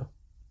 though.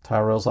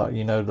 Tyrell's like,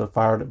 the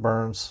fire that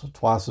burns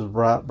twice as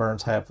bright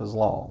burns half as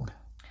long.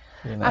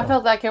 I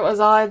felt like it was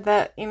odd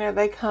that,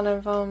 they kind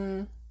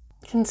of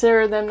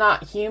consider them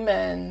not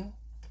human,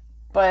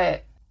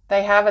 but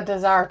they have a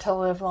desire to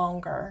live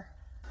longer.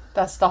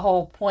 That's the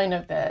whole point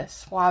of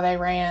this, why they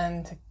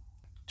ran to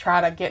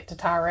try to get to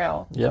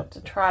Tyrell. Yep.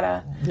 To try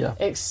to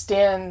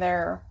extend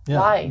their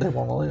life. They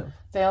want to live.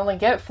 They only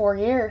get 4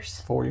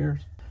 years. 4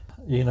 years.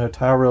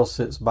 Tyrell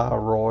sits by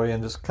Roy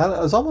and just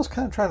is almost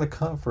kind of trying to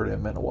comfort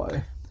him in a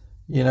way.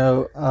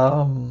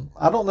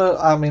 I don't know.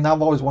 I mean,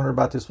 I've always wondered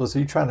about this. Was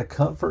he trying to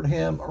comfort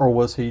him, or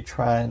was he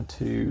trying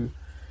to...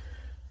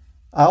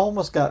 I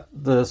almost got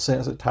the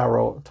sense that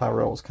Tyrell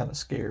was kind of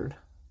scared,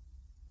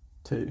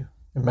 too.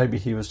 And maybe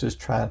he was just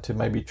trying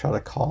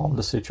to calm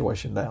the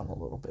situation down a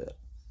little bit.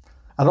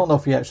 I don't know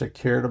if he actually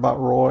cared about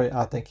Roy.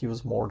 I think he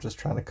was more just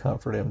trying to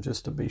comfort him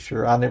just to be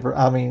sure.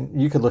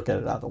 You could look at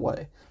it either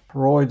way.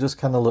 Roy just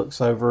kind of looks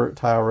over at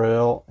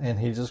Tyrell, and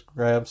he just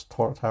grabs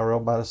Tyrell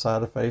by the side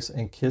of the face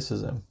and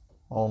kisses him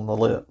on the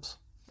lips.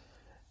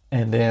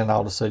 And then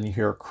all of a sudden you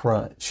hear a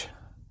crunch.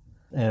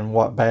 And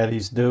what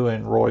Batty's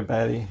doing, Roy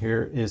Batty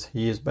here, is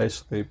he is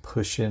basically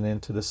pushing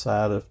into the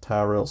side of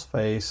Tyrell's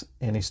face,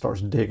 and he starts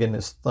digging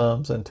his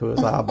thumbs into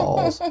his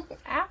eyeballs.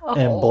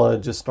 And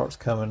blood just starts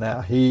coming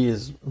out.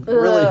 He's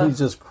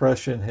just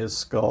crushing his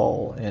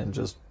skull and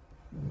just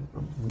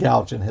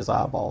gouging his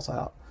eyeballs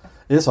out.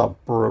 It's a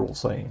brutal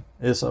scene.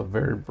 It's a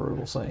very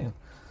brutal scene.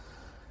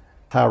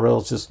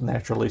 Tyrell's just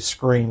naturally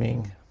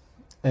screaming,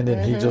 and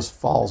then he just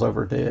falls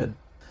over dead.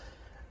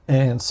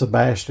 And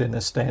Sebastian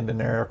is standing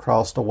there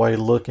across the way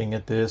looking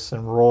at this,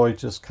 and Roy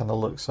just kind of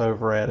looks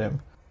over at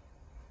him.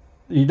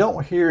 You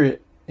don't hear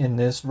it in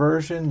this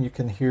version. You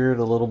can hear it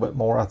a little bit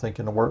more, I think,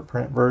 in the work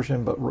print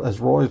version. But as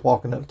Roy's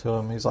walking up to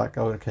him, he's like,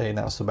 oh, okay,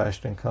 now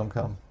Sebastian,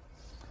 come.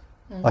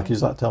 Like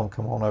he's like, tell him,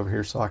 come on over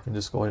here so I can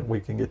just go ahead and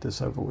we can get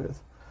this over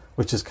with,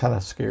 which is kind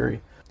of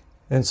scary.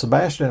 And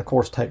Sebastian, of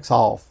course, takes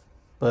off.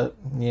 But,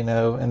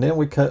 and then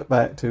we cut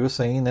back to a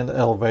scene in the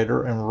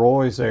elevator, and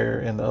Roy's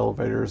there in the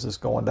elevator as it's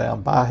going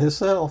down by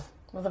himself.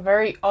 With a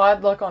very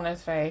odd look on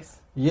his face.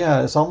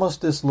 Yeah, it's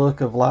almost this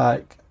look of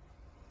like,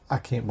 I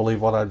can't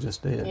believe what I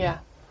just did. Yeah.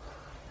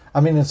 I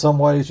mean, in some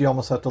ways, you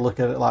almost have to look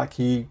at it like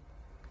he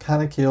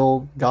kind of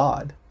killed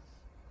God.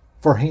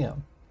 For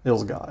him, it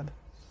was God.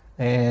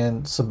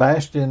 And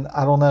Sebastian,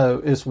 I don't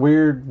know, it's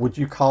weird. Would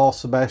you call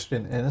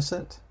Sebastian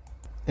innocent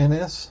in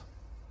this?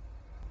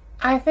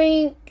 I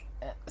think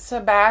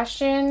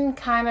Sebastian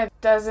kind of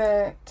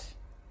doesn't...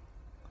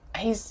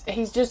 He's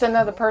just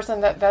another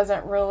person that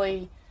doesn't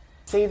really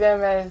see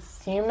them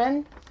as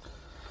human.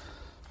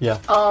 Yeah.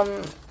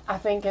 I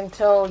think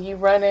until you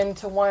run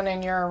into one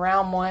and you're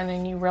around one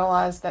and you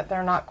realize that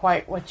they're not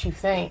quite what you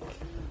think,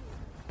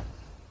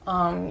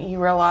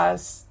 you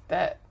realize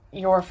that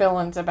your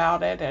feelings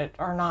about it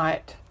are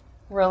not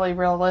really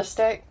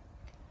realistic.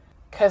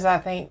 Because I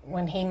think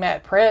when he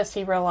met Pris,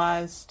 he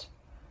realized,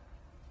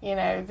 you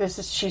know,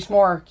 she's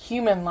more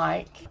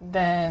human-like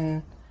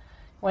than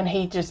when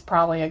he just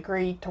probably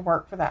agreed to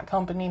work for that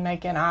company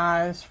making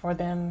eyes for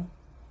them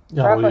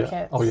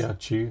replicants. Oh yeah,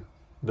 Chu,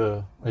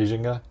 the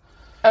Asian guy.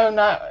 Oh,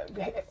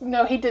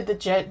 no, he did the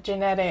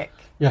genetic...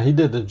 Yeah, he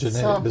did the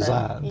genetic something.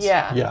 designs.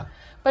 Yeah. Yeah.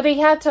 But he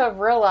had to have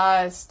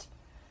realized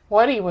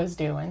what he was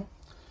doing.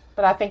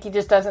 But I think he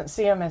just doesn't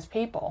see them as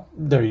people.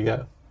 There you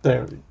go.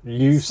 There,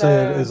 you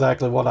said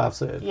exactly what I've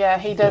said. Yeah,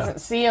 he doesn't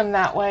see them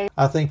that way.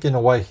 I think in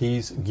a way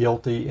he's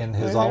guilty in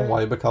his own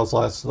way, because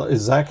that's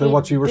exactly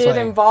what you were saying. He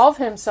did involve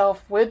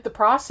himself with the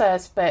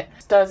process, but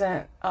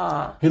doesn't...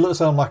 He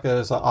looks at him like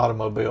it's an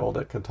automobile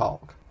that could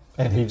talk.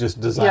 And he just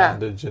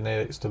designed the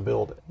genetics to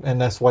build it. And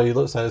that's the way he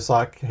looks at it. It's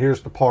like,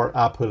 here's the part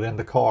I put in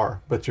the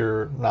car, but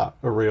you're not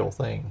a real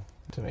thing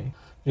to me.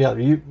 Yeah,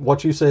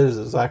 what you said is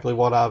exactly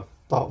what I've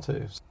thought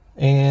too.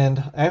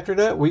 And after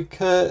that, we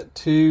cut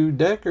to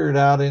Deckard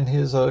out in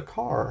his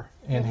car.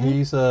 And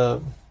he's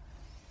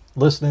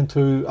listening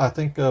to, I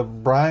think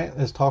Bryant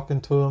is talking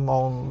to him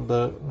on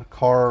the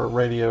car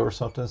radio or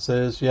something.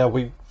 Says, yeah,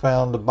 we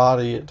found the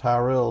body at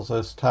Tyrell's.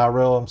 That's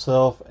Tyrell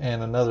himself,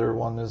 and another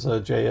one is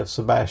J.F.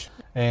 Sebastian.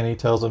 And he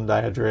tells him the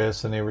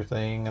address and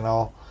everything and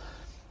all.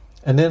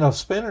 And then a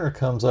spinner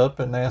comes up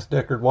and asks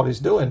Deckard what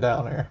he's doing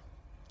down there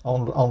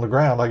on the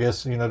ground. I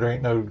guess, you know, there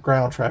ain't no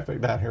ground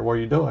traffic down here. What are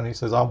you doing? He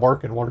says, I'm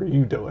working. What are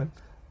you doing?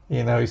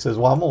 You know, he says,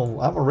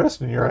 well, I'm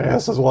arresting your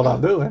ass is what I'm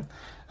doing.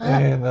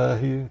 And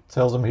he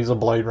tells him he's a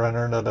Blade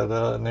Runner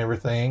and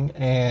everything.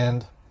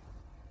 And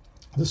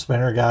the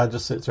spinner guy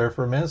just sits there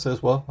for a minute and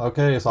says, well,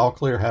 okay, it's all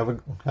clear. Have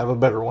a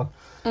better one.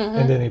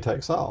 And then he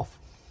takes off.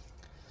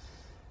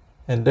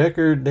 And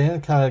Deckard then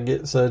kind of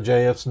gets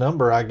JF's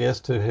number, I guess,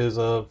 to his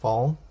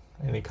phone.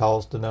 And he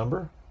calls the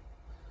number.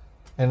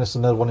 And it's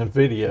another one in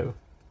video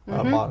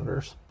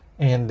monitors.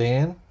 And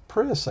then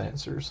Pris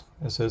answers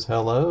and says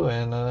hello.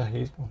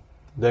 And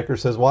Deckard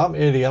says, well, I'm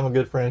Eddie. I'm a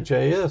good friend of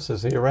JF's.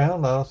 Is he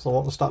around? I also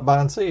want to stop by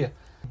and see you.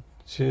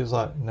 She's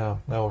like, no,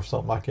 or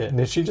something like that. And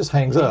then she just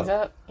hangs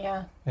up.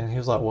 Yeah. And he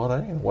was like, well,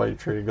 that ain't a way to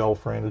treat a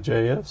girlfriend of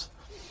JF's.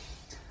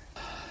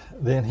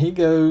 Then he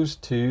goes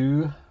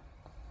to,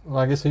 well,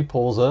 I guess he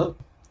pulls up.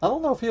 I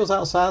don't know if he was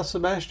outside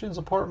Sebastian's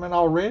apartment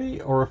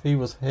already or if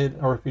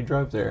he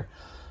drove there.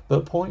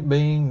 But point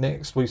being,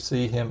 next we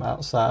see him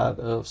outside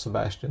of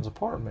Sebastian's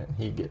apartment.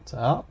 He gets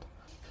out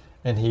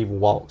and he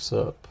walks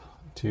up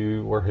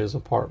to where his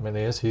apartment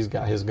is. He's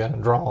got his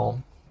gun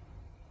drawn.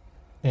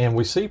 And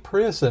we see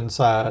Pris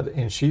inside,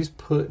 and she's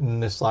putting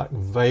this like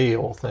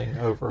veil thing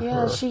over her.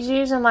 Yeah, she's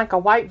using like a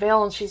white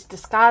veil, and she's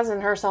disguising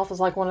herself as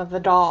like one of the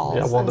dolls.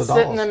 Yeah, one of the dolls.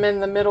 Sitting them in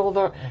the middle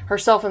of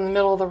herself in the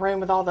middle of the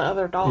room with all the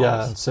other dolls.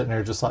 Yeah, and sitting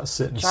there just like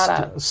sitting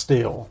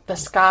still.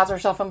 Disguise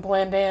herself and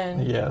blend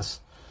in. Yes.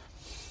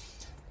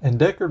 And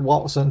Deckard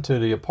walks into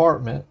the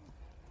apartment,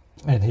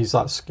 and he's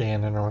like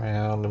scanning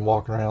around and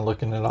walking around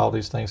looking at all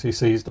these things. He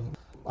sees them.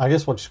 I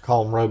guess what you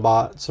call them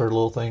robots or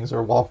little things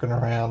are walking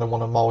around, and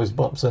one of them always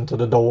bumps into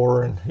the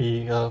door, and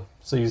he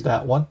sees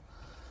that one.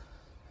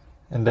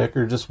 And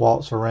Deckard just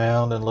walks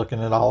around and looking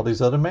at all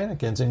these other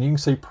mannequins, and you can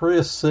see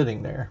Pris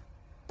sitting there,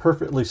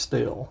 perfectly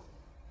still,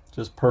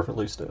 just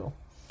perfectly still.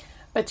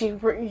 But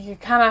you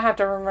kind of have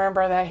to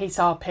remember that he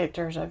saw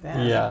pictures of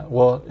them. Yeah,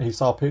 well, he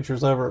saw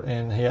pictures of her,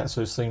 and he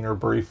actually seen her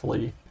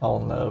briefly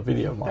on the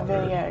video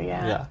monitor. The video,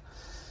 yeah.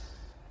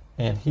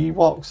 And he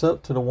walks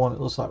up to the one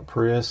that looks like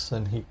Pris,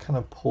 and he kind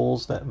of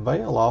pulls that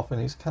veil off,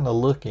 and he's kind of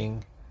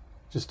looking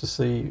just to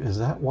see, is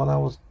that what I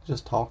was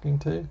just talking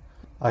to?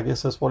 I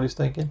guess that's what he's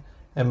thinking.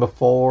 And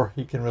before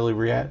he can really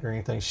react or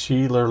anything,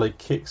 she literally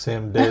kicks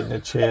him dead in the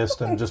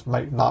chest and just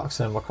knocks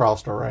him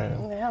across the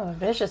room. Yeah, a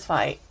vicious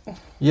fight.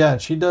 Yeah,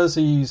 and she does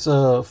these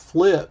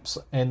flips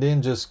and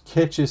then just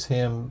catches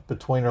him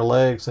between her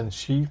legs, and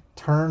she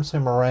turns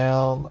him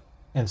around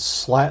and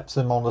slaps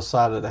him on the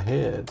side of the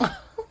head.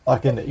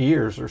 Like in the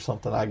ears or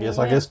something, I guess.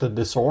 Yeah. I guess to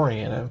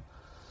disorient him.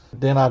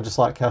 Then I just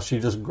like how she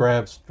just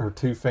grabs her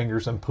two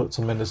fingers and puts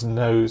them in his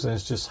nose, and it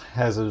just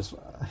has his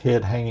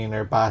head hanging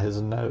there by his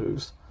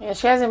nose. Yeah,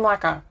 she has him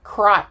like a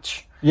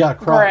crotch. Yeah,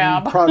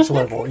 grab. Crotch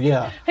level,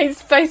 yeah.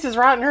 His face is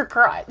right in her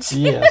crotch.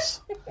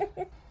 Yes.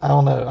 I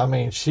don't know. I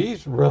mean,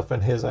 she's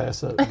roughing his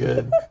ass up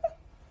good.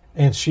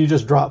 And she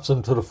just drops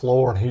him to the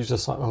floor, and he's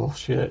just like, oh,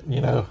 shit,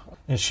 you know.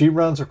 And she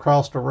runs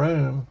across the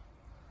room,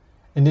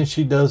 and then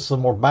she does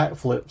some more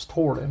backflips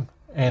toward him.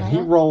 And he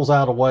rolls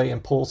out of the way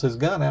and pulls his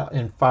gun out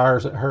and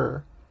fires at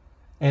her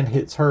and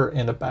hits her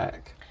in the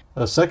back.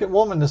 The second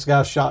woman, this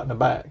guy shot in the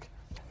back.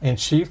 And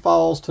she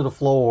falls to the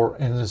floor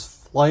and is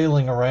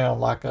flailing around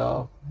like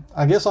a,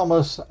 I guess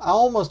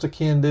almost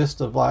akin this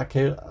to like,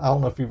 I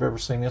don't know if you've ever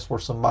seen this where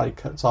somebody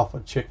cuts off a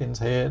chicken's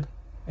head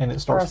and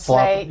it starts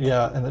flopping.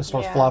 Yeah, and it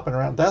starts flopping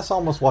around. That's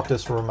almost what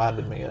this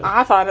reminded me of.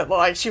 I thought it looked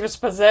like she was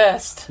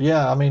possessed.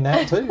 Yeah, I mean,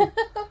 that too.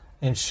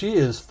 And she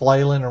is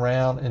flailing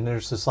around, and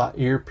there's this like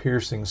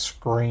ear-piercing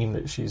scream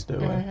that she's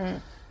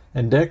doing.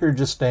 And Deckard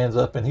just stands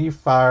up, and he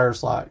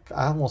fires like,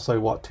 I won't say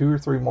what, 2 or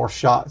 3 more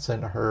shots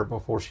into her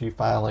before she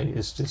finally,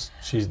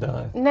 she's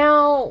done.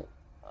 Now,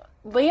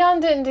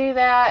 Leon didn't do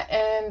that,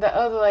 and the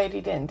other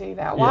lady didn't do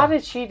that. Why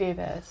did she do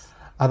this?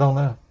 I don't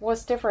know.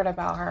 What's different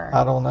about her?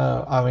 I don't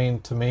know. I mean,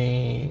 to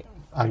me,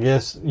 I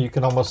guess you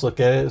can almost look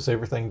at it as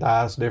everything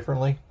dies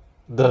differently.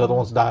 The other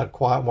ones died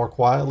more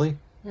quietly.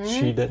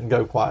 She didn't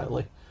go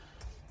quietly.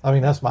 I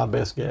mean, that's my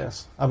best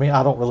guess. I mean,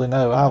 I don't really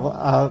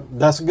know.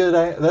 That's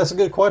a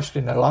good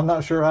question, though. I'm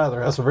not sure either.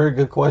 That's a very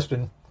good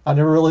question. I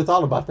never really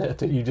thought about that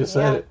till you just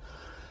said it.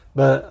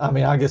 But I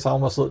mean, I guess I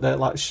almost looked at it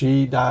like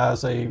she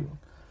dies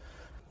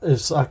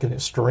it's like an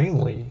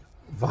extremely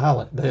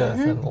violent death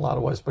in a lot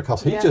of ways,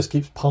 because he just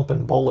keeps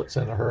pumping bullets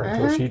into her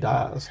until she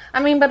dies.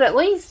 I mean, but at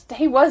least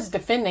he was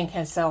defending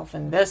himself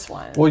in this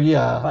one. Well,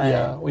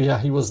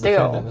 he was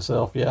defending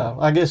himself. Yeah,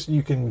 I guess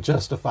you can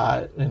justify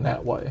it in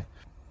that way.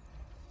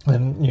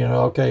 And,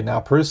 okay, now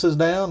Pris is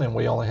down, and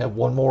we only have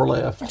one more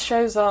left. It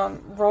shows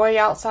Roy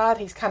outside.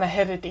 He's kind of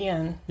headed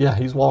in. Yeah,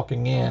 he's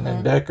walking in,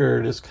 and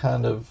Deckard is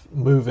kind of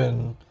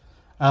moving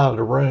out of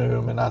the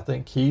room, and I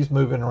think he's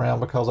moving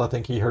around because I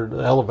think he heard the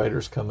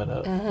elevators coming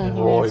up,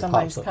 and Roy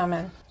pops up.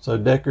 Coming. So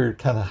Deckard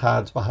kind of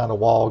hides behind a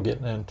wall,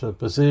 getting into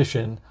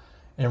position,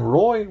 and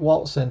Roy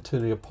walks into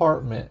the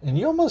apartment, and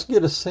you almost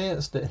get a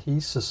sense that he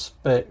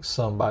suspects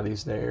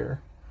somebody's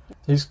there.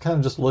 He's kind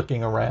of just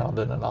looking around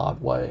in an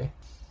odd way.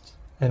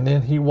 And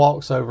then he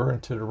walks over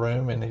into the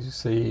room and he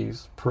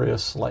sees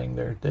Pris laying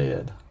there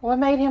dead. What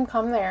made him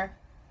come there?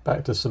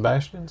 Back to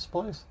Sebastian's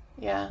place?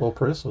 Yeah. Well,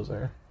 Pris was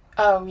there.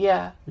 Oh,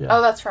 yeah.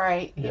 Oh, that's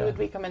right. He would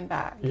be coming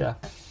back. Yeah.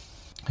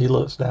 He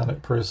looks down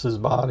at Pris's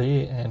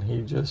body and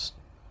he just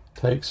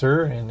takes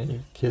her and he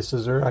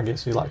kisses her. I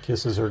guess he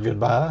kisses her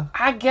goodbye.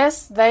 I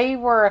guess they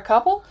were a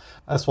couple?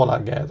 That's what I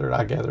gathered.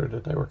 I gathered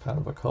that they were kind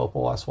of a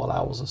couple. That's what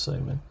I was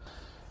assuming.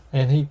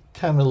 And he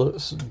kind of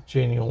looks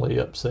genuinely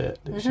upset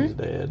that she's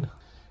dead.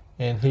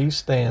 And he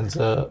stands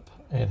up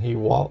and he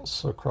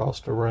walks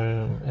across the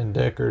room, and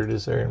Deckard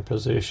is there in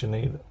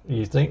position.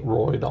 You think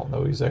Roy don't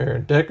know he's there.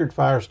 And Deckard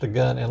fires the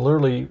gun, and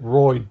literally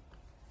Roy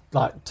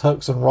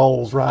tucks and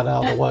rolls right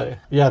out of the way.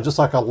 Yeah, just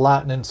like a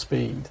lightning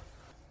speed.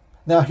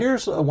 Now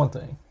here's one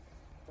thing.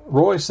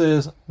 Roy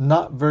says,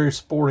 not very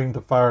sporting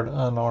to fire an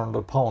unarmed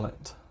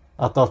opponent.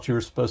 I thought you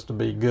were supposed to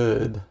be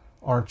good.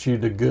 Aren't you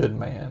the good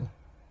man?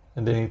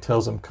 And then he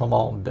tells him, come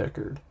on,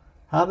 Deckard.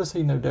 How does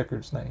he know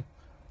Deckard's name?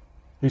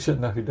 He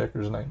shouldn't know who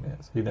Deckard's name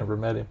is. He never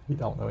met him. He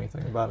don't know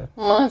anything about him.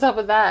 What's up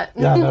with that?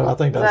 Yeah, I know. I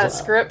think that's a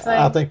script thing.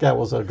 I think that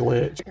was a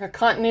glitch. A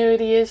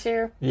continuity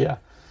issue? Yeah.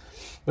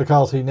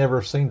 Because he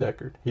never seen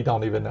Deckard. He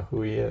don't even know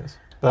who he is.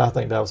 But I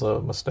think that was a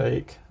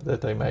mistake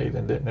that they made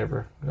and didn't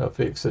ever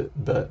fix it.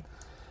 But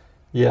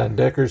yeah, and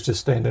Deckard's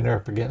just standing there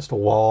up against a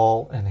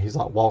wall, and he's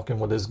walking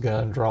with his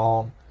gun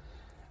drawn.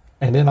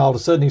 And then all of a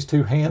sudden, these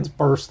 2 hands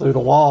burst through the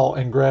wall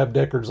and grab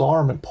Deckard's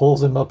arm and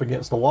pulls him up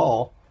against the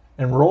wall.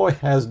 And Roy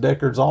has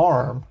Deckard's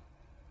arm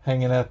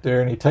hanging out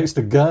there, and he takes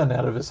the gun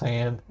out of his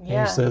hand,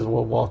 and he says,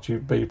 well, won't you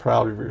be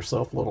proud of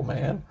yourself, little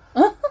man?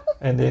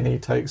 And then he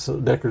takes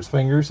Deckard's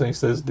fingers, and he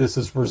says, this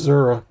is for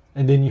Zura.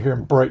 And then you hear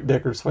him break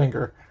Deckard's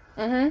finger.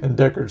 And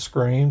Deckard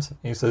screams.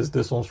 He says,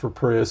 this one's for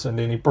Pris. And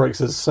then he breaks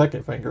his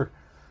second finger.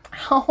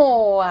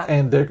 Oh.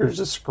 And Deckard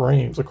just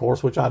screams, of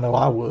course, which I know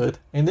I would.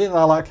 And then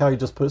I like how he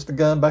just puts the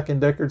gun back in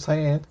Deckard's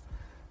hand,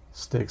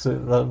 sticks it,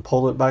 and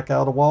pull it back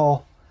out of the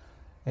wall.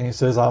 And he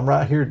says, I'm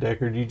right here,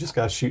 Deckard. You just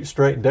got to shoot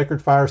straight. And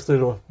Deckard fires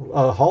through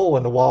a hole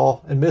in the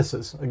wall and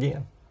misses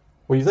again.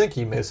 Well, you think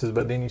he misses,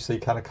 but then you see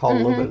kind of caught a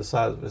little bit of the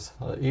size of his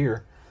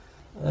ear.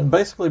 And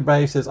basically,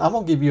 Bay says, I'm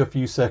going to give you a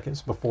few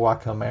seconds before I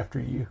come after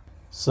you.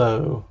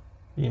 So,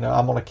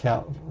 I'm going to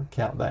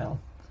count down.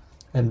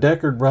 And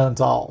Deckard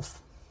runs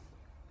off.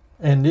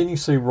 And then you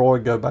see Roy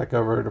go back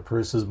over to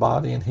Pris's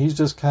body, and he's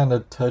just kind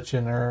of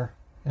touching her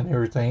and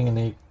everything. And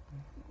he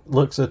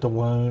looks at the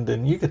wound,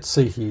 and you could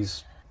see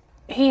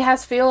he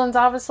has feelings,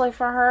 obviously,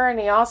 for her, and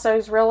he also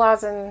is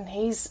realizing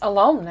he's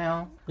alone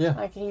now.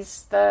 Yeah.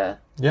 He's the...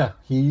 Yeah,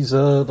 he's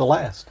the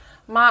last.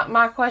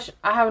 My question...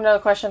 I have another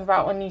question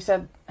about when you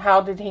said, how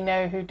did he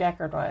know who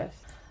Deckard was?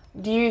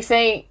 Do you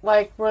think,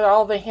 were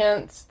all the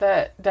hints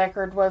that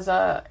Deckard was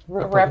a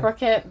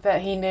replicant,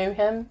 that he knew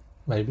him?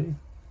 Maybe.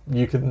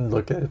 You can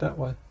look at it that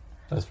way.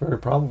 That's very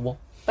probable.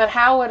 But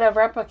how would a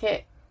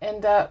replicant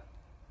end up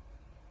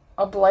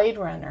a Blade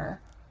Runner?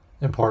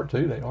 In part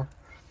 2, they are.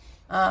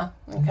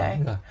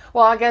 Okay. Yeah.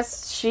 Well, I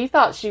guess she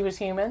thought she was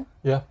human.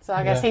 Yeah. So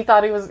I guess he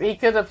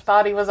could have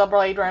thought he was a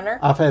Blade Runner.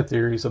 I've had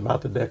theories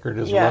about the Deckard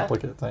as a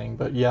replicant thing,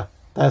 but yeah,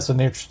 that's an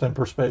interesting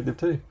perspective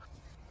too.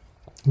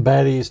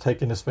 Batty is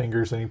taking his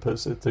fingers and he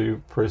puts it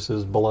through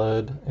Priss's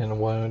blood in a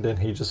wound, and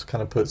he just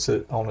kind of puts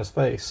it on his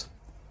face.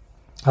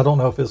 I don't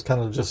know if it's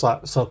kind of just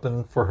like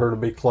something for her to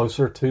be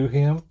closer to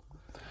him.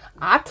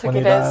 I took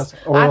it as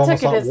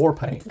war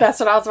paint. That's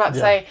what I was about to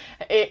say.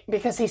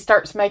 Because he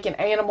starts making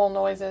animal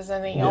noises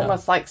and he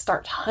almost like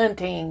starts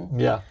hunting.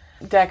 Yeah.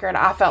 Deckard.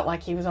 I felt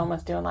like he was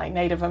almost doing like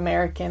Native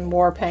American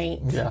war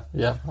paint.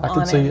 Yeah. I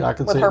could see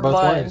it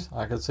both ways.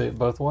 I could see it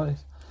both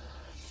ways.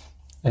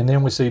 And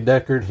then we see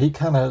Deckard. He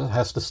kind of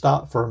has to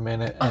stop for a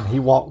minute, and he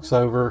walks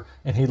over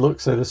and he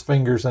looks at his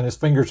fingers, and his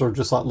fingers are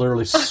just like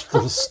literally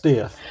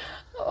stiff.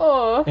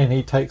 Oh. And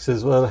he takes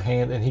his other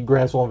hand and he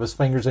grabs one of his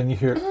fingers, and you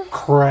hear it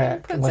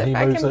crack when he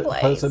moves it,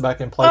 puts it back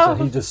in place,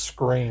 and he just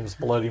screams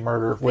bloody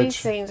murder. These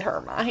scenes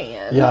hurt my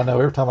hand. Yeah, I know.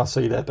 Every time I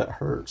see that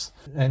hurts.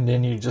 And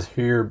then you just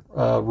hear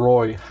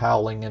Roy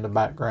howling in the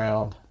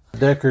background.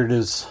 Deckard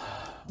is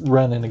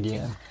running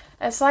again.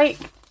 It's like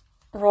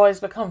Roy's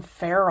become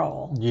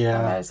feral.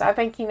 Yeah. Almost. I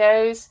think he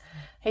knows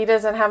he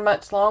doesn't have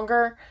much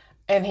longer,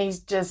 and he's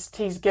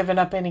given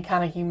up any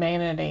kind of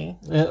humanity.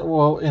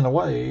 Well, in a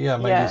way, yeah,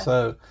 maybe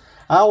so.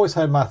 I always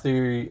had my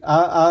theory.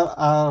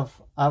 Well,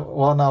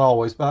 not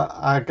always, but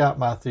I got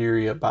my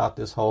theory about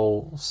this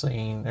whole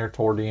scene there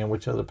toward the end,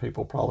 which other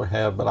people probably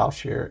have, but I'll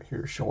share it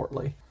here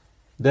shortly.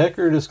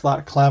 Deckard is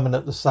like climbing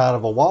up the side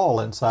of a wall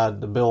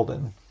inside the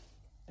building,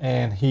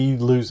 and he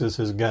loses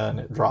his gun.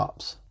 It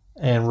drops.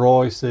 And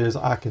Roy says,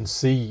 "I can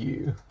see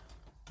you.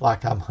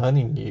 Like I'm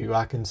hunting you.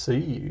 I can see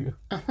you.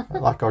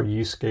 Like, are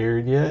you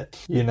scared yet?"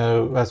 You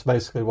know, that's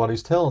basically what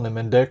he's telling him.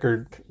 And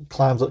Deckard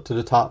climbs up to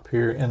the top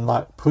here and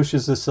like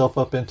pushes himself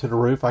up into the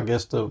roof. I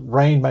guess the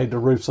rain made the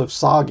roof so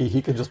soggy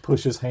he could just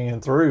push his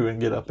hand through and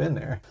get up in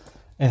there.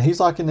 And he's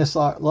like in this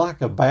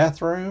like a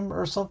bathroom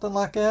or something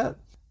like that.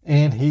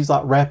 And he's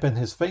like wrapping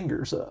his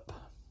fingers up.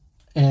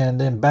 And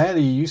then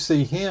Batty, you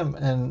see him,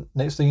 and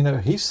next thing you know,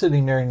 he's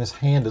sitting there and his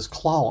hand is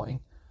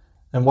clawing.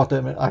 And what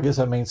that means, I guess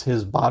that means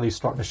his body's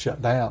starting to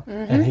shut down.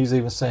 Mm-hmm. And he's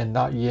even saying,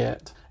 "Not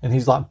yet." And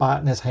he's like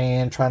biting his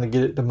hand, trying to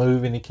get it to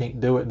move, and he can't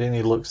do it. Then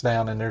he looks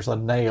down and there's a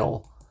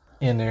nail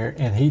in there.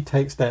 And he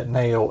takes that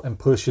nail and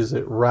pushes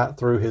it right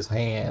through his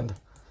hand.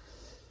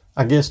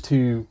 I guess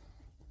to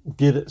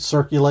get it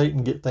circulate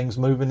and get things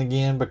moving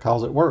again,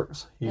 because it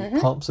works. He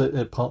pumps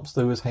it pumps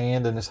through his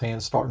hand, and his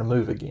hand's starting to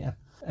move again.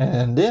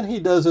 And then he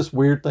does this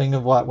weird thing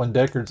of like when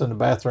Deckard's in the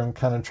bathroom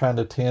kind of trying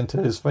to tend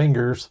to his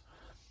fingers.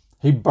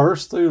 He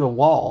bursts through the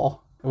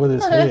wall with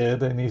his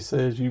head, and he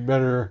says, "You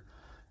better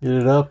get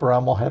it up or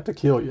I'm going to have to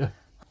kill you."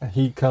 And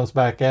he comes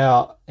back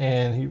out,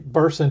 and he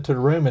bursts into the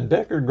room, and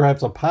Deckard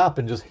grabs a pipe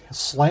and just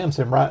slams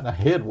him right in the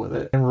head with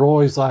it. And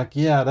Roy's like,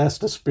 "Yeah, that's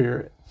the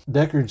spirit."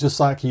 Deckard's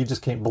just like, he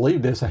just can't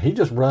believe this, and he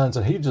just runs,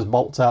 and he just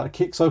bolts out,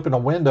 kicks open a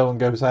window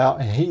and goes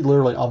out, and he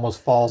literally almost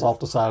falls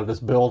off the side of this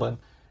building.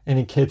 And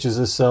he catches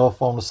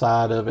himself on the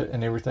side of it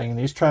and everything, and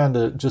he's trying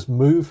to just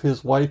move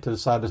his way to the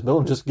side of this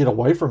building, just get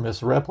away from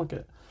this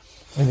replicant.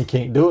 And he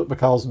can't do it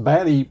because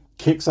Batty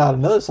kicks out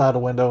another side of the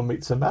window and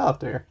meets him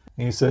out there.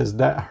 And he says,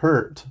 "That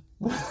hurt."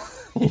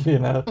 You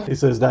know, he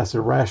says, "That's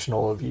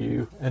irrational of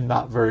you and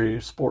not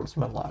very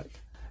sportsmanlike."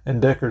 And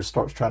Deckard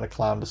starts trying to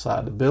climb the side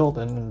of the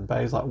building, and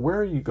Batty's like, "Where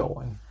are you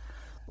going?"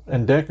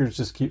 And Deckard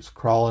just keeps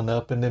crawling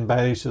up, and then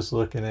Batty's just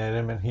looking at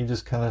him, and he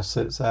just kind of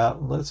sits out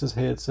and lets his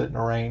head sit in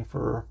the rain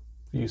for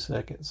a few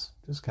seconds,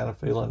 just kind of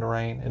feeling the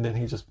rain. And then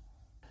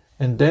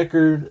and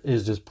Deckard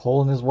is just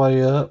pulling his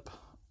way up.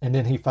 And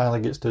then he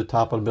finally gets to the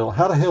top of the building.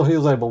 How the hell he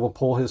was able to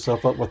pull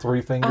himself up with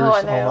 3 fingers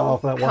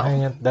off that one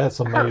hand? That's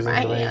amazing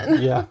to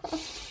me. Yeah.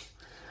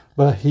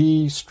 But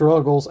he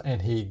struggles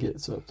and he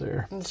gets up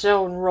there. And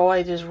so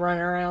Roy just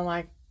running around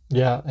like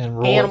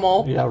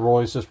animal. Yeah,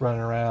 Roy's just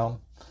running around.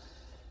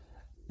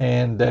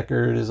 And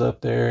Deckard is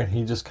up there, and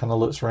he just kind of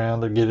looks around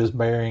to get his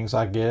bearings,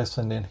 I guess.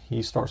 And then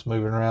he starts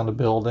moving around the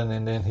building,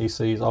 and then he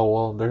sees, "Oh,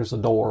 well, there's a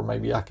door.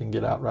 Maybe I can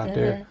get out right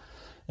there."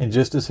 And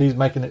just as he's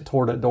making it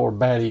toward that door,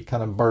 Batty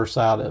kind of bursts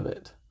out of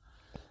it.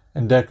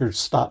 And Deckard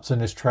stops in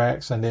his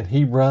tracks, and then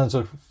he runs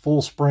a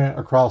full sprint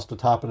across the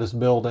top of this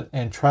building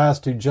and tries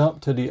to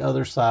jump to the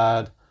other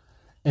side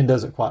and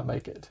doesn't quite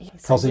make it.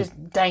 Because he's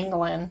just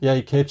dangling. Yeah,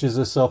 he catches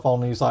himself on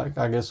these, like,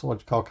 I guess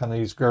what you call kind of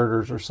these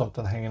girders or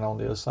something hanging on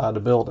the other side of the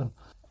building.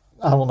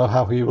 I don't know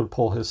how he would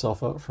pull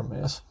himself up from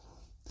this.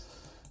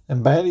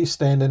 And Batty's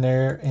standing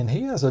there, and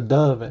he has a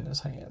dove in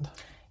his hand.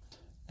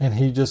 And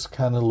he just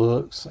kind of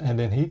looks, and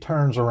then he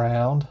turns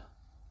around,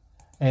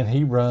 and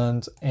he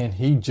runs, and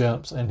he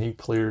jumps, and he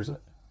clears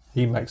it.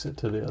 He makes it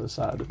to the other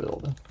side of the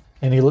building.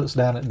 And he looks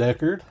down at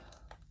Deckard,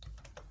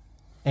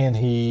 and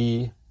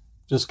he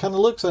just kind of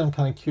looks at him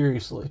kind of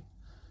curiously.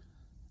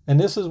 And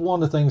this is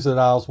one of the things that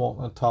I was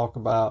wanting to talk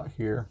about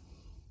here.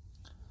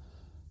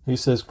 He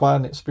says, "Quite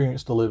an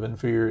experience to live in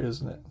fear,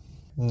 isn't it?"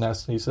 And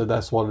he said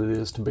that's what it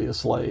is to be a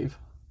slave.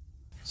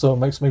 So it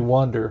makes me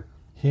wonder,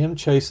 him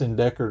chasing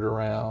Deckard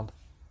around,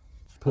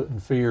 putting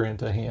fear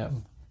into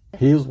him.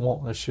 He was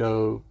wanting to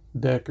show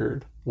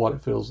Deckard what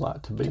it feels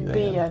like to be them.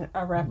 Be a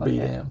replicant. Be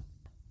them.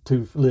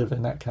 To live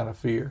in that kind of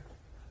fear.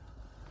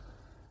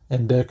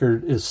 And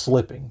Deckard is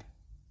slipping.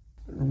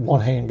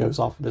 One hand goes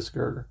off of this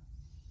girder.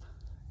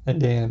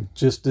 And then,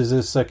 just as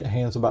his second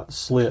hand's about to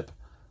slip,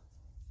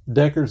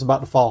 Deckard's about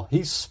to fall.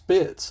 He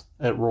spits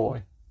at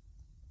Roy.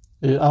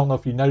 I don't know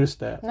if you noticed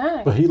that.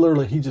 No. But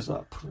he just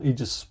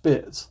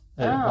spits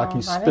at him, like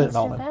he's spitting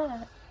on him.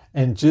 That.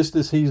 And just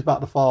as he's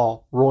about to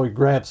fall, Roy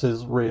grabs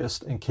his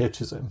wrist and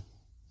catches him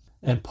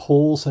and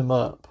pulls him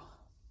up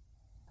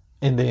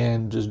and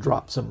then just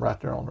drops him right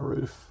there on the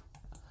roof.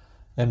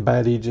 And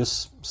Batty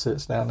just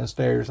sits down and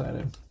stares at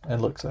him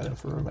and looks at him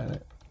for a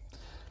minute.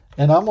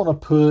 And I'm going to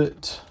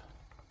put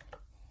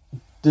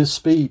this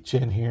speech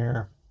in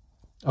here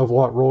of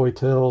what Roy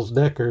tells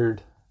Deckard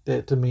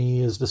that to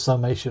me is the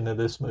summation of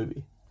this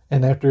movie.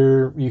 And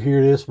after you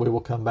hear this, we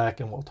will come back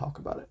and we'll talk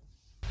about it.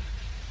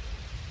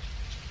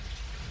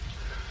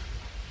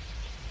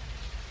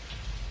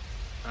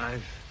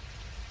 I've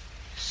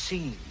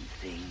seen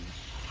things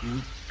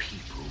you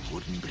people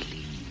wouldn't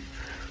believe.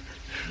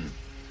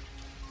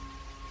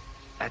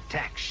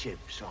 Attack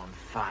ships on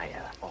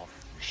fire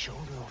off the shoulder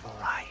of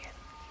Orion.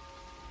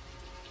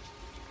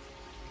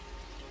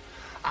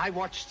 I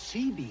watched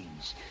sea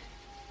beams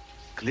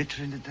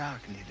glitter in the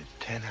dark near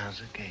the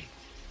 10-Hauser Gate.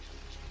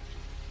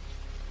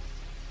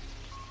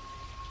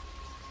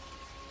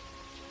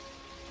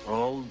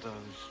 All those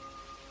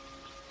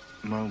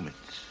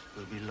moments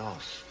will be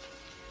lost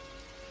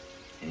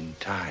in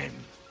time,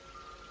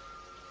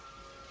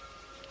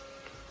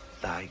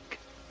 like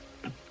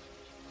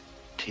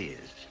tears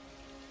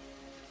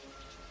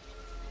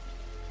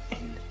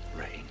in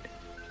rain.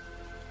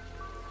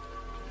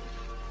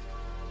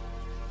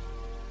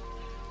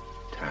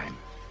 Time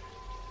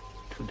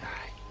to die.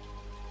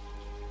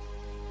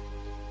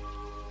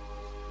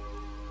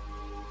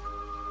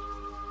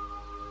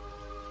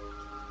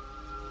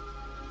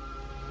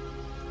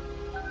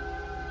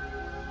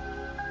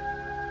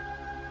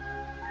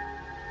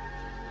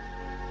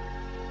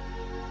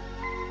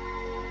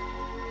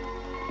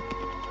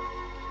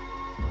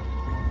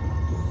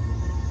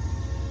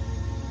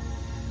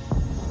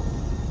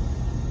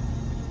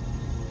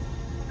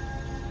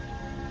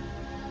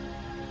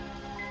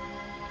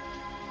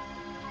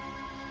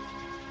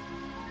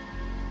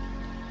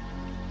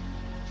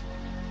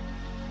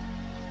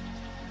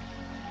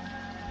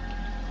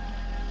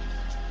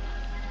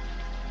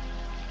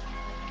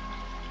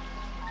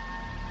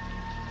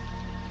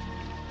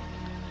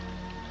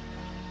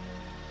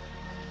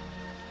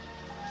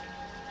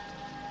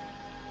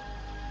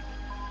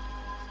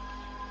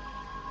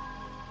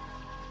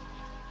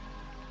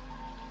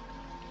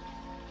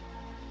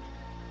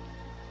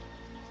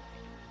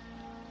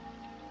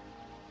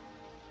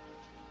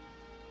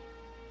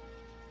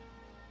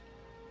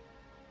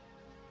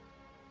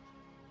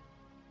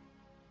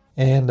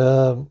 And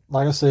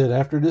like I said,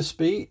 after this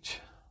speech,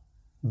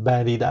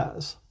 Batty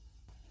dies.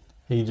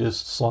 He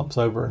just slumps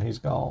over and he's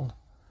gone.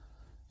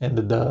 And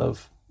the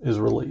dove is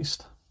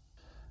released.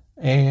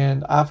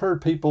 And I've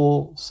heard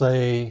people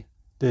say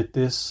that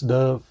this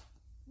dove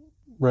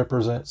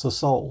represents a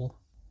soul.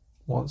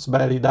 Once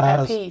Batty dies,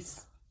 At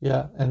peace.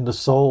 Yeah, and the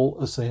soul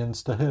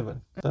ascends to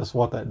heaven. That's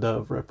what that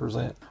dove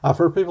represents. I've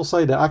heard people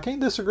say that. I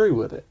can't disagree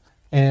with it.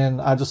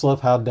 And I just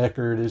love how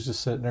Deckard is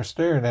just sitting there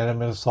staring at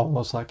him, and it's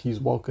almost like he's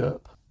woke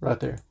up right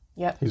there.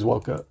 Yep. He's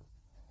woke up.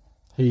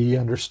 He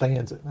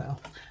understands it now.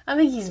 I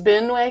think he's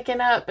been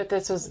waking up, but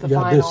this was the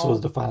final. This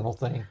was the final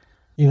thing.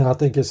 You know, I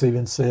think it's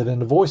even said in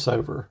the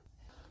voiceover.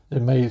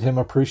 It made him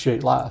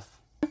appreciate life.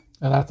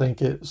 And I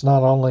think it's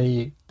not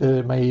only that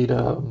it made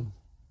the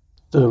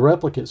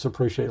replicants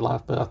appreciate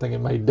life, but I think it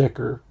made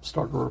Deckard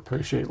start to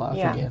appreciate life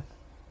again.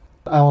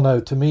 I don't know.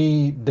 To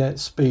me, that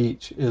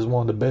speech is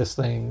one of the best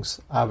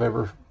things I've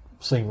ever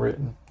seen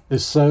written.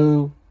 It's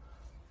so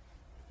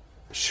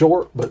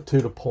short, but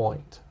to the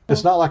point.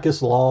 It's not like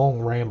this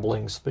long,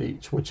 rambling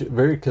speech, which it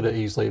very could have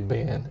easily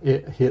been.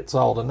 It hits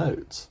all the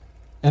notes.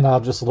 And I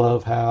just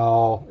love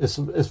how it's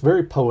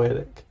very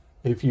poetic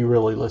if you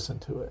really listen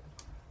to it.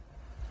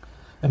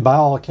 And by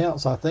all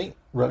accounts, I think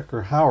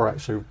Rutger Hauer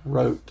actually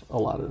wrote a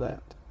lot of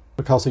that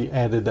because he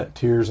added that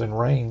tears and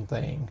rain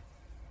thing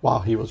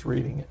while he was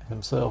reading it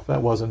himself.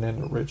 That wasn't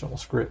in the original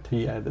script.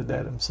 He added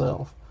that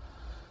himself.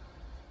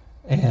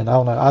 And I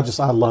don't know,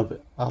 I love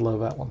it. I love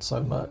that one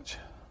so much.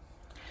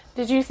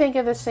 Did you think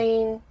of the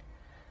scene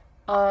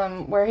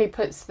where he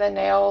puts the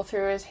nail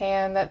through his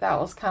hand, that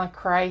was kind of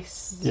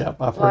Christ? Yep,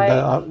 I've heard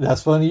that.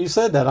 That's funny you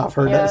said that. I've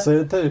heard that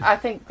said too. I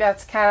think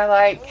that's kind of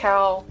like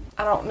how,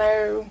 I don't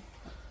know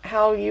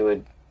how you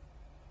would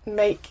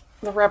make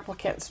the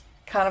replicants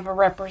kind of a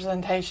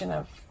representation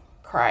of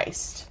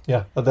Christ.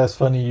 Yeah, but that's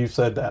funny you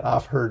said that.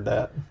 I've heard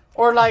that.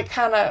 Or like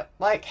kind of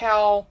like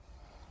how,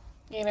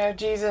 you know,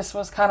 Jesus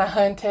was kind of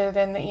hunted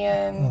in the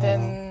end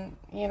and,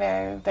 you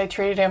know, they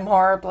treated him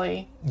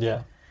horribly.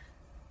 Yeah.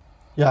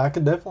 Yeah, I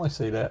could definitely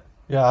see that.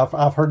 Yeah,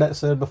 I've heard that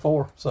said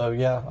before. So,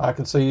 yeah, I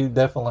could see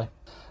definitely.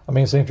 I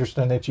mean, it's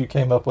interesting that you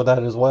came up with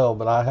that as well,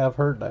 but I have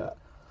heard that.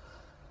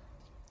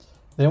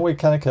 Then we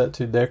kind of cut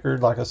to Deckard.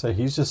 Like I said,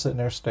 he's just sitting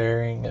there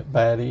staring at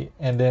Batty.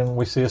 And then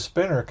we see a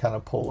spinner kind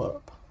of pull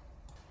up.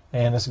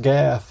 And it's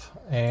Gaff.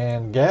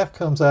 And Gaff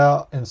comes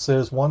out and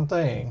says one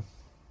thing,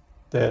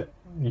 that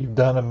you've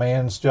done a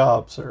man's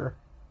job, sir.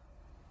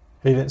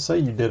 He didn't say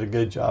you did a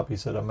good job. He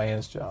said a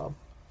man's job.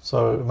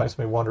 So it makes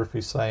me wonder if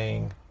he's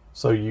saying,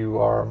 so you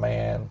are a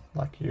man,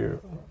 like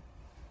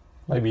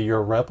maybe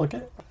you're a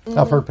replicant? Mm-hmm.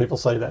 I've heard people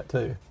say that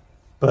too.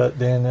 But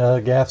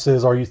then Gaff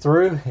says, are you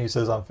through? He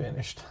says, I'm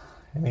finished.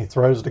 And he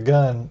throws the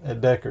gun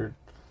at Deckard.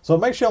 So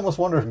it makes you almost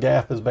wonder if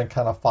Gaff has been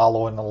kind of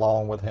following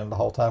along with him the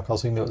whole time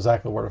because he knew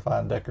exactly where to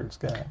find Deckard's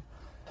gun.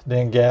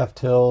 Then Gaff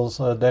tells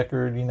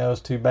Deckard,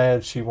 it's too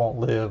bad she won't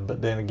live,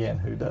 but then again,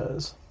 who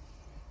does?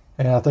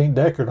 And I think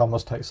Deckard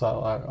almost takes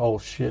out like, oh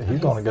shit, he's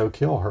going to go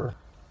kill her.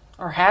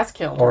 Or has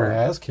killed her. Or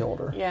has killed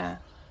her. Yeah.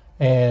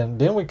 And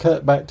then we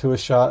cut back to a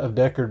shot of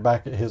Deckard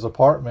back at his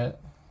apartment.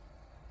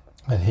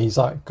 And he's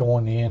like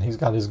going in. He's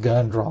got his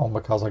gun drawn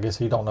because I guess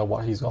he don't know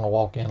what he's going to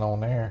walk in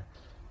on there.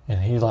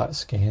 And he like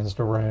scans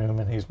the room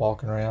and he's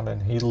walking around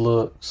and he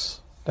looks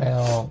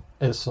down.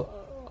 It's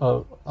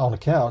on the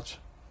couch.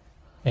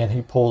 And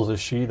he pulls a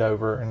sheet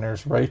over and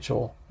there's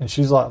Rachel. And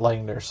she's like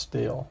laying there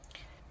still.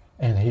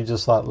 And he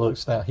just like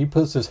looks down. He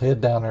puts his head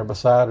down there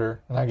beside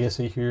her. And I guess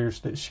he hears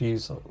that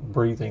she's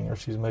breathing or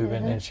she's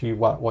moving. Mm-hmm. And she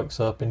wakes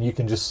up. And you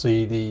can just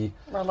see the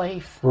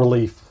relief.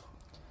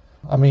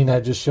 I mean,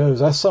 that just shows.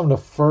 That's some of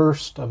the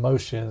first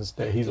emotions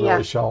that he's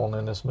really shown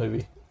in this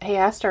movie. He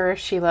asked her if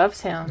she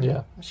loves him.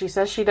 Yeah. She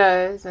says she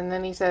does. And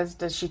then he says,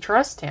 does she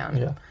trust him?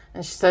 Yeah.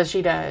 And she says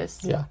she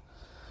does. Yeah.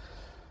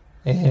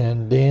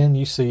 And then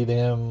you see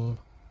them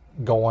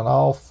going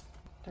off.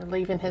 They're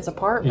leaving his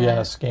apartment.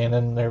 Yeah,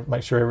 scanning there,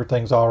 make sure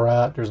everything's all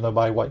right. There's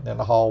nobody waiting in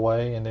the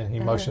hallway. And then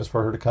he motions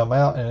for her to come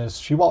out. And as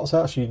she walks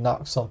out, she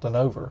knocks something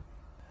over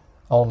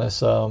on this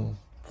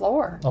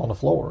floor. On the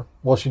floor.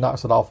 Well, she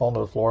knocks it off onto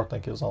the floor. I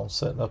think it was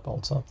setting up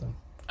on something.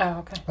 Oh,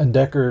 okay. And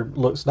Deckard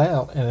looks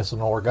down, and it's an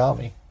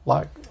origami.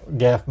 Like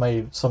Gaff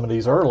made some of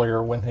these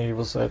earlier when he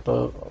was at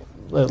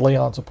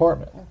Leon's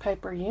apartment. A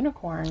paper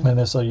unicorn. And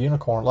it's a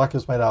unicorn, like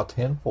it's made out of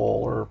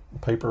tinfoil or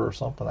paper or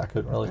something. I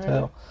couldn't really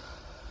tell.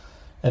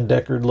 And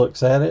Deckard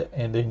looks at it,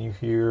 and then you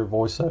hear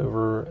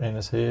voiceover in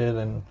his head,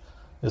 and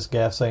this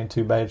Gaff saying,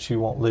 too bad she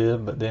won't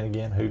live, but then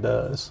again, who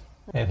does?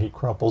 And he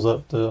crumples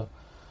up the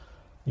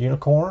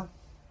unicorn,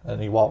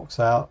 and he walks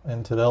out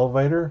into the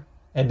elevator,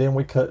 and then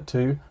we cut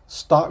to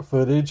stock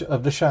footage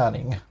of The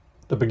Shining.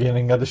 The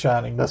beginning of The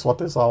Shining. That's what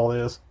this all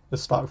is.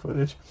 It's stock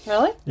footage.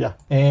 Really? Yeah.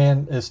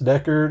 And it's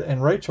Deckard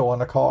and Rachel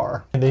in a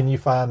car. And then you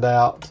find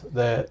out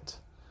that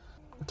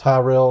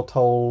Tyrell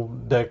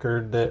told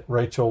Deckard that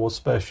Rachel was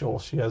special.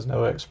 She has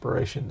no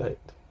expiration date.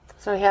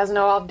 So he has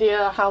no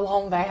idea how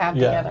long they have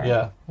together.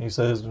 Yeah. He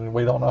says,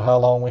 we don't know how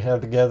long we have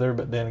together,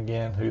 but then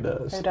again, who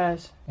does? Who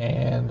does?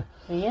 And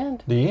the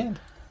end. The end.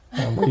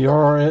 And we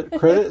are at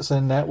credits,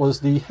 and that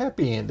was the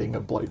happy ending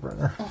of Blade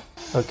Runner.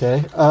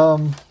 Okay.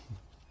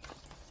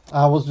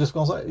 I was just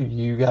going to say,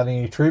 you got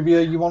any trivia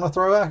you want to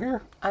throw out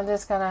here? I'm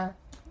just going to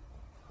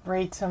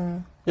read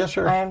some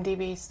sure.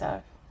 IMDb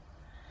stuff.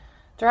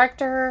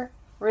 Director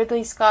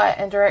Ridley Scott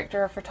and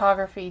director of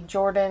photography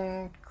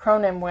Jordan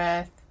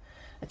Cronenweth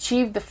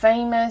achieved the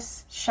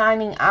famous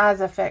shining eyes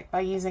effect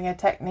by using a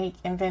technique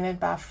invented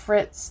by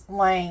Fritz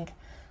Lang,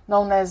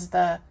 known as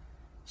the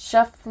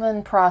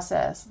Shufflin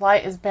process.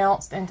 Light is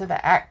bounced into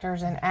the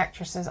actors' and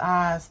actresses'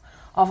 eyes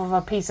off of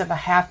a piece of a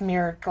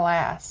half-mirrored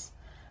glass,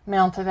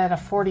 mounted at a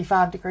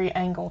 45-degree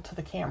angle to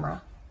the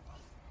camera.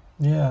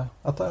 Yeah,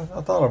 I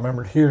thought I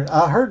remembered hearing.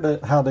 I heard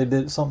that how they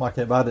did something like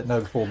that, but I didn't know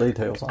the full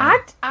details on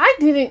it. I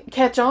didn't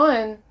catch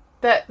on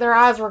that their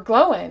eyes were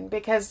glowing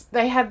because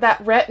they had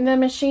that retina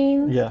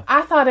machine. Yeah.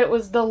 I thought it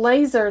was the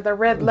laser, the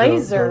red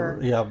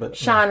laser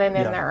shining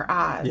in yeah, their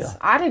eyes. Yeah.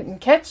 I didn't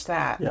catch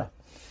that. Yeah.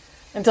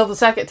 Until the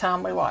second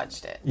time we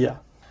watched it. Yeah.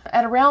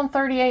 At around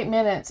 38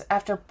 minutes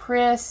after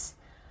Pris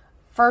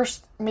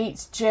first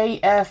meets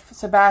J.F.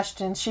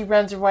 Sebastian, she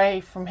runs away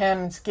from him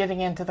and is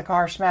getting into the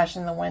car,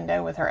 smashing the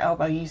window with her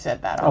elbow. You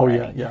said that already.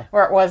 Oh, yeah.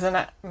 Where it was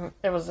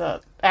an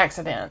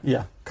accident.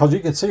 Yeah, because you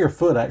can see her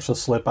foot actually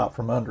slip out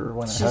from under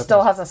when it happens. She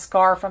still has a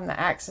scar from the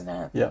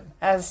accident. Yeah.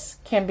 As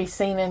can be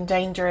seen in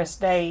Dangerous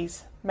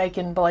Days,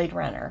 making Blade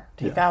Runner,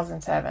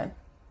 2007. Yeah.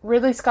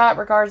 Ridley Scott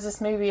regards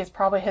this movie as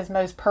probably his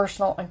most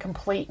personal and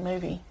complete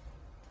movie.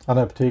 I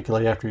know,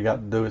 particularly after he got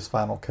to do his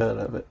final cut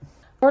of it.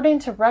 According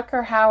to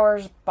Rutger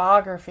Hauer's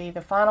biography,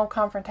 the final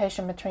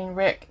confrontation between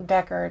Rick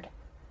Deckard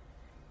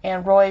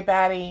and Roy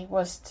Batty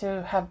was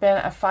to have been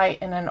a fight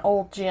in an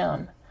old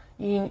gym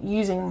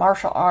using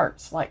martial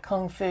arts like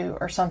Kung Fu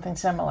or something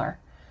similar.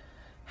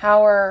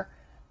 Hauer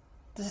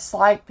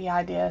disliked the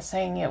idea,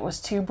 saying it was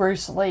too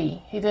Bruce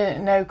Lee. He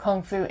didn't know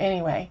Kung Fu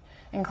anyway,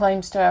 and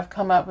claims to have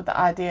come up with the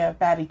idea of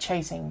Batty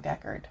chasing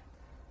Deckard.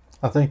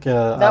 I think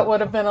that would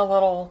have been a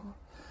little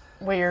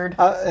weird.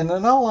 And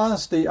in all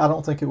honesty, I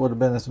don't think it would have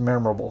been as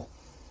memorable.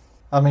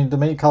 I mean, to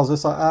me, because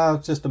it's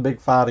just a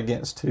big fight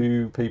against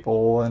two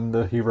people, and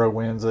the hero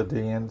wins at the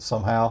end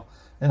somehow.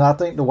 And I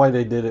think the way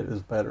they did it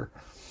is better.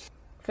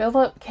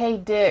 Philip K.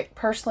 Dick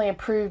personally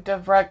approved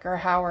of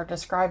Rutger Hauer,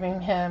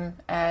 describing him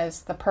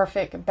as the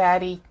perfect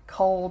baddie,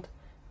 cold,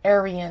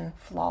 Aryan,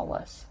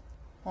 flawless.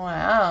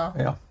 Wow.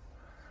 Yeah.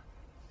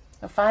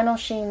 The final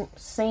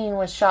scene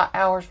was shot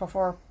hours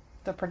before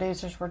the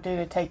producers were due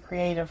to take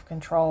creative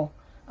control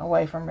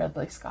away from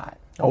Ridley Scott.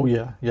 Oh,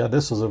 yeah. Yeah,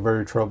 this was a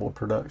very troubled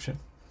production.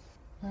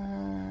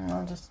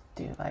 I'll just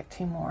do like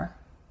 2 more.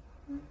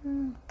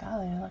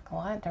 Golly, like a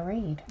lot to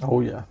read.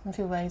 Oh, yeah. I'm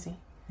too lazy.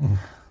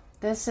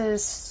 This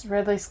is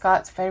Ridley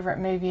Scott's favorite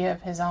movie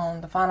of his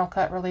own. The final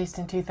cut, released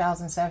in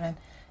 2007,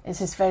 is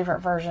his favorite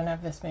version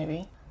of this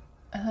movie.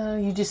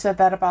 You just said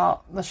that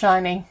about The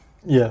Shining.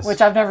 Yes. Which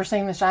I've never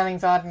seen The Shining,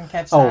 so I didn't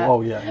catch that.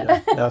 Oh,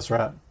 yeah. That's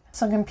right.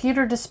 Some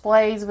computer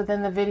displays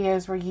within the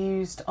videos were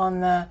used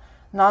on the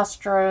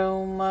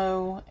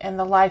Nostromo and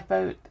the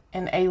lifeboat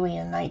in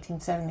Alien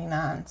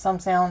 1979. Some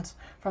sounds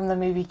from the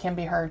movie can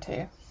be heard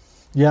too.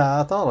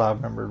 Yeah, I thought I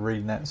remembered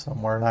reading that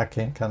somewhere, and I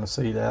can kind of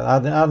see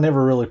that. I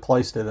never really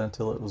placed it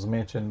until it was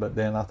mentioned, but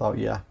then I thought,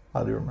 yeah,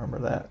 I do remember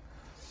that.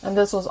 And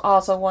this was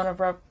also one of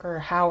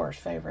Rutger Hauer's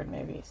favorite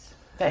movies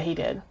that he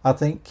did. I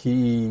think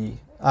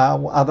I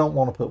don't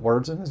want to put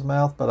words in his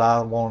mouth, but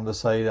I wanted to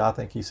say I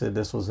think he said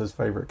this was his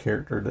favorite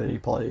character that he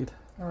played.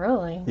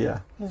 Really? Yeah.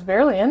 He's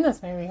barely in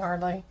this movie,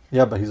 hardly.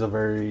 Yeah, but he's a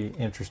very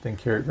interesting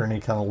character, and he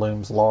kind of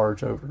looms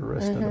large over the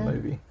rest of the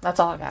movie. That's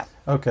all I got.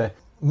 Okay.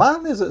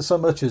 Mine isn't so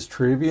much as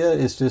trivia,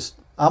 it's just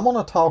I'm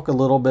going to talk a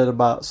little bit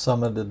about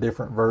some of the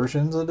different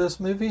versions of this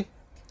movie.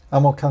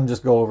 I'm going to kind of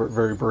just go over it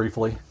very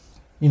briefly.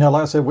 You know,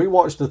 like I said, we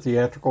watched the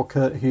theatrical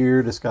cut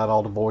here that's got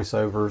all the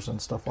voiceovers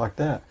and stuff like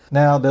that.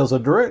 Now, there's a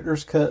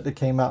director's cut that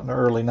came out in the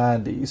early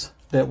 90s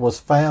that was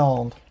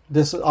found.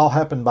 This all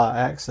happened by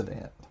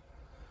accident.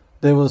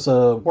 There was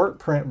a work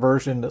print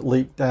version that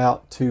leaked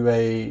out to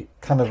a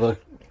kind of a,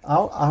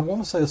 I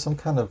want to say some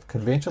kind of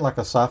convention, like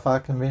a sci-fi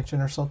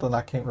convention or something.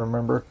 I can't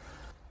remember.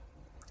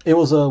 It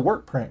was a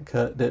work print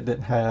cut that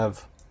didn't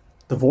have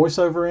the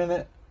voiceover in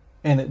it,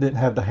 and it didn't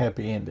have the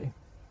happy ending.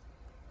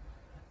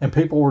 And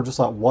people were just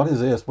like, what is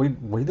this? We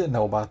didn't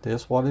know about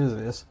this. What is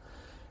this?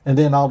 And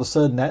then all of a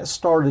sudden that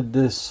started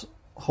this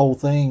whole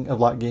thing of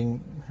like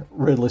getting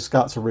Ridley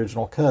Scott's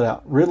original cut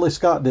out. Ridley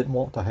Scott didn't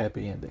want the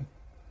happy ending.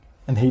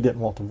 And he didn't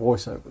want the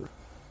voiceover.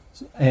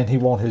 And he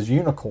wanted his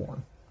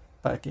unicorn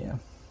back in.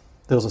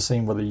 There was a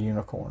scene with a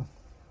unicorn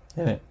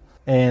in it.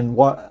 And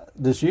what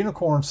this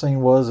unicorn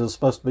scene was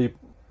supposed to be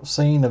a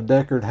scene of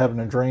Deckard having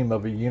a dream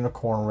of a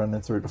unicorn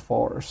running through the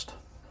forest.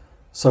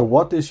 So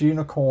what this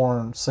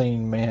unicorn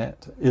scene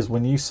meant is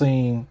when you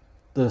seen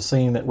the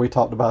scene that we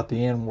talked about at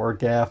the end where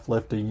Gaff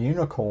left a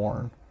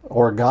unicorn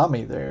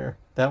origami there,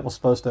 that was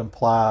supposed to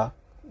imply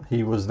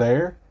he was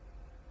there.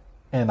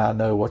 And I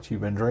know what you've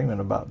been dreaming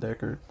about,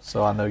 Deckard.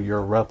 So I know you're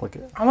a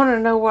replicant. I want to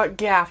know what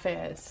Gaff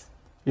is.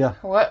 Yeah.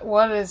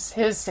 What is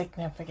his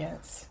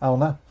significance? I don't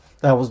know.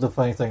 That was the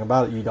funny thing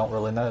about it. You don't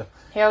really know.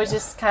 He always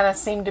just kind of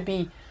seemed to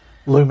be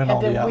looming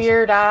on the outside. The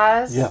weird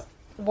eyes. Yeah.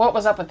 What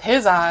was up with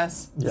his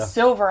eyes? Yeah.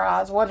 Silver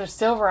eyes. What does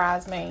silver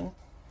eyes mean?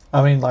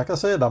 I mean, like I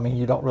said,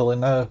 you don't really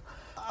know.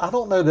 I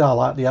don't know that I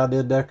like the idea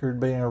of Deckard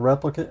being a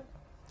replicant.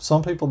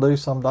 Some people do,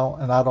 some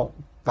don't, and I don't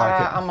like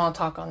it. I'm going to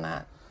talk on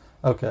that.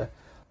 Okay.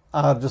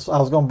 I was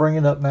going to bring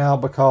it up now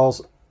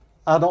because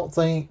I don't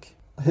think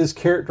his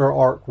character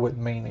arc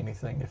wouldn't mean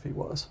anything if he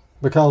was.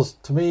 Because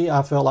to me,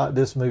 I felt like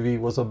this movie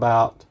was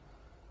about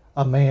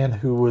a man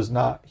who was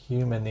not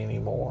human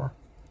anymore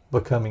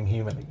becoming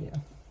human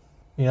again.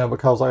 You know,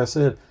 because like I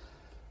said,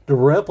 the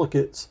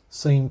replicates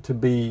seem to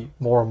be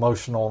more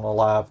emotional and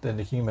alive than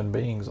the human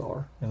beings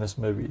are in this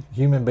movie.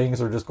 Human beings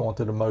are just going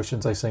through the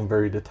motions. They seem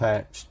very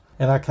detached.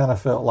 And I kind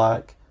of felt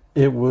like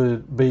it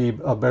would be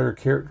a better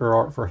character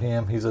arc for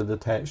him. He's a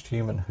detached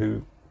human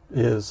who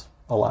is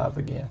alive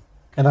again.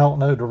 And I don't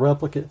know, the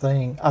replicate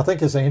thing, I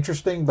think it's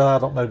interesting, but I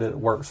don't know that it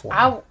works for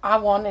him. I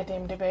wanted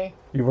him to be.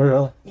 You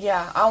really?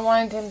 Yeah, I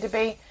wanted him to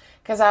be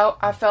because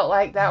I felt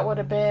like that would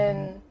have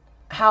been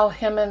how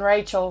him and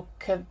Rachel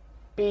could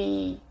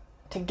be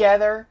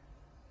together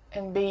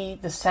and be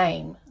the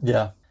same.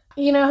 Yeah.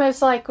 You know,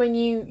 it's like when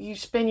you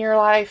spend your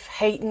life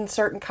hating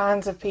certain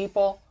kinds of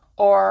people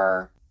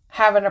or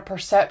having a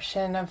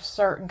perception of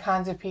certain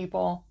kinds of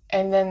people,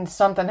 and then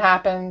something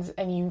happens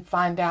and you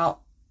find out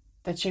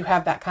that you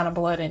have that kind of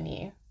blood in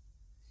you.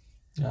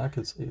 Yeah, I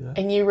could see that.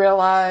 And you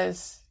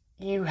realize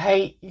you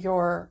hate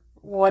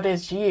what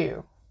is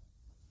you.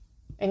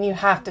 And you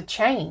have to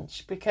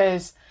change,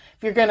 because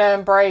if you're going to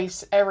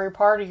embrace every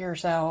part of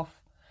yourself,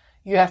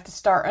 you have to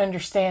start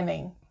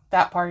understanding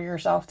that part of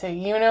yourself too.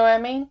 You know what I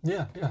mean?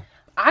 Yeah, yeah.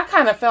 I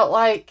kind of felt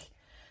like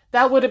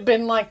that would have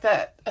been like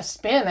a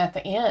spin at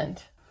the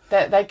end.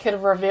 That they could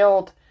have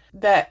revealed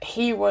that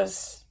he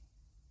was,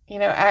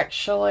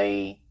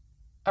 actually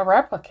a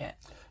replicant.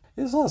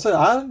 As I said,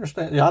 I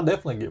understand. Yeah, I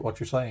definitely get what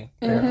you're saying.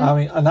 Mm-hmm. I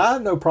mean, and I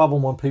have no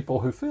problem with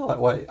people who feel that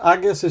way. I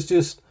guess it's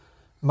just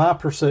my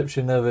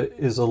perception of it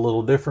is a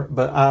little different,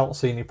 but I don't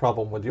see any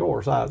problem with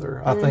yours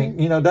either. I think,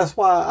 that's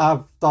why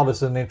I've thought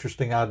it's an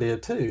interesting idea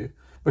too,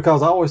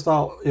 because I always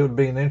thought it would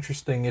be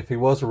interesting if he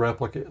was a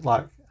replicant.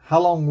 Like,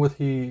 how long would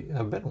he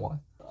have been one?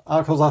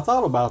 because I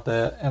thought about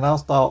that, and I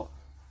thought,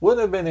 wouldn't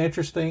it have been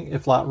interesting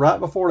if, like, right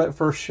before that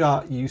first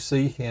shot, you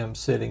see him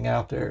sitting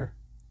out there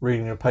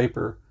reading a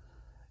paper,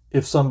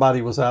 if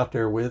somebody was out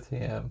there with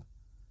him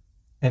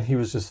and he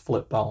was just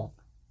flipped on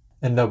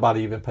and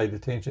nobody even paid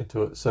attention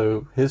to it.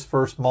 So his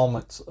first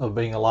moments of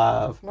being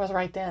alive was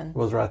right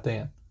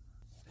then.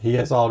 He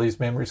has all these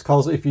memories.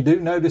 Because if you do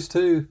notice,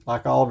 too,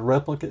 like all the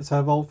replicants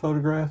have old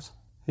photographs,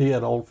 he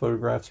had old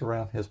photographs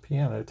around his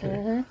piano, too.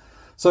 Mm-hmm.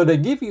 So they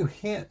give you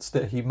hints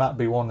that he might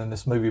be one in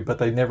this movie, but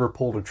they never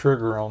pulled a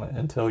trigger on it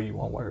and tell you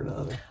one way or the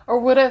other. Or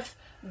what if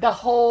the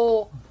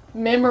whole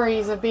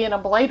memories of being a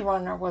Blade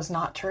Runner was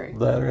not true?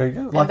 There you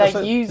go. And like they I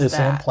said, used it's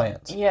that.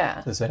 implants.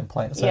 Yeah. It's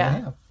implants Yeah.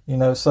 in him. You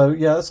know, so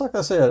yeah, it's like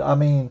I said, I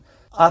mean,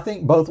 I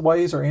think both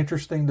ways are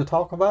interesting to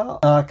talk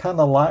about. I kind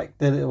of like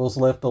that it was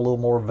left a little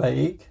more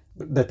vague,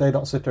 that they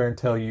don't sit there and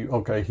tell you,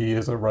 okay, he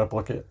is a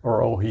replicant,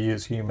 or oh, he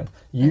is human.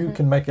 You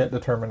can make that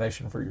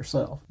determination for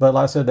yourself. But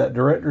like I said, that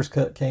director's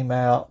cut came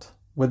out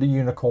with the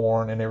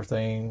unicorn and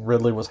everything.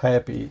 Ridley was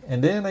happy.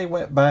 And then they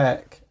went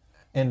back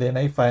and then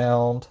they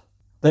found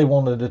they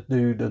wanted to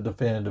do the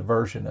definitive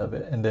version of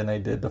it. And then they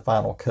did the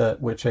final cut,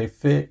 which they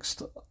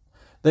fixed.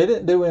 They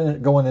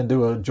didn't go in and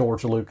do a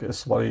George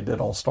Lucas, what he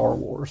did on Star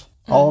Wars.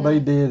 All they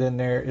did in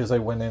there is they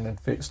went in and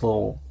fixed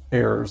little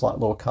errors, like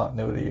little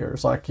continuity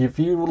errors. Like if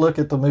you look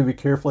at the movie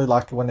carefully,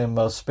 like when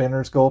them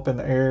spinners go up in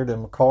the air,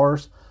 them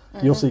cars,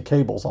 you'll see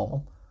cables on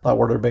them, like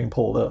where they're being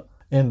pulled up.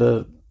 In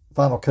the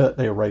final cut,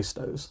 they erased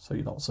those, so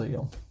you don't see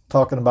them.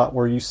 Talking about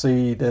where you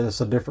see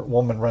there's a different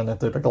woman running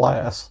through the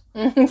glass.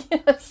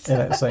 Yes. In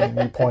that scene,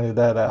 you pointed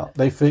that out.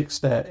 They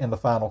fixed that in the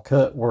final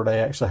cut where they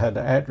actually had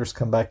the actress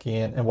come back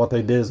in, and what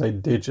they did is they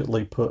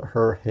digitally put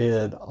her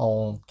head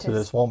on to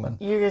this woman.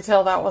 You could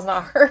tell that was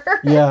not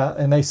her. Yeah,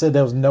 and they said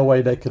there was no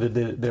way they could have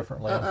did it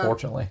differently,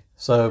 unfortunately.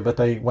 So, but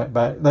they went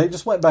back. They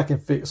just went back and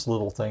fixed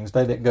little things.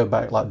 They didn't go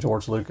back like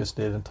George Lucas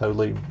did and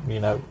totally,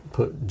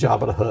 put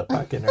Jabba the Hutt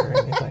back in there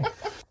or anything.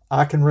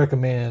 I can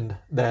recommend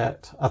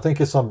that. I think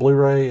it's on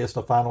Blu-ray. It's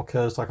the final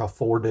cut. It's like a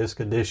 4-disc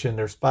edition.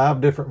 There's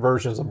 5 different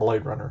versions of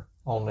Blade Runner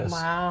on this.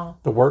 Wow.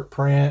 The work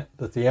print,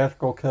 the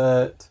theatrical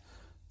cut,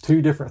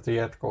 2 different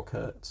theatrical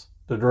cuts,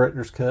 the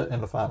director's cut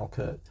and the final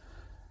cut.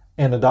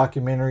 And the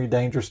documentary,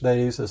 Dangerous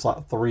Days, is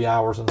like 3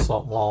 hours and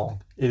something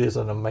long. It is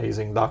an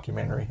amazing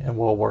documentary and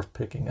well worth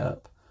picking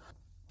up.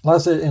 Like I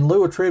said, in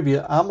lieu of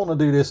trivia, I'm going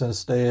to do this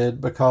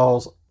instead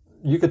because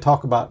you could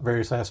talk about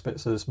various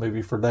aspects of this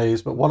movie for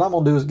days, but what I'm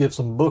going to do is give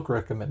some book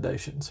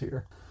recommendations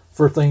here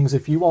for things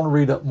if you want to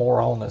read up more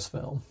on this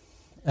film.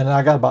 And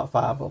I got about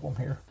 5 of them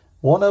here.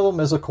 One of them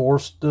is, of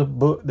course, the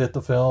book that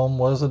the film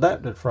was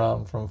adapted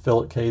from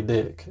Philip K.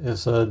 Dick.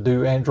 It's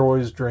Do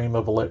Androids Dream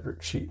of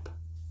Electric Sheep?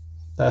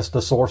 That's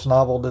the source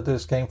novel that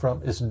this came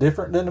from. It's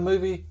different than the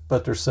movie,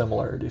 but there's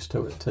similarities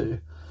to it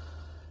too.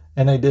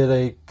 And they did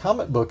a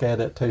comic book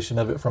adaptation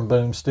of it from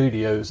Boom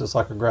Studios. It's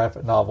like a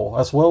graphic novel.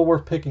 That's well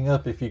worth picking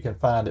up if you can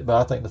find it, but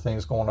I think the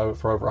thing's going over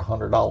for over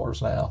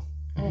 $100 now.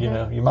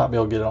 You might be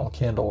able to get it on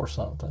Kindle or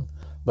something,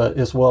 but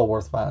it's well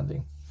worth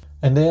finding.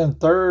 And then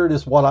third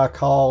is what I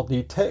call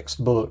the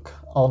textbook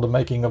on the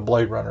making of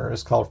Blade Runner.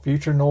 It's called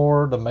Future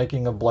Noir, The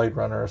Making of Blade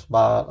Runner. It's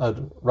by a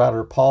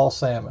writer, Paul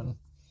Salmon.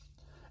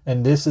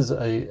 And this is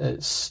an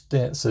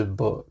extensive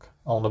book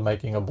on the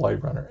making of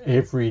Blade Runner.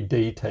 Every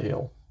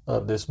detail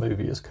of this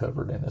movie is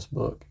covered in this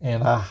book,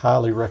 and I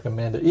highly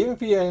recommend it. Even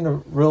if you ain't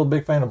a real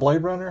big fan of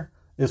Blade Runner,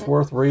 it's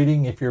worth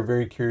reading if you're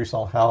very curious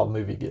on how a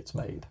movie gets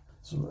made.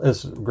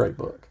 It's a great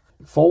book.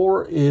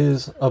 4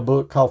 is a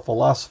book called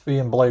Philosophy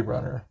in Blade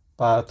Runner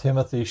by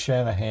Timothy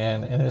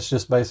Shanahan, and it's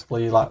just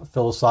basically like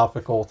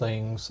philosophical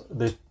things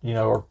that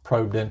are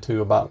probed into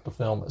about the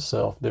film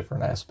itself,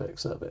 different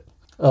aspects of it.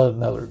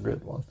 Another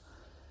good one.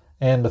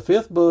 And the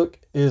 5th book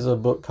is a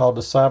book called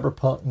The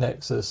Cyberpunk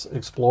Nexus,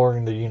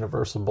 Exploring the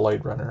Universe of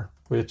Blade Runner,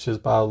 which is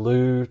by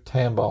Lou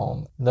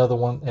Tambone. Another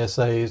one,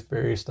 essays,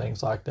 various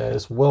things like that.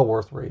 It's well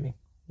worth reading.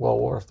 Well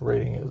worth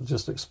reading. It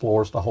just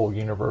explores the whole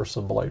universe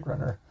of Blade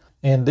Runner.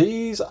 And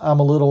these,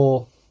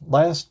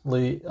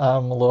 lastly,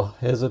 I'm a little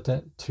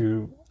hesitant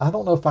to, I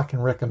don't know if I can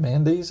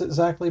recommend these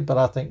exactly, but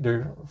I think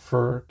they're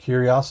for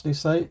curiosity's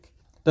sake.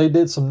 They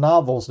did some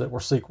novels that were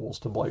sequels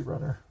to Blade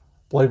Runner.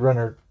 Blade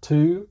Runner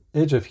 2,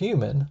 Edge of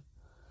Human,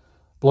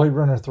 Blade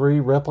Runner 3,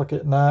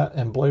 Replicant Night,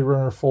 and Blade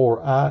Runner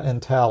 4, Eye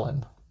and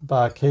Talon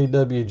by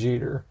K.W.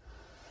 Jeter.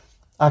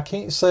 I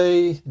can't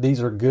say these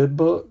are good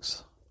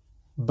books,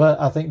 but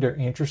I think they're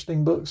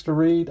interesting books to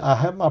read. I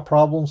have my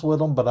problems with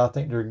them, but I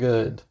think they're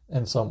good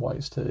in some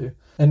ways too.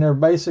 And they're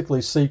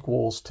basically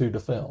sequels to the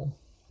film.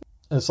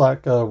 It's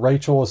like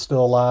Rachel is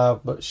still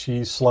alive, but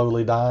she's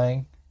slowly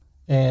dying.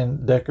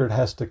 And Deckard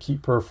has to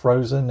keep her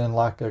frozen in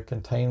like a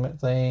containment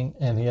thing,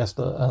 and he has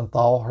to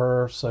unthaw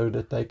her so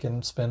that they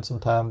can spend some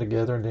time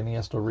together, and then he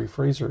has to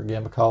refreeze her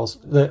again because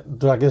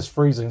I guess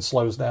freezing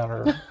slows down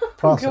her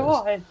process.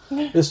 God.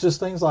 It's just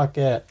things like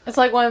that. It's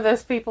like one of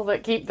those people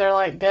that keep their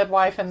like dead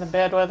wife in the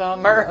bed with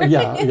them, or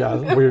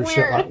yeah,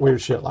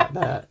 weird shit like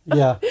that.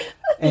 Yeah,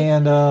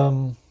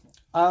 and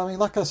I mean,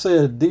 like I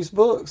said, these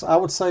books, I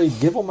would say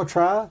give them a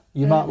try.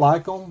 You might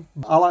like them.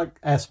 I like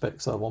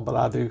aspects of them, but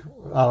I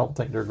don't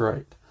think they're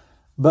great.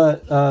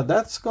 But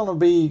that's going to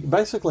be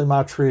basically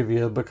my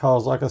trivia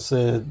because, like I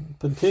said,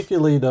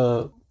 particularly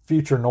the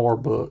Future Noir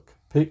book,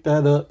 pick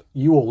that up.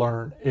 You will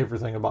learn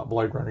everything about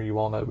Blade Runner you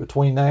want to know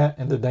between that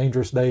and the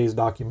Dangerous Days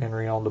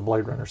documentary on the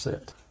Blade Runner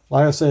set.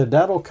 Like I said,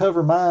 that'll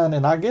cover mine,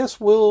 and I guess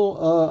I'm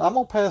going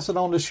to pass it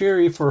on to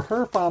Sherry for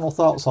her final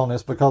thoughts on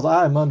this because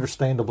I am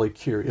understandably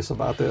curious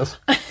about this.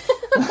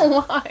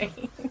 Why?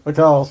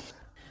 Because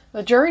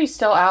the jury's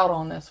still out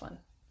on this one.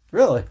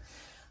 Really?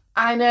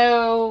 I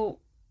know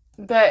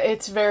that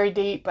it's very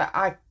deep, but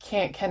I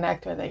can't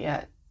connect with it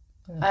yet.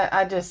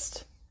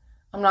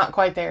 I'm not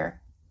quite there.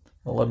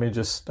 Well, let me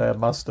just stab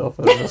myself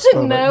in the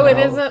stomach. No, it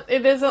isn't.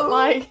 It isn't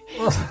like.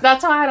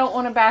 That's why I don't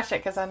want to bash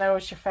it because I know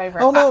it's your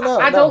favorite. Oh no,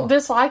 I don't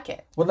dislike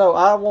it. Well, no,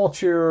 I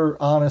want your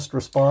honest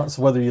response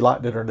whether you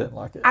liked it or didn't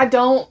like it. I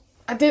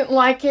didn't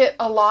like it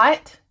a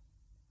lot,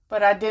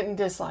 but I didn't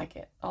dislike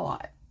it a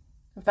lot.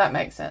 If that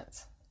makes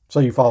sense. So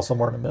you fall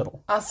somewhere in the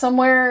middle.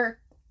 Somewhere,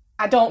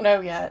 I don't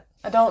know yet.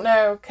 I don't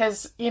know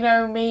because you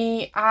know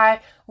me. I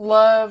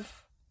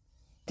love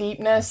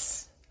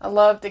deepness. I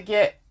love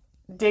to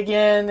dig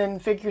in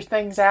and figure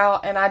things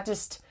out, and I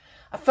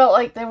felt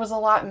like there was a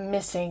lot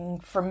missing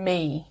for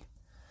me.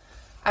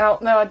 I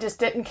don't know, I just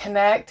didn't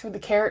connect with the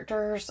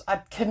characters. I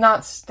could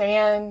not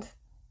stand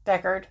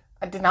Deckard.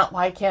 I did not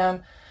like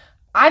him.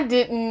 I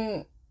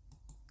didn't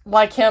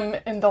like him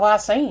in the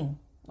last scene.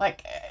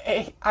 Like,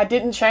 I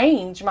didn't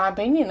change my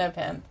opinion of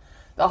him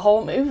the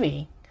whole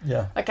movie.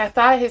 Yeah. Like, I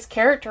thought his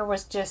character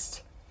was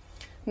just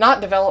not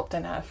developed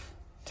enough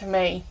to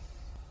me.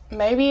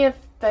 Maybe if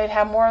they'd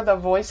have more of the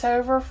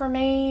voiceover for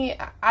me.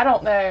 I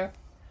don't know.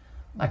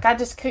 Like, I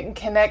just couldn't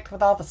connect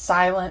with all the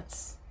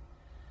silence.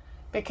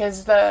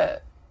 Because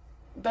there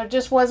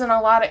just wasn't a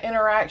lot of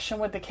interaction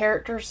with the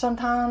characters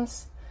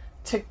sometimes.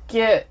 To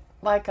get,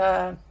 like,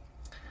 I'm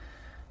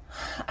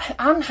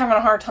having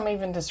a hard time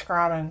even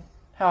describing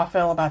how I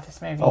feel about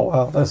this movie. Oh,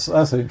 wow. That's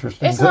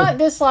interesting. It's not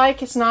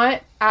dislike. It's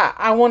not.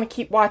 I want to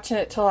keep watching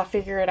it till I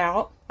figure it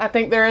out. I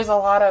think there is a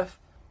lot of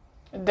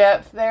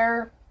depth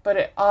there. But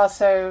it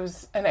also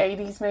is an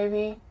 80s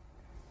movie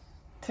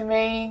to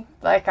me.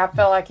 Like, I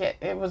felt like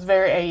it was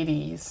very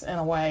 80s in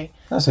a way.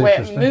 That's where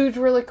interesting. It moved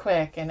really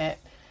quick, and it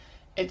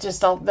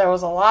just, there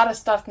was a lot of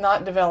stuff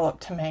not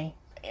developed to me.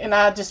 And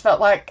I just felt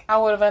like I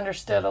would have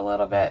understood a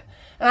little bit.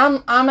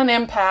 And I'm an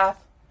empath,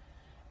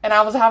 and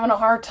I was having a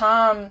hard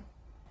time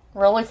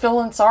really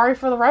feeling sorry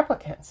for the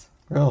replicants.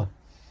 Really?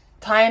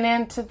 Tying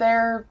into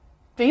their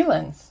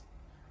feelings.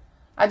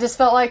 I just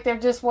felt like there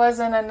just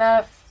wasn't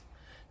enough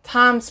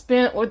time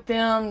spent with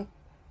them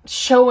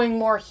showing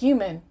more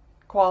human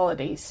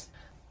qualities.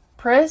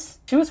 Pris,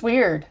 she was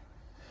weird.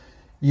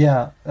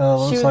 Yeah, she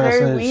was like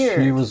very I said,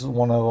 weird. She was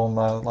one of them.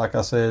 Like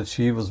I said,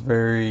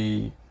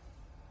 seemed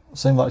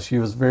like she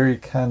was very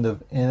kind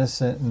of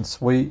innocent and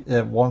sweet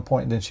at one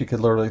point, and then she could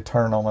literally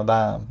turn on a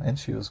dime, and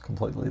she was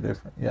completely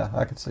different. Yeah,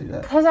 I could see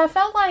that. Because I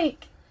felt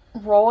like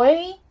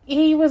Roy,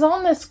 he was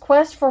on this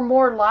quest for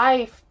more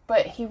life,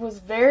 but he was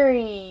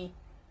very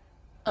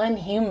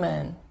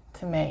unhuman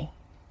to me.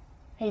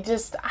 I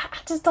just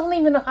don't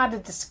even know how to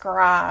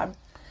describe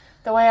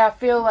the way I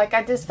feel. Like,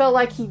 I just felt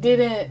like I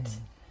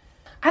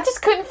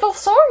just couldn't feel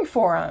sorry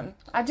for him.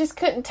 I just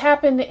couldn't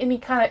tap into any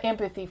kind of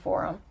empathy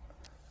for him.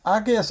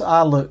 I guess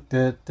I looked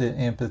at the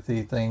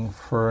empathy thing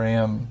for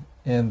him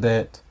in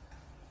that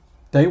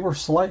they were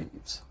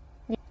slaves.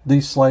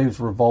 These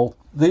slaves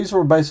these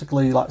were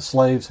basically like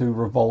slaves who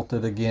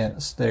revolted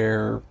against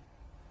their,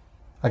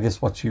 I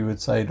guess what you would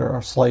say, their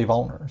slave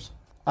owners.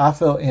 I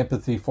felt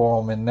empathy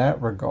for them in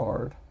that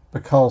regard.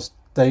 Because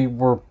they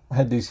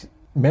had these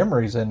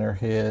memories in their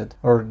head,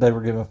 or they were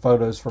given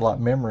photos for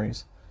like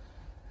memories,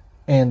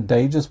 and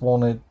they just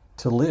wanted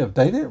to live.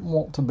 They didn't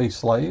want to be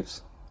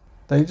slaves.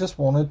 They just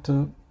wanted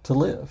to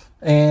live.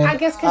 And I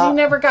guess because you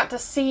never got to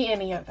see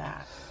any of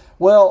that.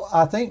 Well,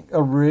 I think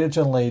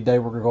originally they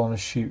were going to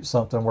shoot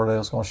something where they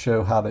was going to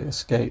show how they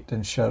escaped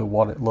and show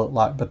what it looked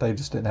like, but they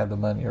just didn't have the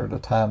money or the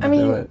time to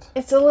do it.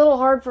 It's a little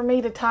hard for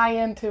me to tie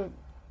into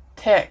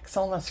text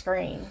on the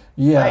screen.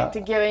 Yeah. Like,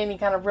 to get any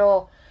kind of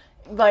real,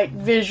 like,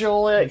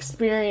 visual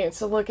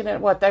experience of looking at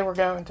what they were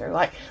going through.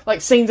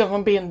 Like scenes of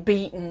them being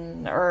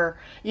beaten, or,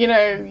 you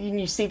know,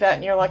 you see that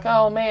and you're like,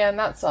 oh man,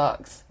 that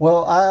sucks.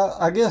 Well,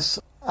 I guess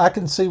I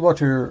can see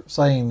what you're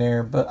saying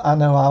there, but I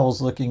know I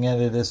was looking at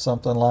it as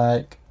something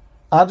like,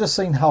 I just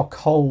seen how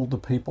cold the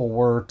people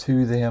were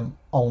to them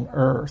on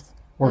Earth,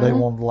 where they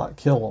wanted to, like,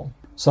 kill them.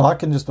 So I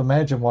can just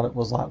imagine what it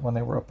was like when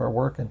they were up there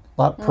working.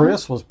 Like,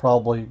 Pris was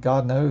probably,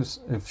 God knows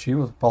if she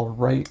was probably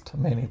raped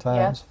many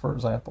times, for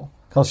example.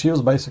 Because she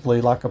was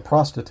basically like a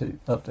prostitute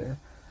up there.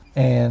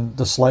 And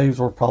the slaves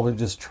were probably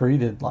just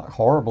treated like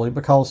horribly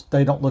because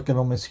they don't look at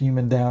them as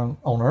human down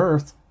on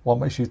Earth. What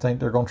makes you think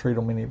they're going to treat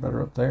them any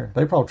better up there?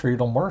 They probably treated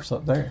them worse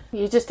up there.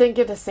 You just didn't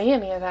get to see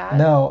any of that.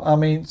 No, I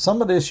mean,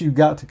 some of this you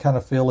got to kind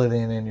of feel it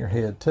in your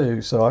head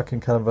too, so I can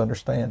kind of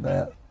understand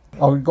that.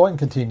 Oh, go ahead and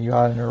continue.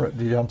 I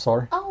interrupted you. I'm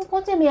sorry. Oh,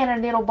 What's the matter,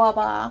 little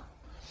Bubba?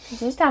 It's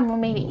just time for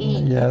me to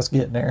eat. Yeah, it's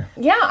getting there.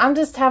 Yeah, I'm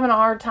just having a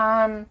hard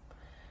time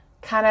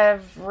kind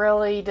of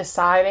really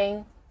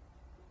deciding,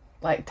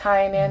 like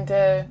tying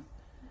into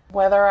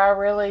whether I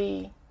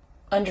really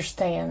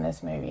understand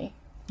this movie.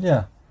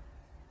 Yeah.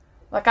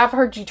 Like, I've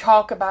heard you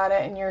talk about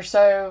it and you're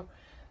so,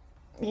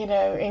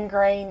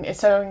 it's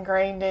so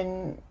ingrained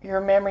in your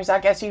memories. I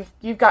guess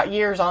you've got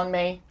years on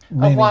me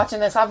of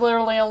watching this. I've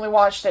literally only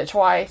watched it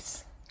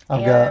twice.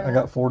 I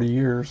got 40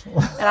 years.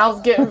 And I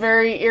was getting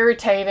very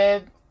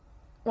irritated.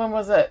 When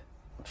was it?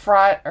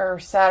 Friday or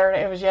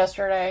Saturday? It was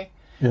yesterday.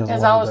 Yeah,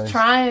 as I was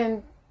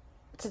trying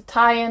to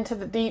tie into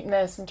the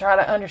deepness and try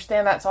to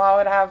understand that so I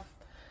would have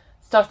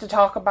stuff to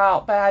talk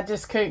about, but I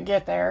just couldn't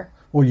get there.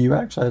 Well, you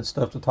actually had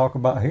stuff to talk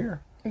about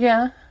here.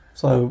 Yeah.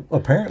 So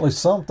apparently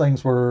some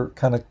things were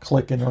kind of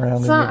clicking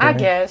around in your brain. I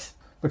guess.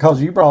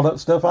 Because you brought up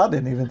stuff I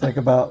didn't even think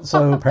about.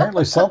 So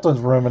apparently something's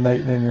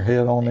ruminating in your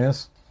head on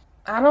this.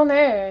 I don't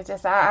know. It's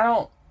just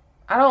I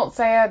don't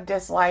say I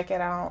dislike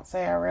it. I don't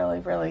say I really,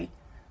 really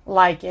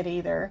like it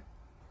either.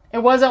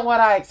 It wasn't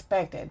what I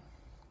expected.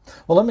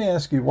 Well, let me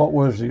ask you, what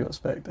was you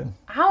expecting?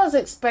 I was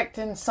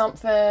expecting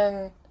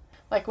something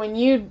like when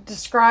you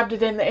described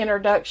it in the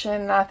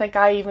introduction, I think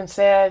I even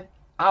said,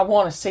 I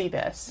want to see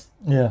this.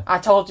 Yeah. I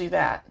told you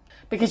that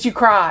because you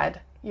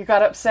cried. You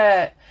got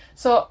upset.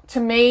 So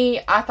to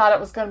me, I thought it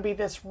was going to be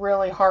this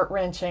really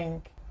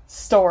heart-wrenching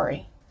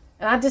story.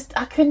 And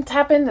I couldn't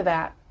tap into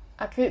that.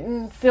 I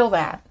couldn't feel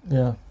that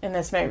in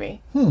this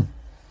movie.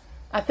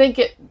 I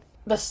think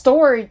the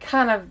story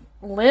kind of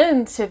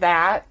lends to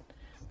that,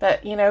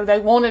 they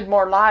wanted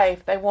more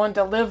life. They wanted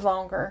to live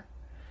longer.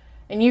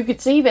 And you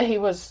could see that he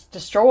was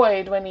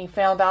destroyed when he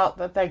found out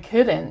that they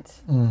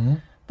couldn't. Mm-hmm.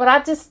 But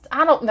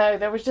I don't know.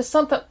 There was just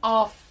something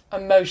off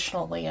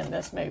emotionally in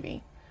this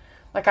movie.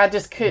 Like I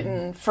just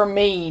couldn't, for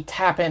me,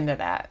 tap into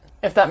that,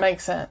 if that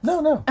makes sense.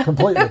 No,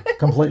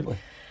 completely.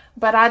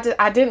 But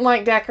I didn't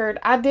like Deckard.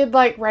 I did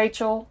like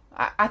Rachel.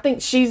 I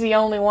think she's the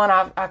only one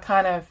I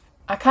kind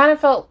of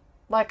felt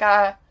like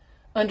I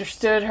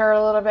understood her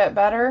a little bit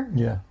better.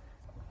 Yeah.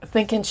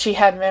 Thinking she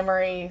had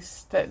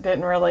memories that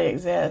didn't really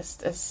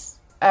exist.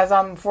 As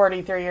I'm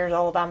 43 years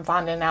old, I'm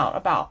finding out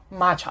about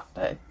my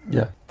childhood.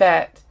 Yeah.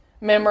 That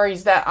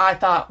memories that I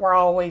thought were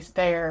always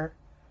there,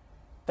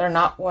 they're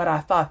not what I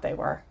thought they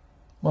were.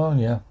 Well,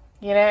 yeah.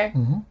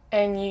 Mm-hmm.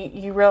 And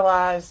you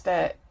realize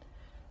that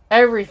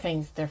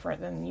everything's different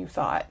than you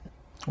thought.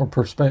 Or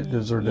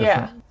perspectives are different.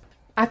 Yeah.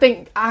 I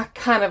think I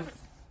kind of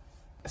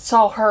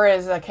saw her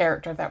as a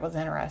character that was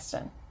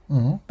interesting.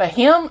 Mm-hmm. But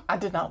him, I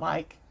did not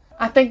like.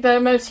 I think the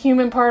most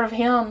human part of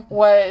him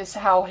was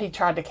how he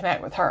tried to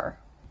connect with her.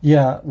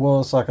 Yeah,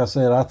 well, it's like I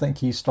said, I think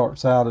he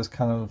starts out as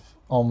kind of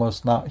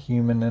almost not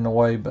human in a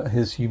way, but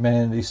his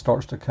humanity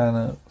starts to kind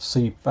of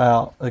seep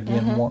out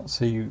again once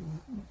he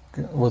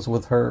was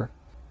with her.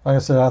 Like I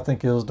said, I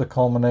think it was the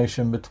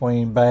culmination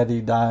between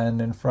Batty dying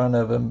in front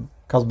of him,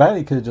 because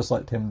Batty could have just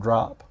let him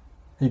drop.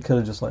 He could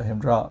have just let him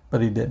drop,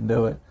 but he didn't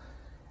do it.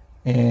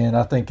 And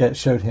I think that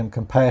showed him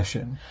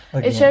compassion.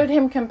 Again. It showed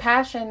him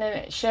compassion, and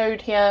it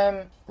showed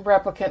him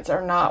replicants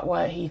are not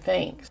what he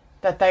thinks.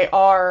 That they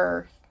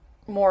are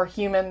more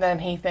human than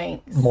he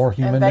thinks. More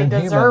human than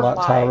human,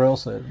 like Tyrell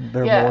said.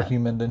 They're more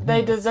human than human.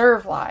 They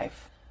deserve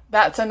life.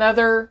 That's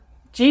another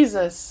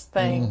Jesus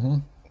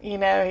thing.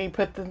 Mm-hmm. He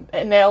put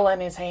the nail in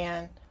his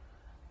hand.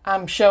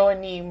 I'm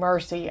showing you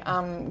mercy.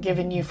 I'm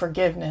giving you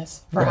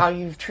forgiveness for how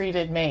you've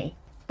treated me.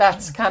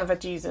 That's kind of a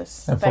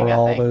Jesus and thing, for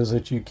all those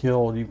that you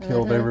killed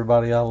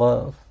everybody I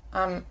love.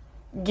 I'm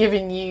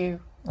giving you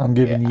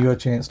a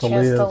chance to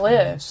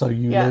live. So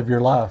you live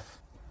your life.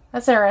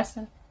 That's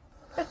interesting.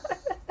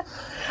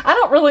 I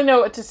don't really know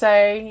what to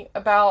say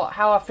about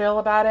how I feel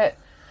about it.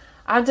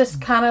 I'm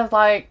just kind of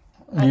like,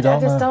 I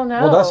just don't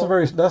know.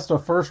 Well, that's the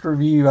first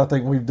review I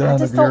think we've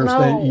done of yours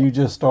that you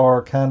just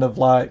are kind of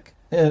like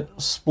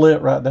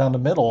split right down the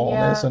middle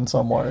on this in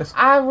some ways.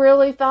 I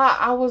really thought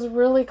I was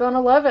really going to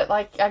love it.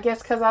 Like, I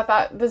guess because I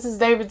thought this is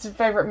David's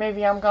favorite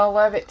movie, I'm going to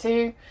love it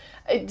too.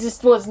 It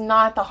just was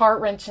not the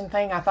heart-wrenching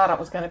thing I thought it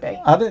was going to be.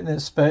 I didn't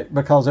expect,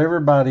 because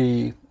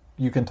everybody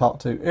you can talk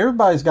to,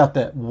 everybody's got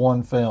that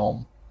one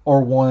film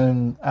or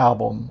one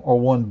album or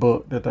one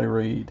book that they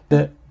read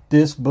that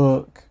this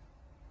book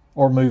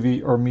or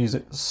movie or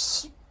music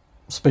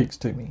speaks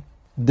to me.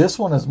 This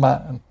one is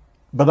mine,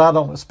 but I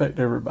don't expect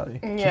everybody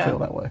to feel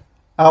that way.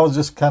 I was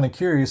just kind of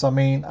curious. I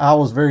mean, I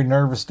was very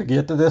nervous to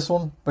get to this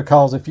one,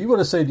 because if you would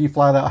have said you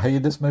flat out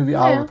hated this movie,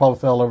 I would have probably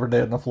fell over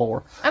dead on the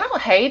floor. I don't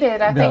hate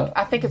it.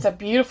 I think it's a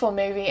beautiful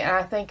movie, and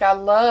I think I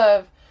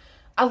love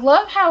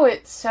how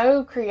it's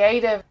so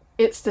creative.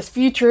 It's this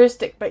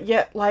futuristic, but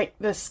yet like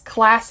this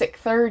classic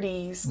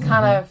 30s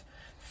kind of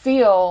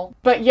feel.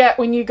 But yet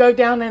when you go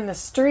down in the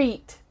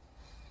street,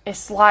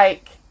 it's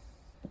like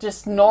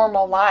just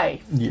normal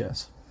life.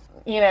 Yes.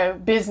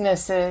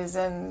 Businesses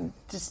and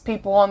just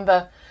people on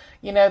the,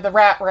 the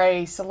rat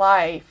race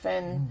life.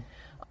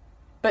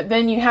 But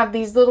then you have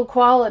these little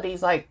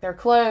qualities like their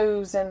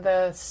clothes and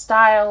the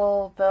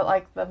style,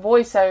 the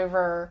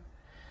voiceover,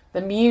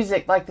 the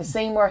music, like the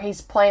scene where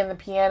he's playing the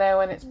piano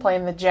and it's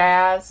playing the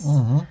jazz.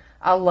 Mm-hmm.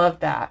 I love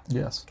that.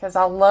 Yes. Because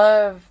I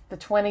love the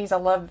 20s. I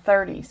love the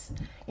 30s.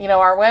 You know,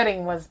 our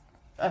wedding was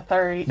a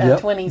 20s very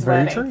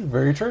wedding. True,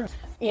 very true.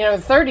 You know,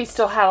 the 30s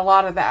still had a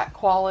lot of that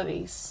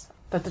qualities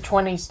that the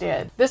 20s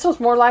did. This was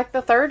more like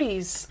the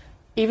 30s.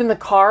 Even the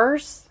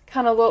cars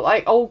kind of looked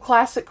like old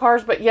classic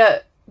cars, but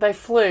yet they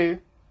flew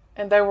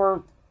and they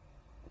were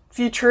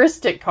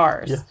futuristic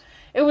cars. Yeah.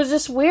 It was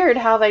just weird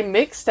how they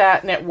mixed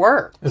that and it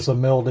worked. It's a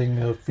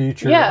melding of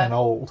future and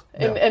old.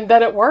 Yeah. And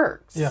that it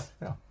works. Yeah,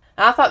 yeah.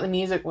 And I thought the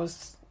music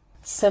was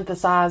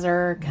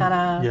synthesizer kind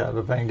of. Yeah,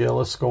 the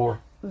Vangelis score.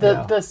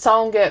 The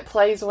song that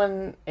plays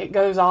when it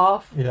goes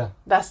off. Yeah.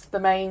 That's the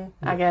main,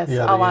 I guess.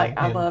 Yeah,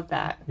 I love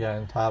that. Yeah,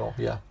 in title,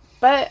 yeah.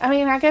 But, I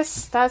mean, I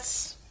guess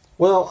that's...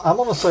 Well, I'm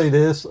going to say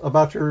this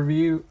about your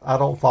review. I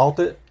don't fault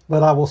it,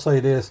 but I will say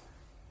this.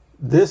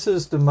 This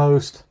is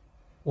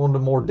one of the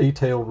more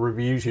detailed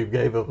reviews you've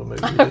gave of a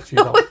movie that you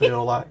don't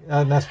feel like.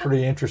 And that's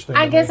pretty interesting.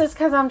 I guess it's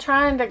because I'm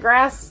trying to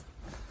grasp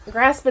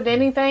at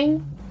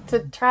anything to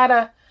try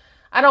to...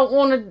 I don't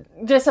want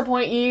to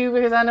disappoint you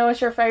because I know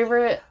it's your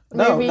favorite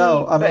movie.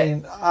 No. I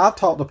mean, I've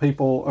talked to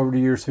people over the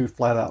years who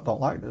flat out don't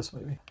like this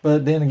movie.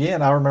 But then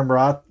again, I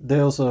remember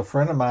there was a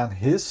friend of mine,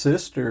 his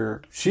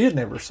sister, she had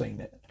never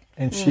seen it.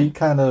 And she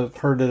kind of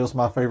heard it as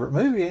my favorite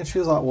movie. And she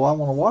was like, well, I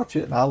want to watch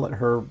it. And I let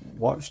her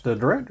watch the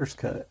director's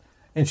cut.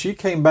 And she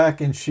came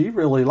back and she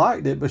really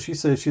liked it. But she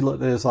said she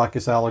looked at it as like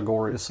its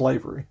allegory of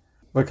slavery.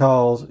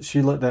 Because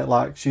she looked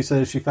at she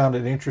said she found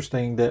it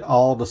interesting that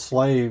all the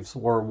slaves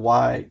were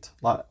white,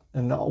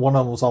 and one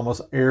of them was almost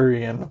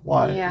Aryan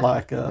white,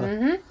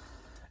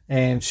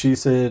 and she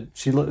said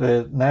she looked at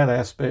it in that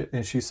aspect,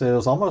 and she said it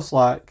was almost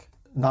like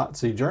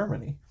Nazi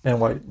Germany. And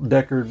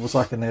Deckard was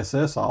like an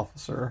SS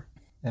officer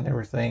and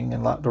everything,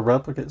 and like the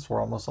replicates were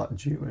almost like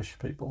Jewish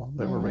people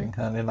that were being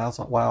hunted. And I was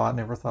like, wow, I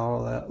never thought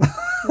of that.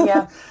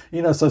 Yeah.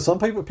 You know, so some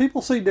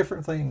people see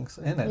different things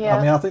in it. Yeah.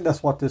 I mean, I think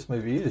that's what this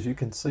movie is. You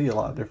can see a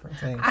lot of different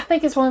things. I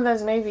think it's one of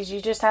those movies you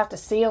just have to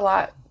see a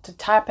lot to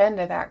tap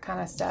into that kind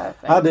of stuff.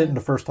 I didn't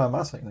the first time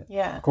I seen it.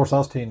 Yeah. Of course, I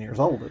was 10 years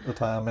old at the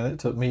time, and it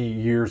took me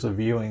years of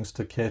viewings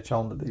to catch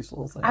on to these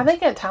little things. I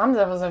think at times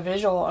it was a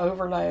visual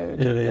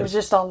overload. It is. It was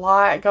just a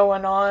lot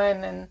going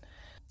on. And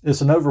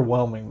it's an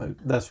overwhelming movie,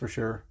 that's for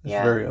sure. It's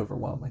very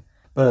overwhelming.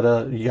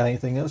 But you got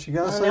anything else you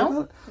got to say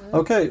about it? Mm-hmm.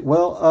 Okay,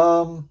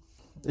 well,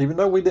 even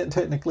though we didn't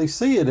technically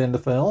see it in the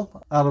film,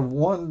 out of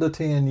 1 to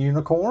 10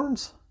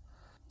 unicorns,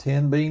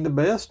 10 being the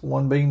best,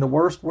 1 being the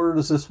worst, where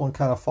does this one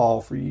kind of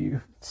fall for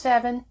you?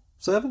 7.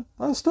 7?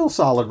 That's still a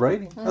solid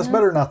rating. Mm-hmm. That's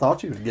better than I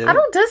thought you would give it. I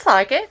don't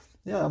dislike it.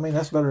 Yeah, I mean,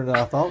 that's better than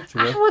I thought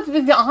you would. I would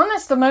be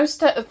honest,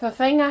 the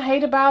thing I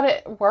hate about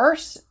it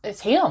worse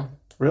is him.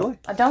 Really?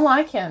 I don't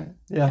like him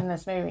in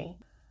this movie.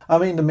 I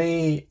mean, to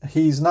me,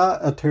 he's not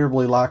a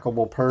terribly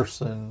likable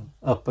person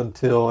up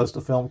until as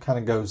the film kind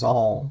of goes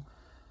on.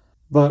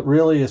 But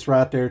really, it's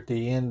right there at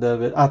the end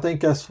of it. I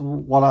think that's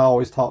what I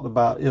always talked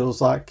about. It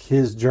was like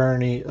his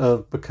journey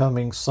of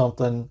becoming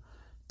something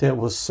that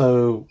was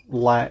so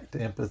lacked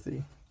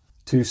empathy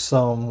to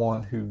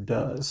someone who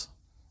does.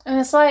 And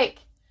it's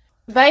like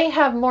they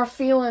have more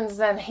feelings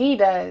than he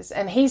does,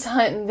 and he's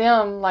hunting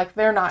them like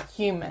they're not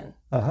human.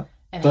 Uh-huh.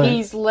 And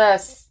he's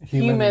less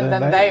human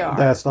than they are.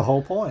 That's the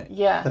whole point.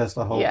 Yeah. That's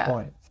the whole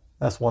point.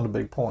 That's one of the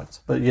big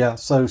points. But yeah,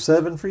 so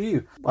 7 for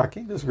you. I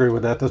can't disagree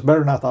with that. That's better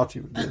than I thought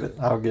you would give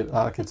it.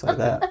 I can say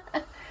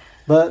that.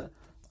 But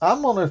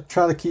I'm going to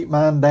try to keep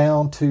mine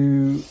down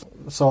to,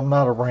 so I'm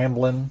not a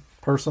rambling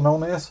person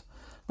on this,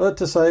 but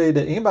to say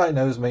that anybody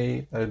knows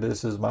me,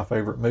 this is my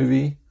favorite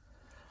movie.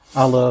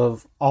 I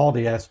love all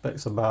the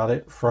aspects about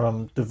it,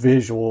 from the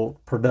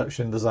visual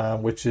production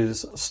design, which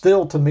is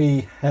still to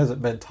me hasn't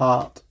been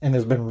topped and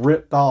has been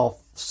ripped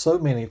off so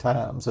many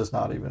times it's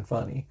not even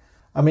funny.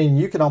 I mean,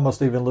 you can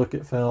almost even look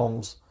at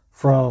films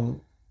from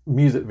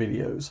music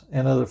videos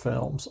and other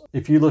films.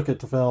 If you look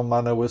at the film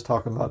I know was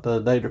talking about the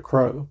Day to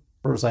Crow,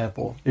 for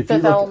example. Fifth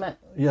Element.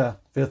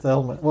 Fifth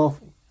Element. Well,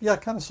 yeah,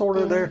 kind of sort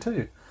of there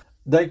too.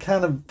 They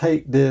kind of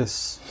take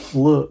this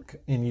look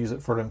and use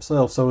it for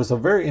themselves. So it's a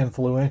very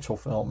influential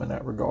film in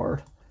that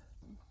regard.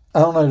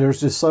 I don't know,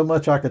 there's just so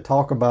much I could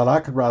talk about. I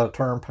could write a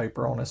term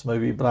paper on this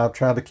movie, but I've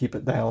tried to keep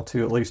it down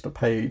to at least a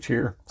page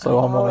here. So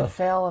I would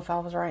fail if I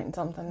was writing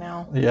something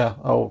now. Yeah,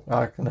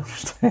 I can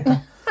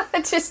understand.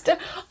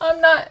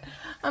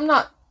 I'm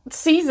not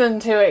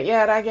seasoned to it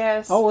yet, I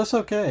guess. Oh, it's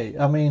okay.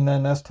 I mean,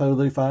 and that's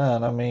totally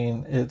fine. I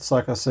mean, it's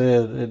like I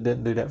said, it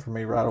didn't do that for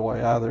me right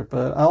away either.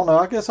 But I don't know.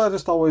 I guess I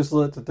just always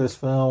looked at this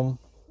film,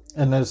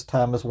 and as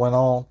time has went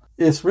on,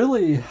 it's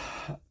really,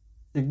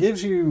 it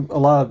gives you a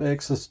lot of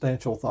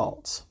existential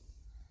thoughts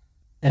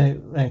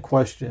and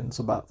questions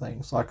about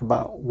things, like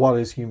about what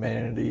is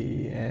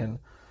humanity, and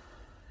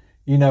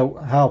you know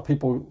how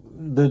people,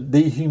 the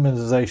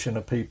dehumanization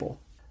of people,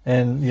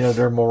 and you know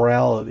their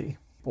morality.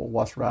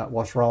 What's right,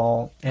 what's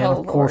wrong, and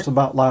of course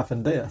about life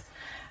and death.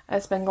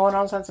 That's been going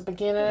on since the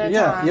beginning of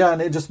time. Yeah,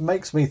 and it just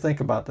makes me think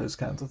about those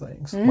kinds of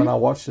things when I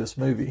watch this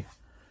movie.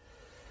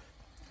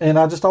 And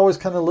I just always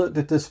kind of looked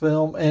at this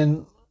film,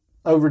 and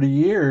over the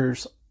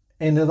years,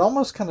 and it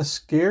almost kind of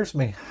scares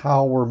me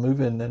how we're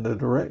moving in the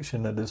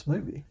direction of this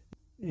movie.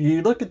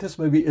 You look at this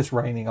movie, it's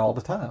raining all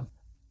the time.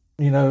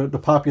 The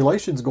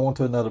population's going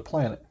to another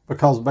planet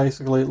because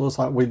basically it looks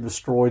like we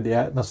destroyed the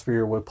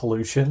atmosphere with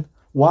pollution.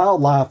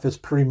 Wildlife is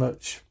pretty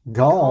much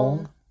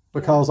gone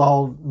because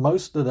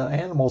most of the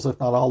animals, if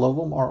not all of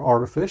them, are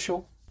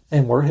artificial.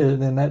 And we're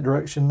headed in that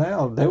direction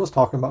now. They was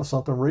talking about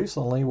something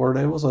recently where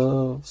there was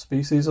a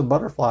species of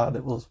butterfly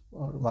that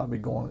might be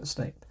going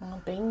extinct.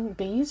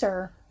 Bees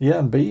are... Yeah,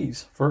 and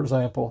bees, for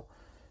example.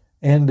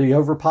 And the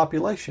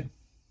overpopulation.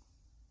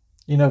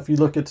 If you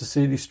look at the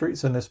city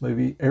streets in this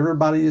movie,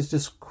 everybody is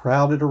just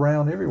crowded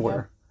around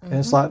everywhere. Yep. And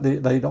it's like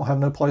they don't have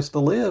no place to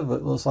live.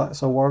 It looks like,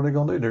 so what are they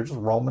going to do? They're just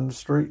roaming the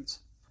streets.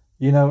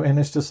 And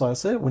it's just like I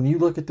said, when you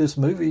look at this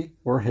movie,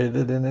 we're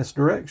headed in this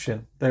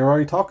direction. They're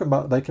already talking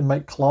about they can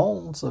make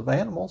clones of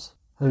animals.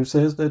 Who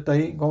says that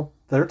they ain't going?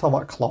 They're talking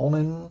about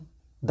cloning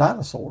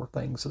dinosaur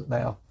things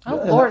now. Oh,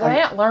 Lord, they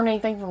didn't learn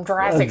anything from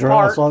Jurassic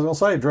Park. That's what I was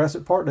going to say.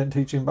 Jurassic Park didn't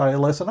teach anybody a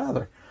lesson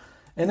either.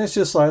 And it's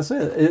just like I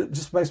said, it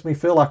just makes me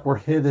feel like we're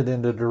headed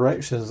in the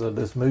directions of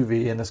this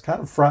movie, and it's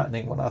kind of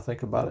frightening when I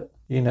think about it,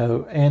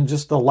 and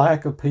just the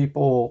lack of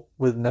people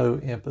with no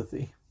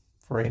empathy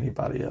for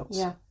anybody else.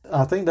 Yeah.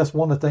 I think that's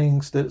one of the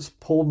things that's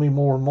pulled me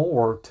more and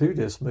more to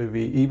this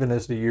movie, even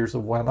as the years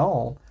have went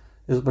on,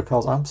 is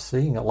because I'm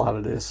seeing a lot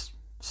of this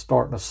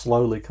starting to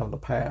slowly come to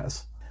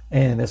pass.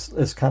 And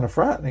it's kind of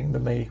frightening to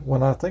me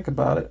when I think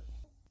about it,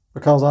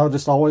 because I've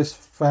just always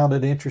found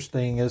it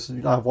interesting as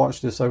I've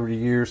watched this over the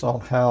years on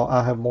how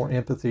I have more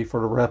empathy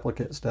for the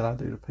replicants than I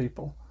do to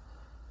people.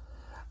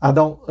 I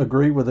don't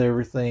agree with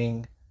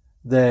everything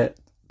that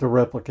the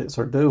replicants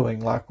are doing,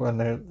 like when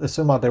it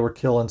seemed like they were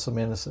killing some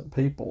innocent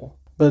people.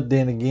 But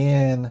then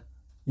again,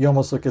 you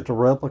almost look at the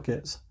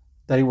replicants,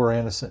 they were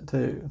innocent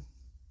too.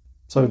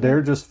 So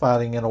they're just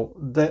fighting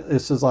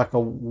this is like a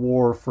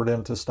war for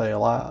them to stay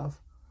alive.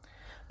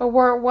 But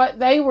what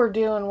they were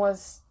doing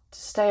was to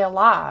stay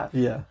alive.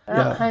 Yeah. They're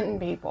not hunting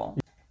people.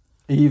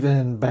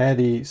 Even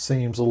Batty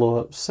seems a little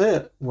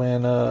upset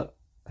when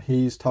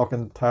he's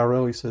talking to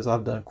Tyrell. He says,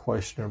 I've done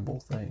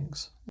questionable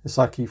things. It's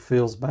like he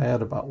feels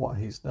bad about what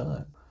he's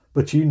done.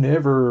 But you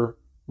never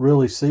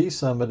really see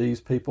some of these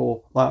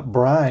people like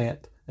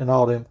Bryant and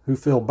all them who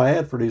feel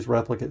bad for these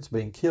replicants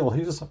being killed.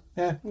 He's just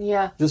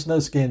just no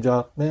skin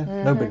job.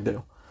 No big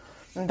deal.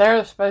 And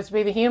they're supposed to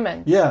be the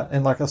human. Yeah,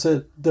 and like I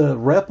said, the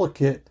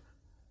replicant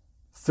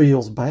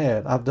feels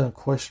bad. I've done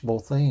questionable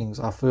things.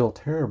 I feel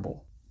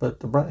terrible.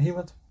 But the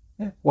humans,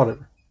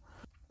 whatever.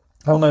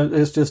 I don't know.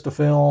 It's just the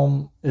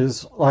film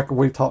is, like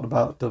we talked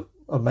about, the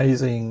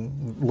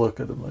amazing look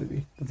of the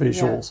movie, the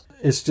visuals.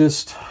 Yeah. It's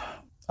just,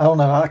 I don't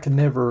know. I can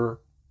never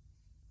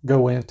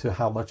go into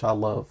how much I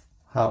love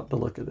the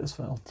look of this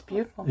film. It's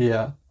beautiful.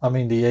 Yeah. I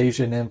mean, the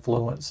Asian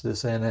influence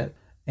that's in it,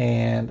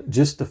 and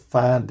just the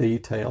fine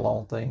detail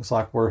on things,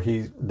 like where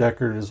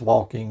Deckard is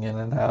walking in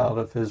and out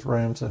of his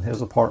rooms in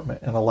his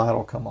apartment, and a light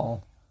will come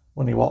on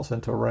when he walks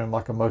into a room,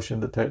 like a motion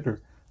detector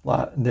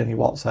light, and then he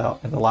walks out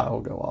and the light will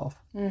go off.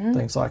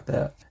 Things like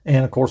that.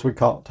 And of course, we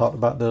talked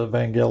about the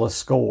Vangelis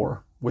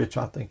score, which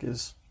I think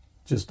is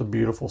just a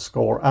beautiful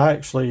score. I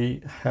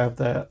actually have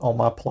that on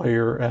my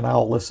player, and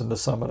I'll listen to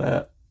some of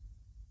that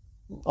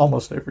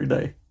almost every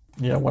day,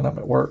 when I'm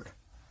at work.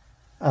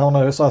 I don't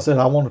know. As I said,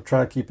 I want to try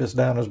to keep this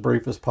down as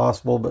brief as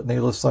possible, but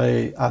needless to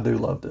say, I do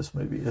love this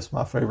movie. It's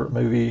my favorite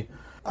movie.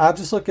 I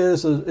just look at it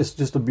as it's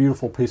just a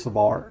beautiful piece of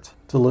art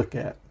to look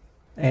at.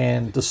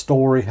 And the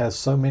story has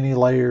so many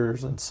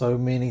layers and so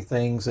many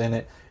things in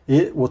it.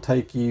 It will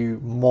take you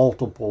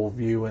multiple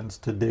viewings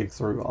to dig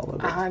through all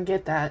of it. I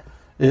get that.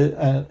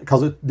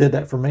 Because it did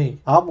that for me.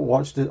 I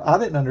watched it. I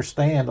didn't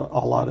understand a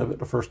lot of it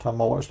the first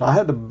time I watched it. I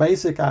had the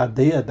basic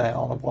idea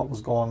down of what was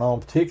going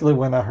on, particularly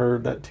when I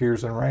heard that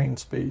Tears and Rain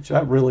speech.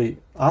 That really,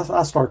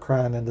 I started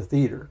crying in the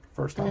theater the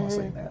first time I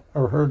seen that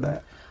or heard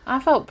that. I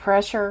felt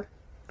pressure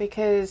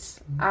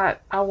because I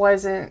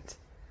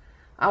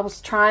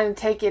was trying to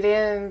take it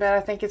in, but I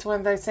think it's one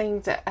of those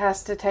things that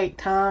has to take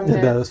time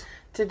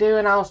to do.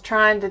 And I was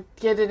trying to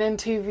get it in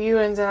 2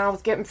 viewings, and I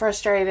was getting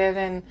frustrated.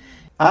 And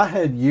I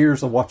had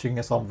years of watching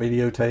this on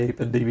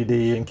videotape and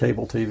DVD and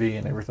cable TV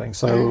and everything.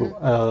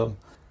 So,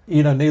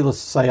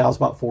 needless to say, I was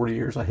about 40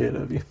 years ahead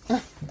of you.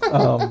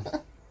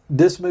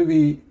 This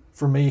movie,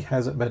 for me,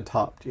 hasn't been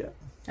topped yet.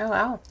 Oh,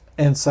 wow.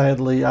 And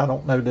sadly, I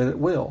don't know that it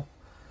will.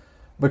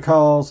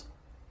 Because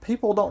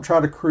people don't try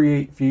to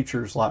create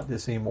features like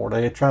this anymore.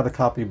 They try to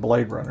copy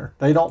Blade Runner.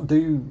 They don't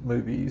do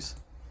movies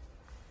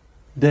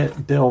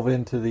that delve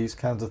into these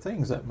kinds of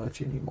things that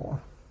much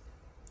anymore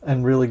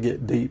and really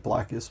get deep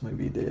like this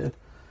movie did.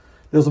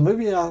 There's a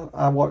movie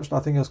I watched, I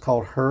think it was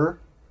called Her.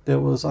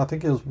 I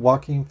think it was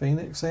Joaquin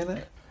Phoenix in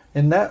it.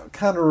 And that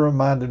kind of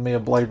reminded me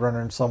of Blade Runner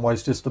in some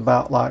ways, just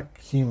about like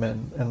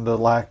human and the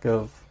lack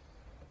of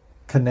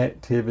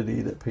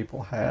connectivity that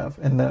people have.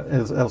 And that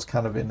was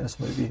kind of in this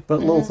movie.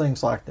 But little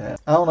things like that.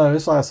 I don't know,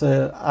 it's like I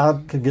said, I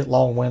could get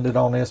long-winded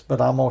on this, but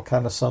I'm going to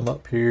kind of sum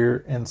up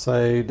here and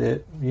say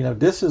that,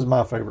 this is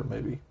my favorite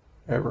movie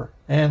ever.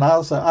 And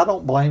I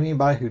don't blame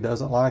anybody who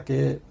doesn't like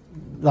it.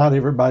 Not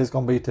everybody's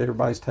going to be to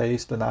everybody's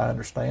taste, and I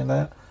understand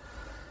that.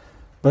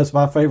 But it's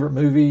my favorite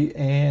movie,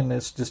 and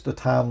it's just a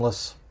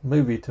timeless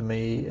movie to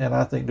me. And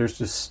I think there's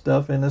just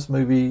stuff in this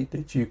movie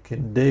that you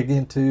can dig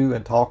into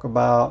and talk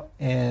about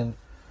and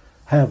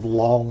have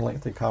long,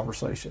 lengthy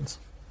conversations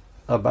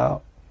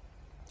about.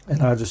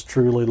 And I just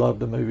truly love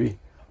the movie.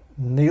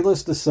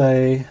 Needless to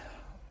say,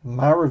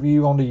 my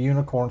review on the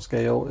unicorn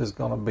scale is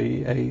going to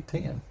be a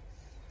 10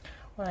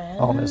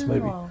 on this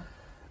movie.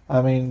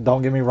 I mean,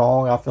 don't get me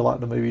wrong. I feel like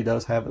the movie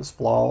does have its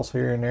flaws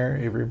here and there.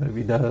 Every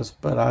movie does.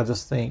 But I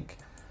just think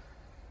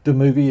the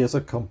movie is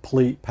a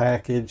complete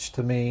package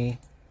to me.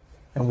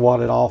 And what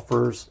it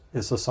offers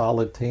is a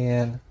solid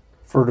 10.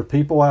 For the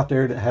people out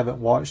there that haven't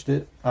watched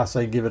it, I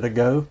say give it a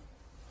go.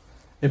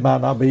 It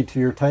might not be to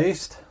your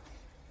taste,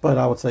 but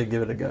I would say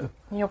give it a go.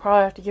 You'll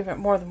probably have to give it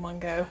more than one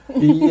go.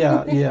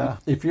 Yeah.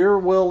 If you're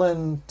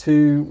willing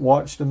to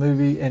watch the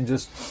movie and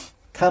just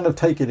kind of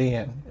take it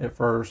in at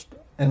first,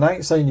 and I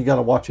ain't saying you got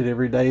to watch it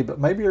every day, but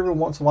maybe every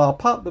once in a while,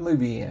 pop the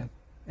movie in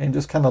and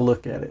just kind of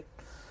look at it.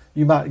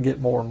 You might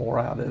get more and more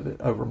out of it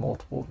over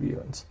multiple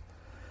viewings.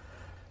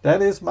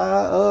 That is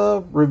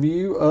my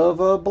review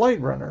of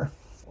Blade Runner.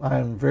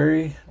 I'm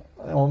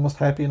almost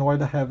happy in a way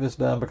to have this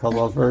done because I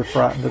was very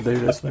frightened to do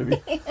this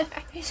movie.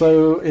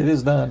 So it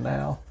is done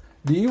now.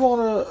 Do you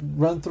want to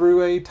run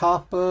through a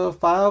top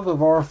 5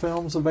 of our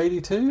films of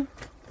 82?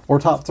 Or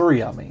top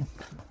 3, I mean.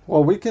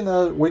 Well, we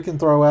can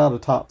throw out a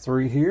top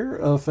 3 here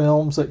of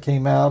films that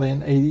came out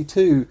in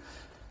 82.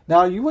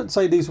 Now, you wouldn't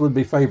say these would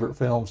be favorite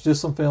films,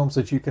 just some films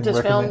that you can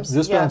recommend. Films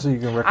that you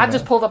can recommend. I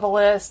just pulled up a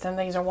list, and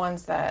these are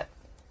ones that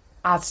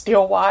I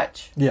still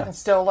watch and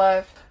still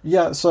love.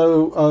 Yeah,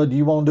 so do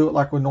you want to do it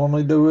like we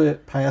normally do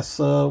it? Pass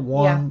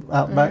one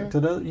out back to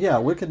the... Yeah,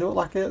 we can do it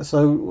like that.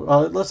 So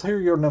let's hear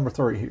your number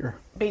 3 here.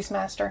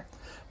 Beastmaster.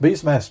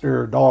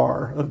 Beastmaster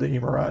Dar of the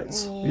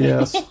Emirites.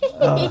 Yes.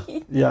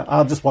 Yeah,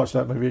 I just watched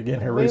that movie again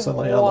here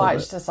recently. We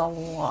watched this a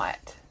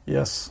lot.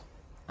 Yes.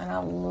 And I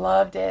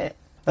loved it.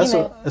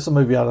 It's a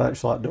movie I'd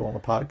actually like to do on the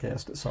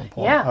podcast at some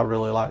point. Yeah. I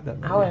really like that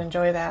movie. I would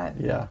enjoy that.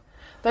 Yeah.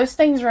 Those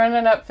things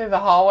running up through the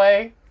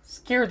hallway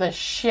scared the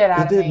shit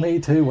out of me. It did me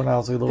too when I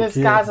was a little kid.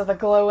 Those guys with the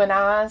glowing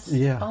eyes.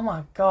 Yeah. Oh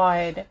my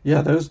God.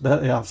 Yeah, that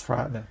was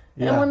frightening.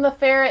 Yeah. And when the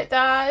ferret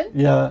died.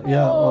 Yeah.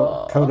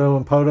 Kodo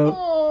and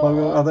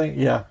Pogo, I think.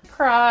 Yeah.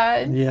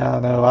 Cried. Yeah, I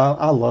know.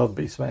 I love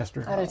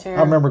Beastmaster. I do too.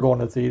 I remember going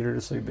to the theater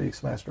to see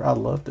Beastmaster. I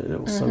loved it.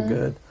 It was so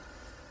good.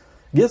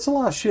 Gets a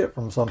lot of shit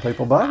from some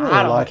people, but I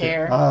really like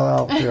it. I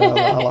don't care.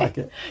 I like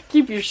it.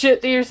 Keep your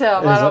shit to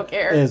yourself. I don't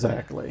care.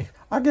 Exactly.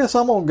 I guess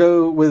I'm gonna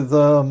go with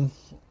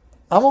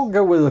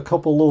a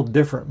couple little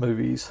different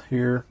movies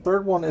here.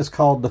 Third one is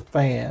called The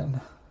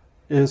Fan.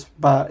 It's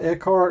by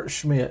Eckhard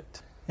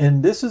Schmidt,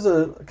 and this is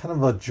a kind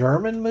of a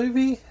German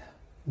movie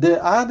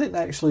that I didn't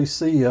actually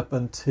see up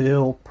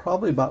until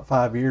probably about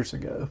 5 years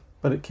ago,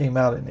 but it came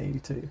out in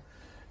 82.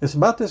 It's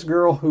about this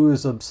girl who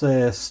is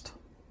obsessed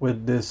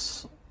with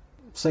this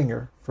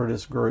singer for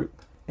this group,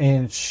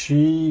 and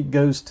she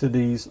goes to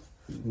these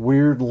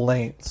weird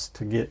lengths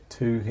to get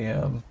to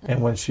him,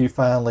 and when she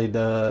finally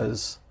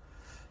does,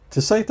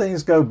 to say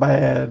things go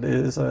bad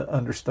is an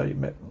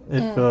understatement.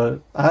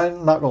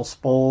 I'm not going to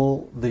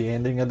spoil the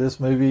ending of this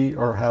movie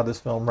or how this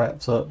film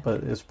wraps up,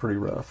 but it's pretty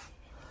rough.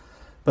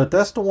 But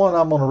that's the one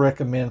I'm going to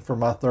recommend for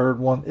my third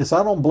one. It's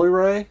out on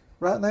Blu-ray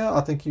right now.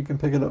 I think you can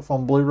pick it up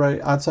on Blu-ray.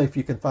 I'd say if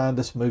you can find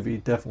this movie,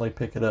 definitely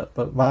pick it up.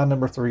 But my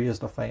number 3 is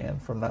The Fan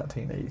from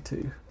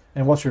 1982.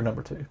 And what's your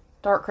number 2?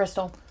 Dark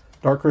Crystal.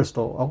 Dark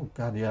Crystal. Oh,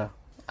 God, yeah.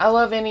 I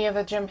love any of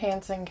the Jim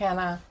Henson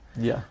kind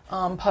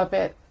of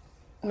puppet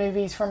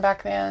movies from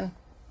back then.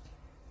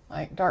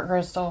 Like Dark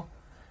Crystal,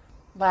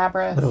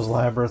 Labyrinth. It was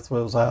Labyrinth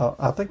was out.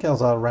 I think I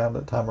was out around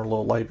that time or a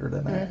little later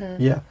than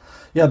that.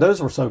 Yeah,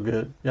 those were so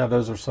good.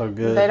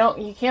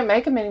 You can't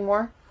make them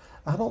anymore.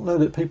 I don't know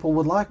that people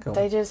would like them.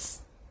 They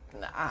just,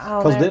 I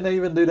don't know. Because didn't they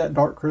even do that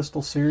Dark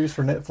Crystal series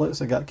for Netflix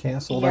that got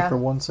canceled after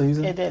one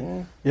season? It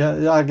didn't.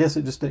 Yeah, I guess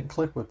it just didn't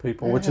click with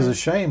people, which is a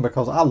shame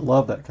because I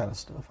love that kind of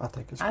stuff. I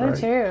think it's great. I do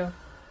too.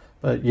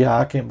 But yeah,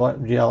 I can't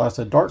blame. Yeah, like I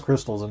said, Dark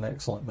Crystal is an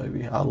excellent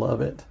movie. I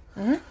love it.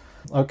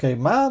 Okay,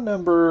 my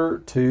number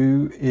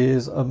 2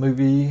 is a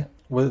movie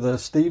with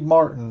Steve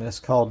Martin. It's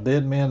called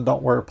Dead Men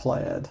Don't Wear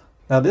Plaid.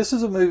 Now, this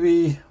is a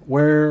movie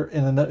where,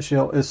 in a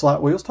nutshell, it's like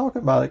we was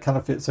talking about. It kind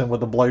of fits in with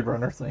the Blade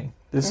Runner thing.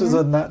 This is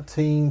a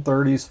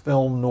 1930s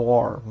film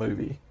noir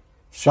movie,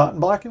 shot in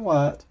black and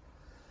white.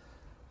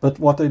 But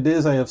what they did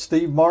is they have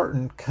Steve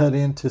Martin cut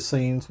into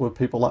scenes with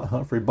people like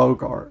Humphrey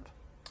Bogart.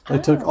 They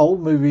took old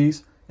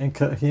movies and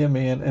cut him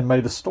in and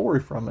made a story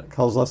from it,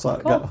 because that's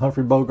like got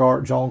Humphrey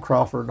Bogart, Joan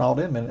Crawford, and all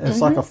them in it. It's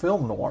like a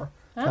film noir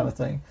kind of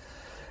thing.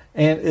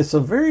 And it's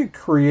a very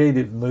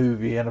creative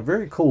movie and a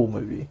very cool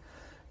movie.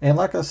 And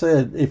like I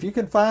said, if you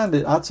can find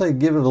it, I'd say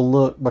give it a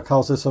look,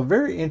 because it's a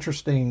very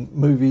interesting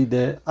movie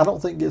that I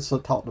don't think gets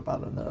talked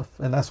about enough.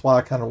 And that's why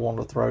I kind of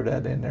wanted to throw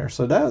that in there.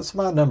 So that's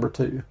my number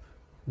 2.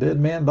 Dead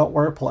Men Don't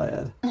Wear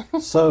Plaid.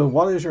 So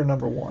what is your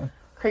number 1?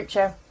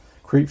 Creepshow.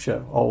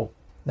 Creepshow. Oh,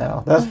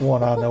 Now, that's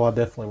one I know I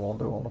definitely want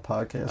to do on the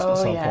podcast at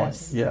some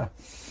point. Yeah.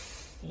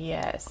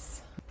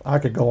 Yes. I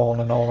could go on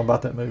and on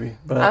about that movie.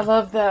 But I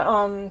love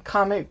the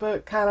comic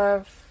book kind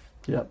of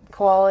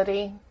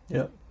quality.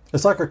 Yep.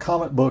 It's like a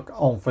comic book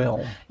on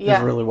film is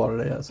really what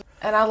it is.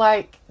 And I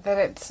like that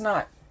it's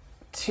not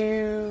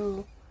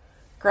too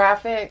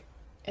graphic.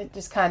 It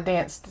just kind of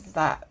danced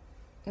that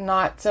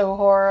not so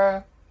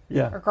horror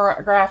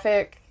or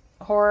graphic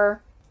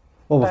horror.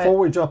 Well, before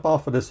we jump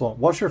off of this one,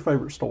 what's your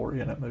favorite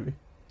story in that movie?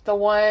 The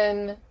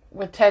one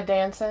with Ted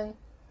Danson.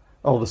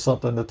 Oh, the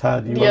Something That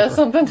Tied You Over. Yeah,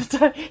 Something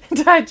That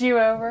Tied You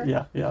Over.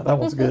 Yeah, that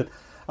one's good.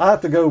 I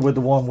have to go with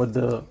the one with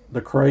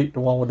the crate, the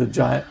one with the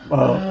giant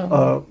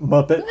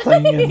Muppet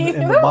thing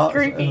in the box.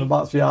 Creepy. In the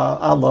box. Yeah,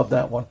 I love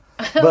that one.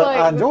 But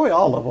I enjoy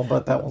all of them,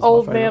 but that one's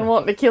old my favorite. man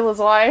wanting to kill his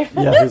wife.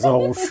 Yeah, his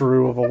old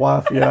shrew of a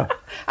wife, yeah.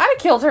 I'd have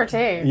killed her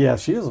too. Yeah,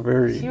 she was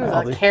very She was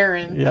mouthy. a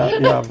Karen.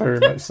 Yeah, very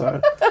much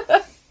so.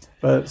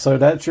 But so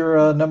that's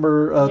your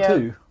number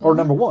 2, or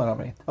number 1, I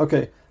mean.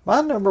 Okay,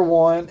 my number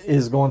 1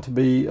 is going to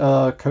be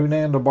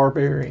Conan the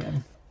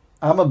Barbarian.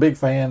 I'm a big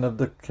fan of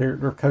the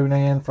character of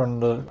Conan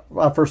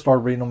I first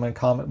started reading them in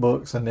comic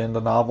books and then the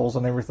novels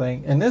and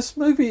everything. And this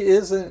movie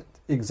isn't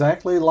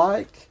exactly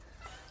like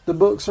the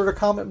books or the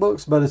comic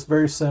books, but it's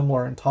very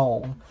similar in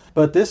tone.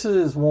 But this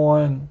is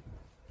one,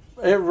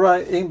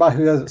 anybody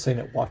who hasn't seen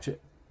it, watch it.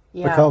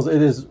 Yeah. Because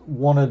it is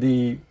one of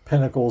the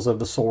pinnacles of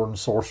the sword and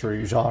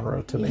sorcery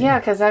genre to me. Yeah,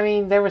 because I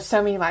mean, there was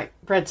so many like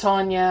Red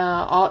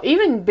Sonja,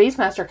 even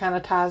Beastmaster kind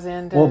of ties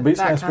into. Well,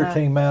 Beastmaster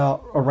came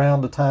out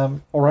around the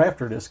time, or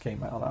after this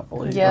came out, I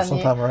believe, or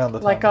sometime around the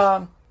time. Like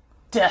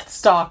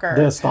Deathstalker.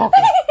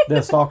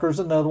 Deathstalker is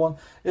another one.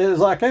 It was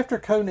like after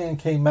Conan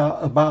came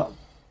out, about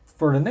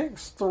for the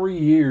next 3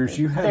 years,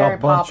 you had a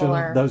bunch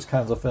of those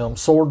kinds of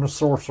films. Sword and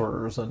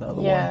Sorcerer is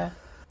another one.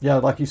 Yeah,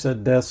 like you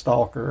said,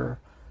 Deathstalker.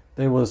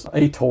 There was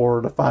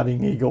Ator, the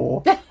Fighting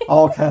Eagle,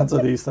 all kinds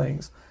of these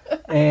things.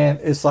 And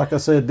it's like I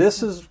said,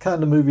 this is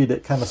kind of movie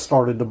that kind of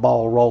started the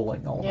ball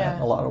rolling on that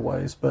in a lot of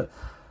ways. But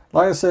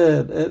like I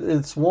said,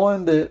 it's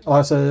one that, like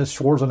I said,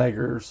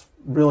 Schwarzenegger's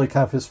really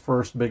kind of his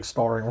first big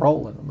starring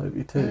role in the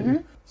movie too. Mm-hmm.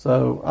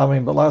 So, I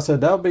mean, but like I said,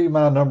 that would be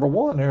my number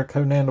 1 there,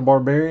 Conan the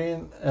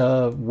Barbarian.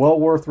 Well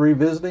worth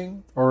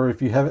revisiting, or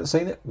if you haven't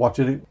seen it, watch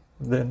it,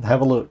 then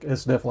have a look.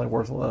 It's definitely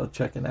worth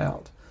checking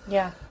out.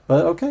 Yeah.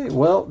 But okay,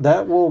 well,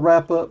 that will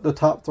wrap up the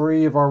top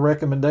 3 of our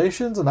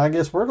recommendations, and I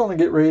guess we're going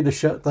to get ready to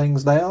shut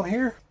things down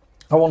here.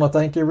 I want to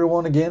thank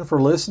everyone again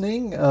for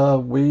listening.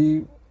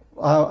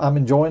 I'm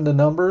enjoying the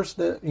numbers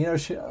that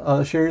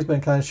Sherry's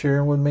been kind of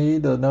sharing with me,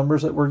 the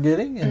numbers that we're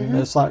getting, and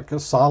it's like a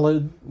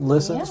solid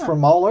listens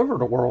from all over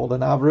the world,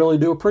 and I really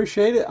do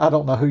appreciate it. I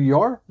don't know who you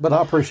are, but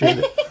I appreciate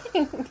it.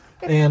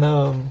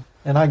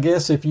 And I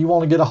guess if you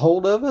want to get a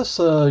hold of us,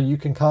 you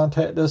can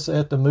contact us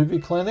at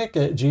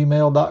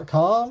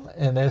themovieclinic@gmail.com,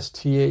 and that's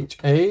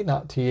THA,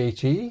 not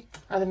THE.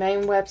 The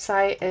main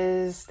website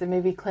is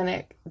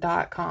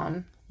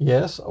themovieclinic.com.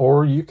 Yes,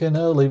 or you can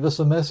leave us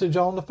a message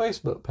on the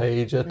Facebook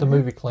page at the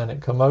Movie Clinic.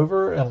 Come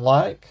over and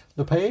like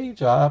the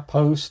page. I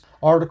post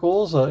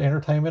articles,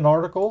 entertainment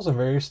articles, and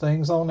various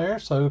things on there.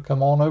 So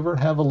come on over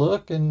and have a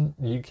look, and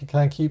you can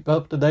kind of keep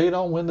up to date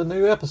on when the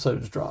new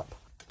episodes drop.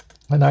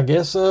 And I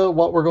guess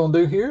what we're going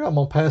to do here, I'm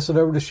going to pass it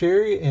over to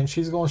Sherry, and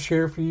she's going to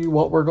share for you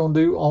what we're going to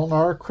do on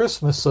our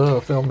Christmas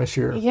film this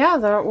year. Yeah,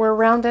 we're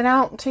rounding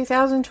out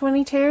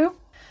 2022.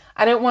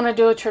 I didn't want to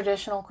do a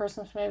traditional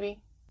Christmas movie.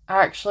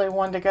 I actually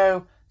wanted to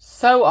go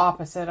so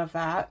opposite of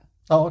that.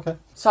 Oh, okay.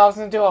 So I was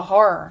going to do a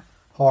horror.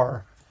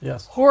 Horror,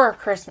 yes. Horror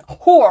Christmas.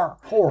 Horror.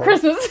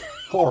 Christmas.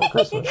 Horror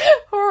Christmas.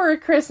 Horror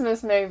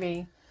Christmas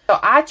movie. So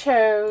I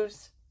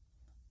chose,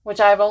 which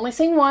I've only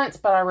seen once,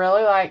 but I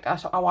really liked.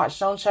 I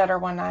watched on Shudder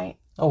one night.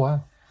 Oh,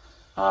 wow.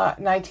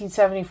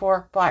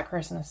 1974, Black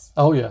Christmas.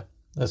 Oh, yeah.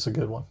 That's a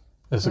good one.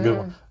 It's a good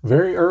one.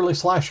 Very early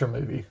slasher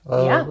movie.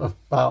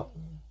 About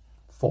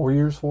 4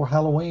 years before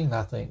Halloween,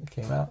 I think,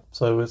 came out.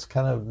 So it's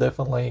kind of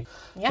definitely...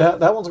 Yeah.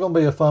 That one's going to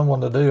be a fun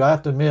one to do. I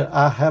have to admit,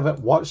 I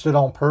haven't watched it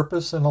on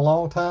purpose in a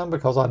long time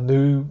because I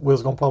knew we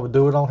was going to probably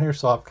do it on here.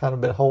 So I've kind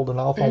of been holding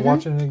off on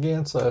watching it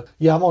again. So,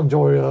 yeah, I'm going to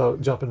enjoy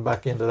jumping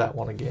back into that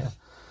one again.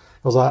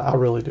 Because I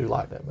really do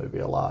like that movie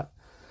a lot.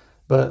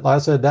 But like I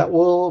said, that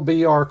will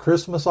be our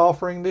Christmas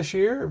offering this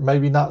year.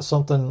 Maybe not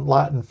something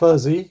light and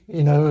fuzzy.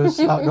 It's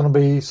not going to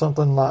be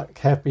something like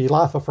happy,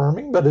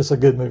 life-affirming, but it's a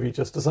good movie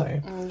just the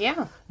same.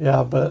 Yeah.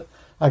 Yeah, but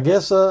I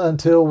guess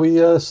until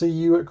we see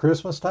you at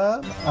Christmas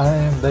time, I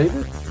am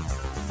David.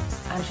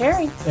 I'm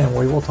Sherry. And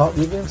we will talk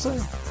to you again soon.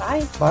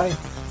 Bye. Bye.